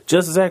you.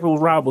 Just exactly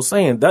what Rob was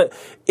saying.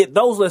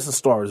 Those lessons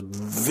start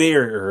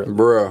very early.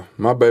 Bruh,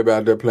 my baby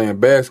out there playing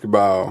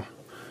basketball.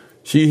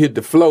 She hit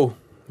the floor.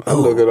 I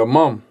look at her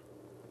mom.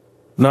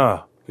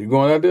 Nah. You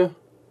going out there?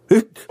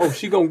 Oh,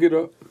 she gonna get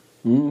up.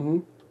 Mm-hmm.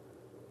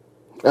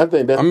 I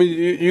think that. I mean,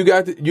 you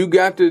got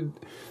to.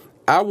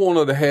 I want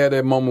her to have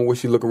that moment where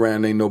she look around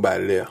and ain't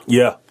nobody there.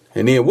 Yeah.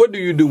 And then what do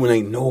you do when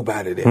ain't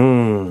nobody there?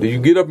 Do you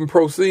get up and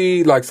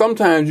proceed? Like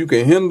sometimes you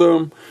can hinder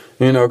them,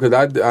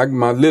 because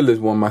my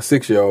littlest one, my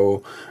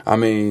 6-year-old. I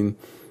mean,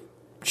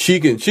 she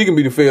can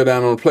be the fell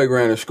down on the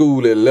playground at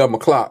school at 11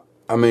 o'clock.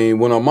 I mean,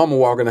 when her mama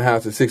walk in the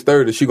house at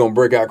 6:30, she gonna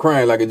break out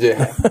crying like a jet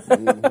hat.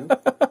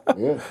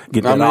 Yeah.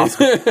 Get that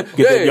Oscar. Get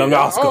that young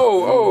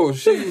Oscar.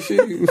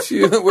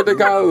 She what they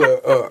call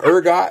it,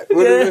 ergot.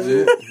 What is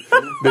it?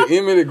 The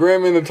Emmy, the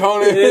Grammy, and the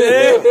Tony.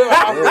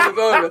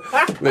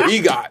 The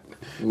EGOT.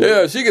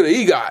 Yeah, she get an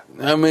EGOT.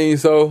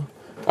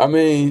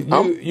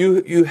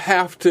 You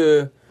have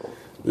to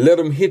let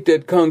them hit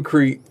that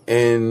concrete,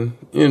 and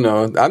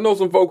I know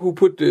some folk who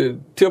put the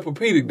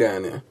Tempur-Pedic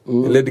down there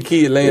and let the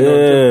kid land on the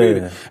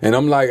Tempur-Pedic, and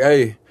I'm like,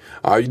 hey.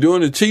 Are you doing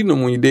the cheating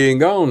them when you dead and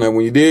gone? Now,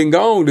 when you dead and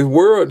gone, this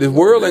world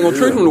ain't gonna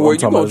treat them the way you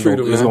gonna treat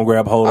them. It's gonna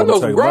grab hold of them. I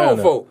know some grown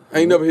folk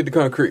ain't never hit the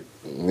concrete.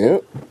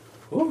 Yep.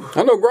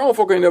 I know grown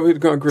folk ain't never hit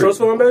the concrete. Trust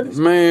fund babies?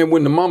 Man,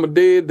 when the mama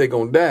dead, they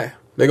gonna die.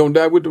 They gonna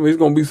die with them. It's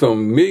gonna be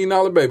some $1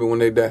 million baby when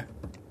they die.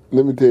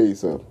 Let me tell you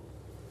something.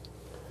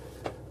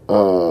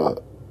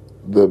 The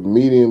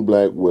median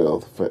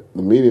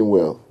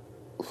wealth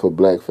for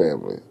black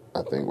family,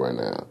 I think right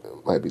now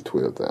might be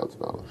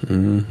 $12,000.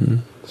 Mm-hmm.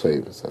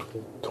 Saving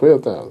something.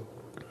 $12,000.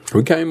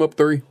 We came up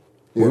 3.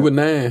 Yeah. We were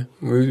 9.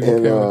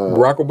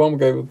 Barack Obama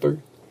gave us 3.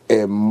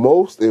 And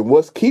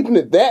what's keeping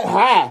it that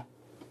high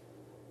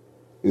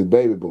is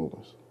baby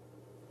boomers.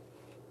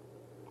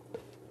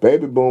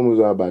 Baby boomers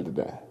are about to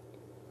die.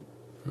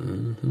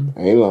 Mm-hmm.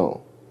 Ain't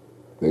long.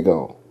 They're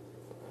gone.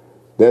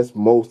 That's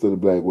most of the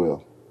black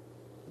wealth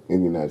in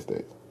the United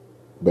States.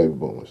 Baby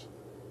boomers.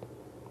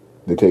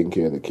 They're taking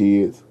care of the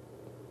kids,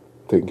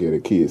 taking care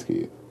of the kids'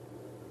 kids.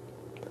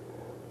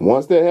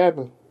 Once that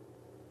happens,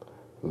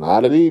 a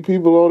lot of these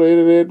people on the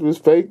internet was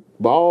fake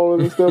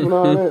balling and stuff and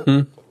all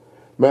that.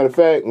 Matter of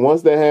fact,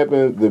 once that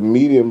happens, the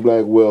median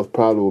black wealth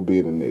probably will be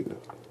in the negative.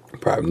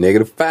 Probably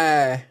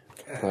 -5.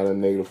 Probably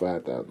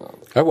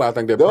 -$5,000. That's why I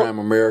think that Prime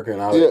America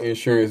and all that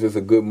insurance is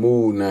a good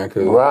move now.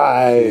 Cause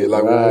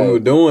when we were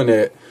doing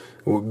that,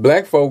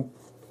 black folk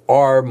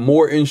are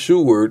more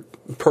insured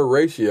per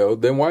ratio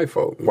than white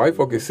folk. White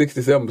folk is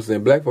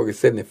 67%, black folk is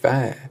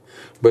 75%.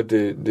 But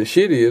the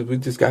shit is, we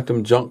just got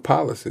them junk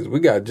policies. We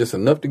got just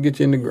enough to get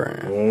you in the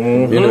ground.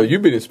 Mm-hmm.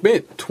 You've been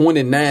spent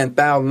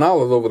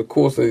 $29,000 over the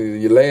course of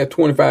your last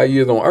 25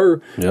 years on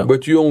Earth,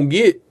 but you don't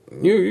get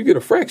you get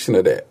a fraction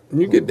of that.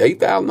 You get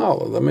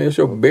 $8,000. I mean, it's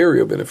your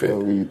burial benefit.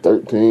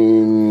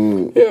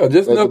 $13. Yeah,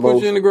 just enough to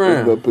put you in the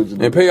ground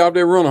and pay off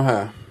that rental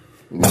high.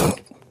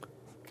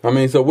 I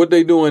mean, so what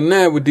they doing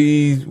now with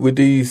these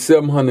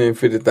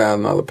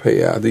 $750,000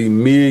 payouts, these $1.5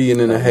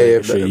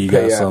 million sure you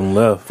got something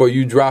left for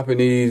you dropping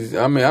these.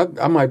 I mean,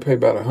 I might pay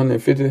about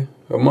 $150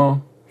 a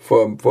month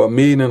for $1.25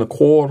 million.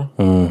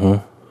 Mm-hmm.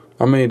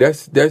 I mean,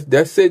 that's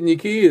setting your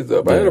kids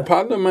up. I had a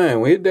partner of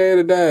mine when his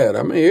daddy died.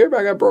 I mean,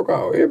 everybody got broke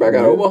off. Everybody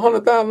got over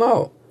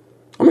 $100,000.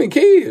 I mean,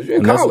 kids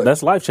in college.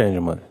 That's life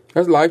changing money.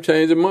 That's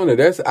life-changing money.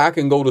 I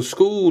can go to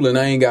school and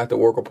I ain't got to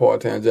work a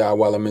part-time job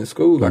while I'm in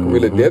school. I can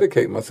really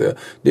dedicate myself.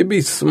 There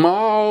be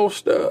small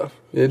stuff.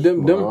 Yeah,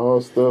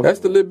 small stuff. That's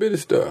the little bitty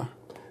stuff.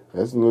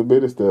 That's the little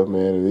bitty stuff,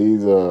 man.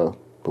 And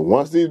but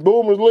once these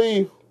boomers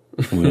leave,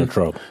 we in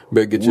trouble.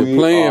 Better get your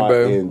plan,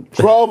 baby. In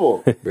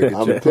trouble.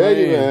 I'm telling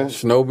you, man.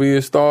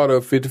 Snowbeard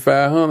starter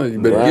 $5,500.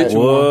 You better get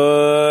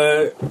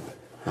your one.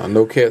 I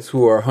know cats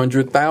who are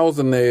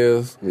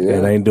 100,000-aires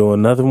and ain't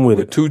doing nothing with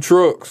it. 2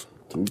 trucks.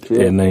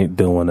 And ain't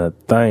doing a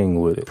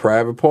thing with it.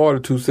 Private party,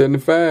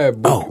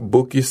 $275.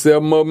 Book you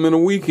 7 of them in a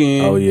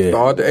weekend. Oh, yeah.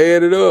 Start to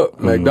add it up.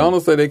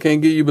 McDonald's say they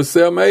can't give you but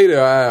 $7.80 an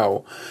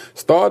hour.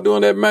 Start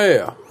doing that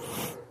math.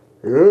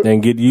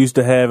 And get used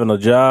to having a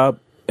job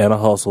and a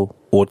hustle,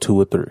 or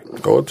 2 or 3.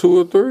 Or 2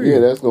 or 3.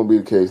 Yeah, that's gonna be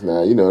the case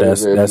now.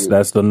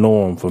 That's the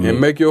norm for me.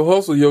 And make your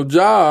hustle your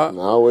job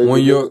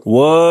when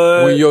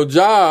your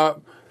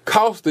job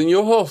costing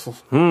your hustle.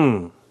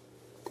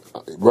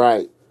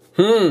 Right.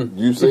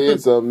 You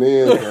said something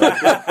then.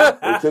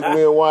 It took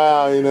me a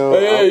while, I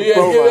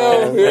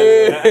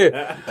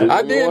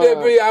did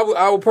that.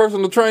 I was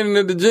personal training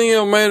at the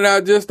gym, man, and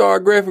I just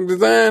started graphic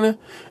designing,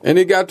 and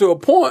it got to a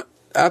point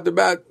after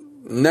about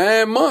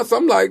 9 months,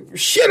 I'm like,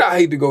 shit, I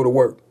hate to go to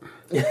work.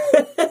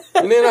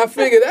 And then I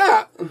figured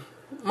out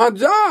my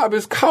job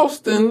is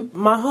costing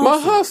my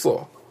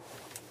hustle.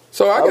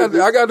 So I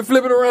got to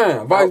flip it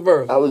around, vice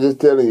versa. I was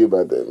just telling you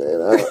about that, man.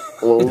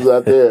 When I was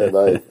out there,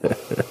 like,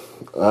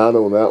 I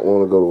do not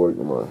want to go to work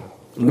tomorrow.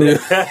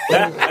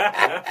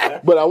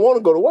 But I want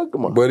to go to work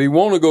tomorrow. But he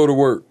want to go to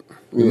work.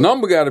 The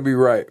number got to be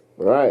right.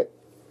 Right.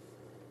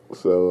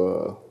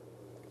 So,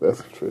 That's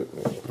a trip,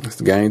 man. It's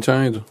the game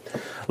changer.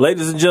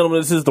 Ladies and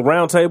gentlemen, this is the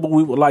Roundtable.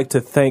 We would like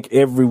to thank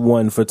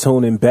everyone for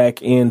tuning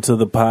back into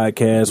the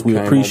podcast. We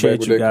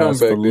appreciate you guys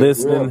for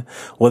listening.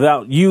 Yeah.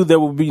 Without you, there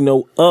would be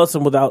no us,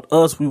 and without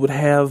us, we would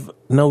have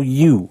no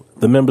you,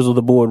 the members of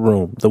the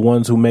boardroom, the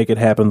ones who make it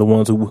happen, the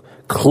ones who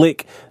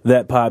click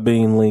that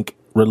Podbean link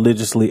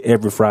religiously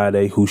every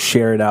Friday, who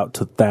share it out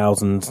to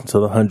thousands, to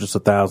the hundreds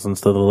of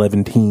thousands, to the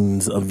 11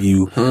 teens of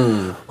you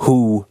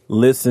who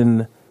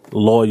listen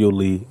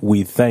loyally.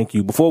 We thank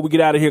you. Before we get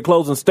out of here,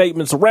 closing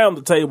statements around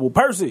the table.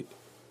 Percy.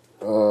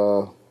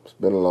 It's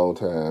been a long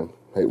time.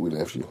 Hate we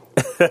left you.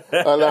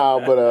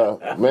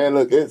 Man,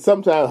 look, it's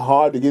sometimes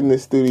hard to get in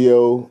this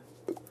studio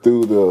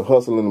through the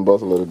hustle and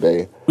bustle of the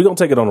day. We're going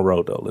to take it on the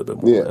road, though, a little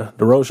bit more. Yeah.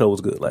 The road show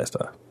was good last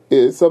time.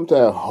 It's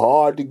sometimes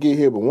hard to get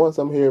here, but once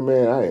I'm here,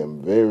 man, I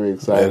am very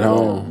excited. At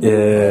home.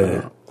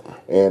 Yeah.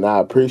 And I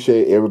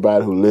appreciate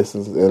everybody who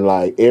listens. And,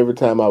 like, every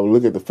time I would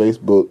look at the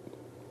Facebook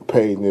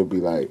page, and it'd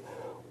be like,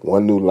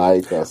 one new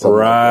like or something.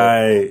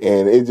 Right. Like that.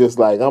 And it's just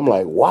like, I'm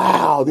like,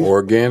 wow.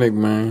 Organic,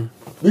 man.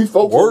 These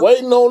folks are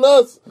waiting on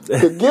us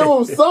to give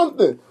them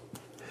something.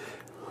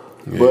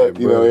 Yeah, but,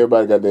 you know,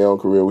 everybody got their own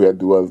career. We had to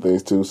do other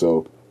things, too.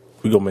 So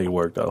we're going to make it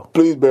work, though.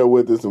 Please bear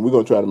with us, and we're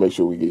going to try to make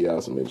sure we get y'all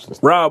some interesting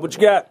stuff. Rob, what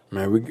you got?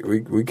 Man,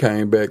 we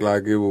came back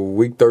like it was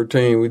week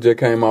 13. We just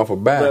came off a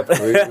bye.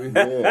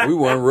 We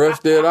weren't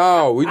rushed at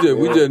all. We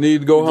just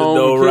need to go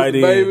home and kiss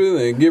the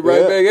baby and get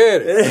right back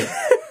at it.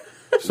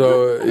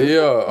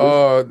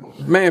 So,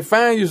 man,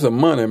 find you some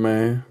money,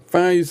 man.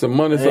 Find you some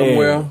money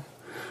somewhere.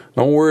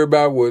 Don't worry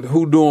about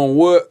who doing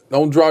what.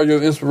 Don't draw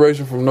your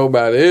inspiration from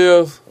nobody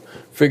else.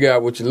 Figure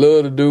out what you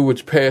love to do, what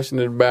you're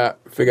passionate about.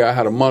 Figure out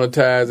how to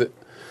monetize it.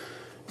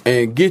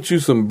 And get you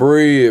some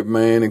bread,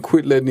 man, and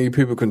quit letting these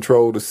people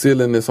control the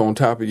ceiling that's on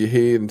top of your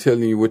head and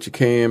telling you what you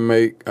can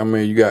make. I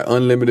mean, you got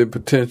unlimited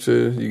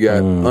potential. You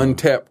got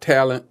untapped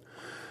talent.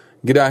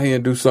 Get out here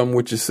and do something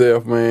with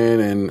yourself, man.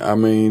 And, I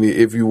mean,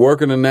 if you're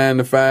working a 9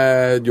 to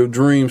 5, your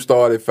dreams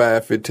start at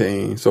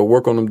 5:15. So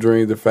work on them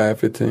dreams at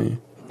 5:15.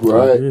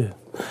 Right. Yeah.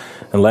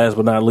 And last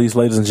but not least,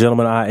 ladies and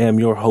gentlemen, I am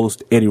your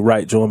host, Eddie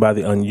Wright, joined by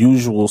the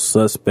unusual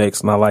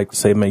suspects. And I like to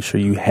say, make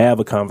sure you have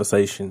a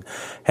conversation.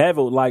 Have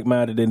it with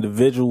like-minded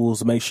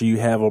individuals. Make sure you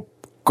have a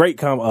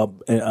great,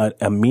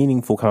 a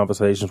meaningful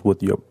conversations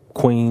with your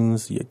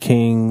queens, your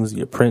kings,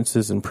 your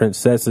princes and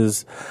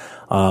princesses.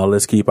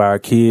 Let's keep our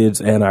kids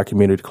and our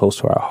community close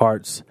to our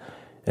hearts.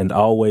 And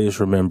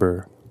always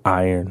remember,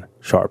 iron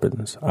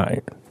sharpens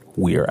iron.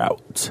 We are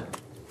out.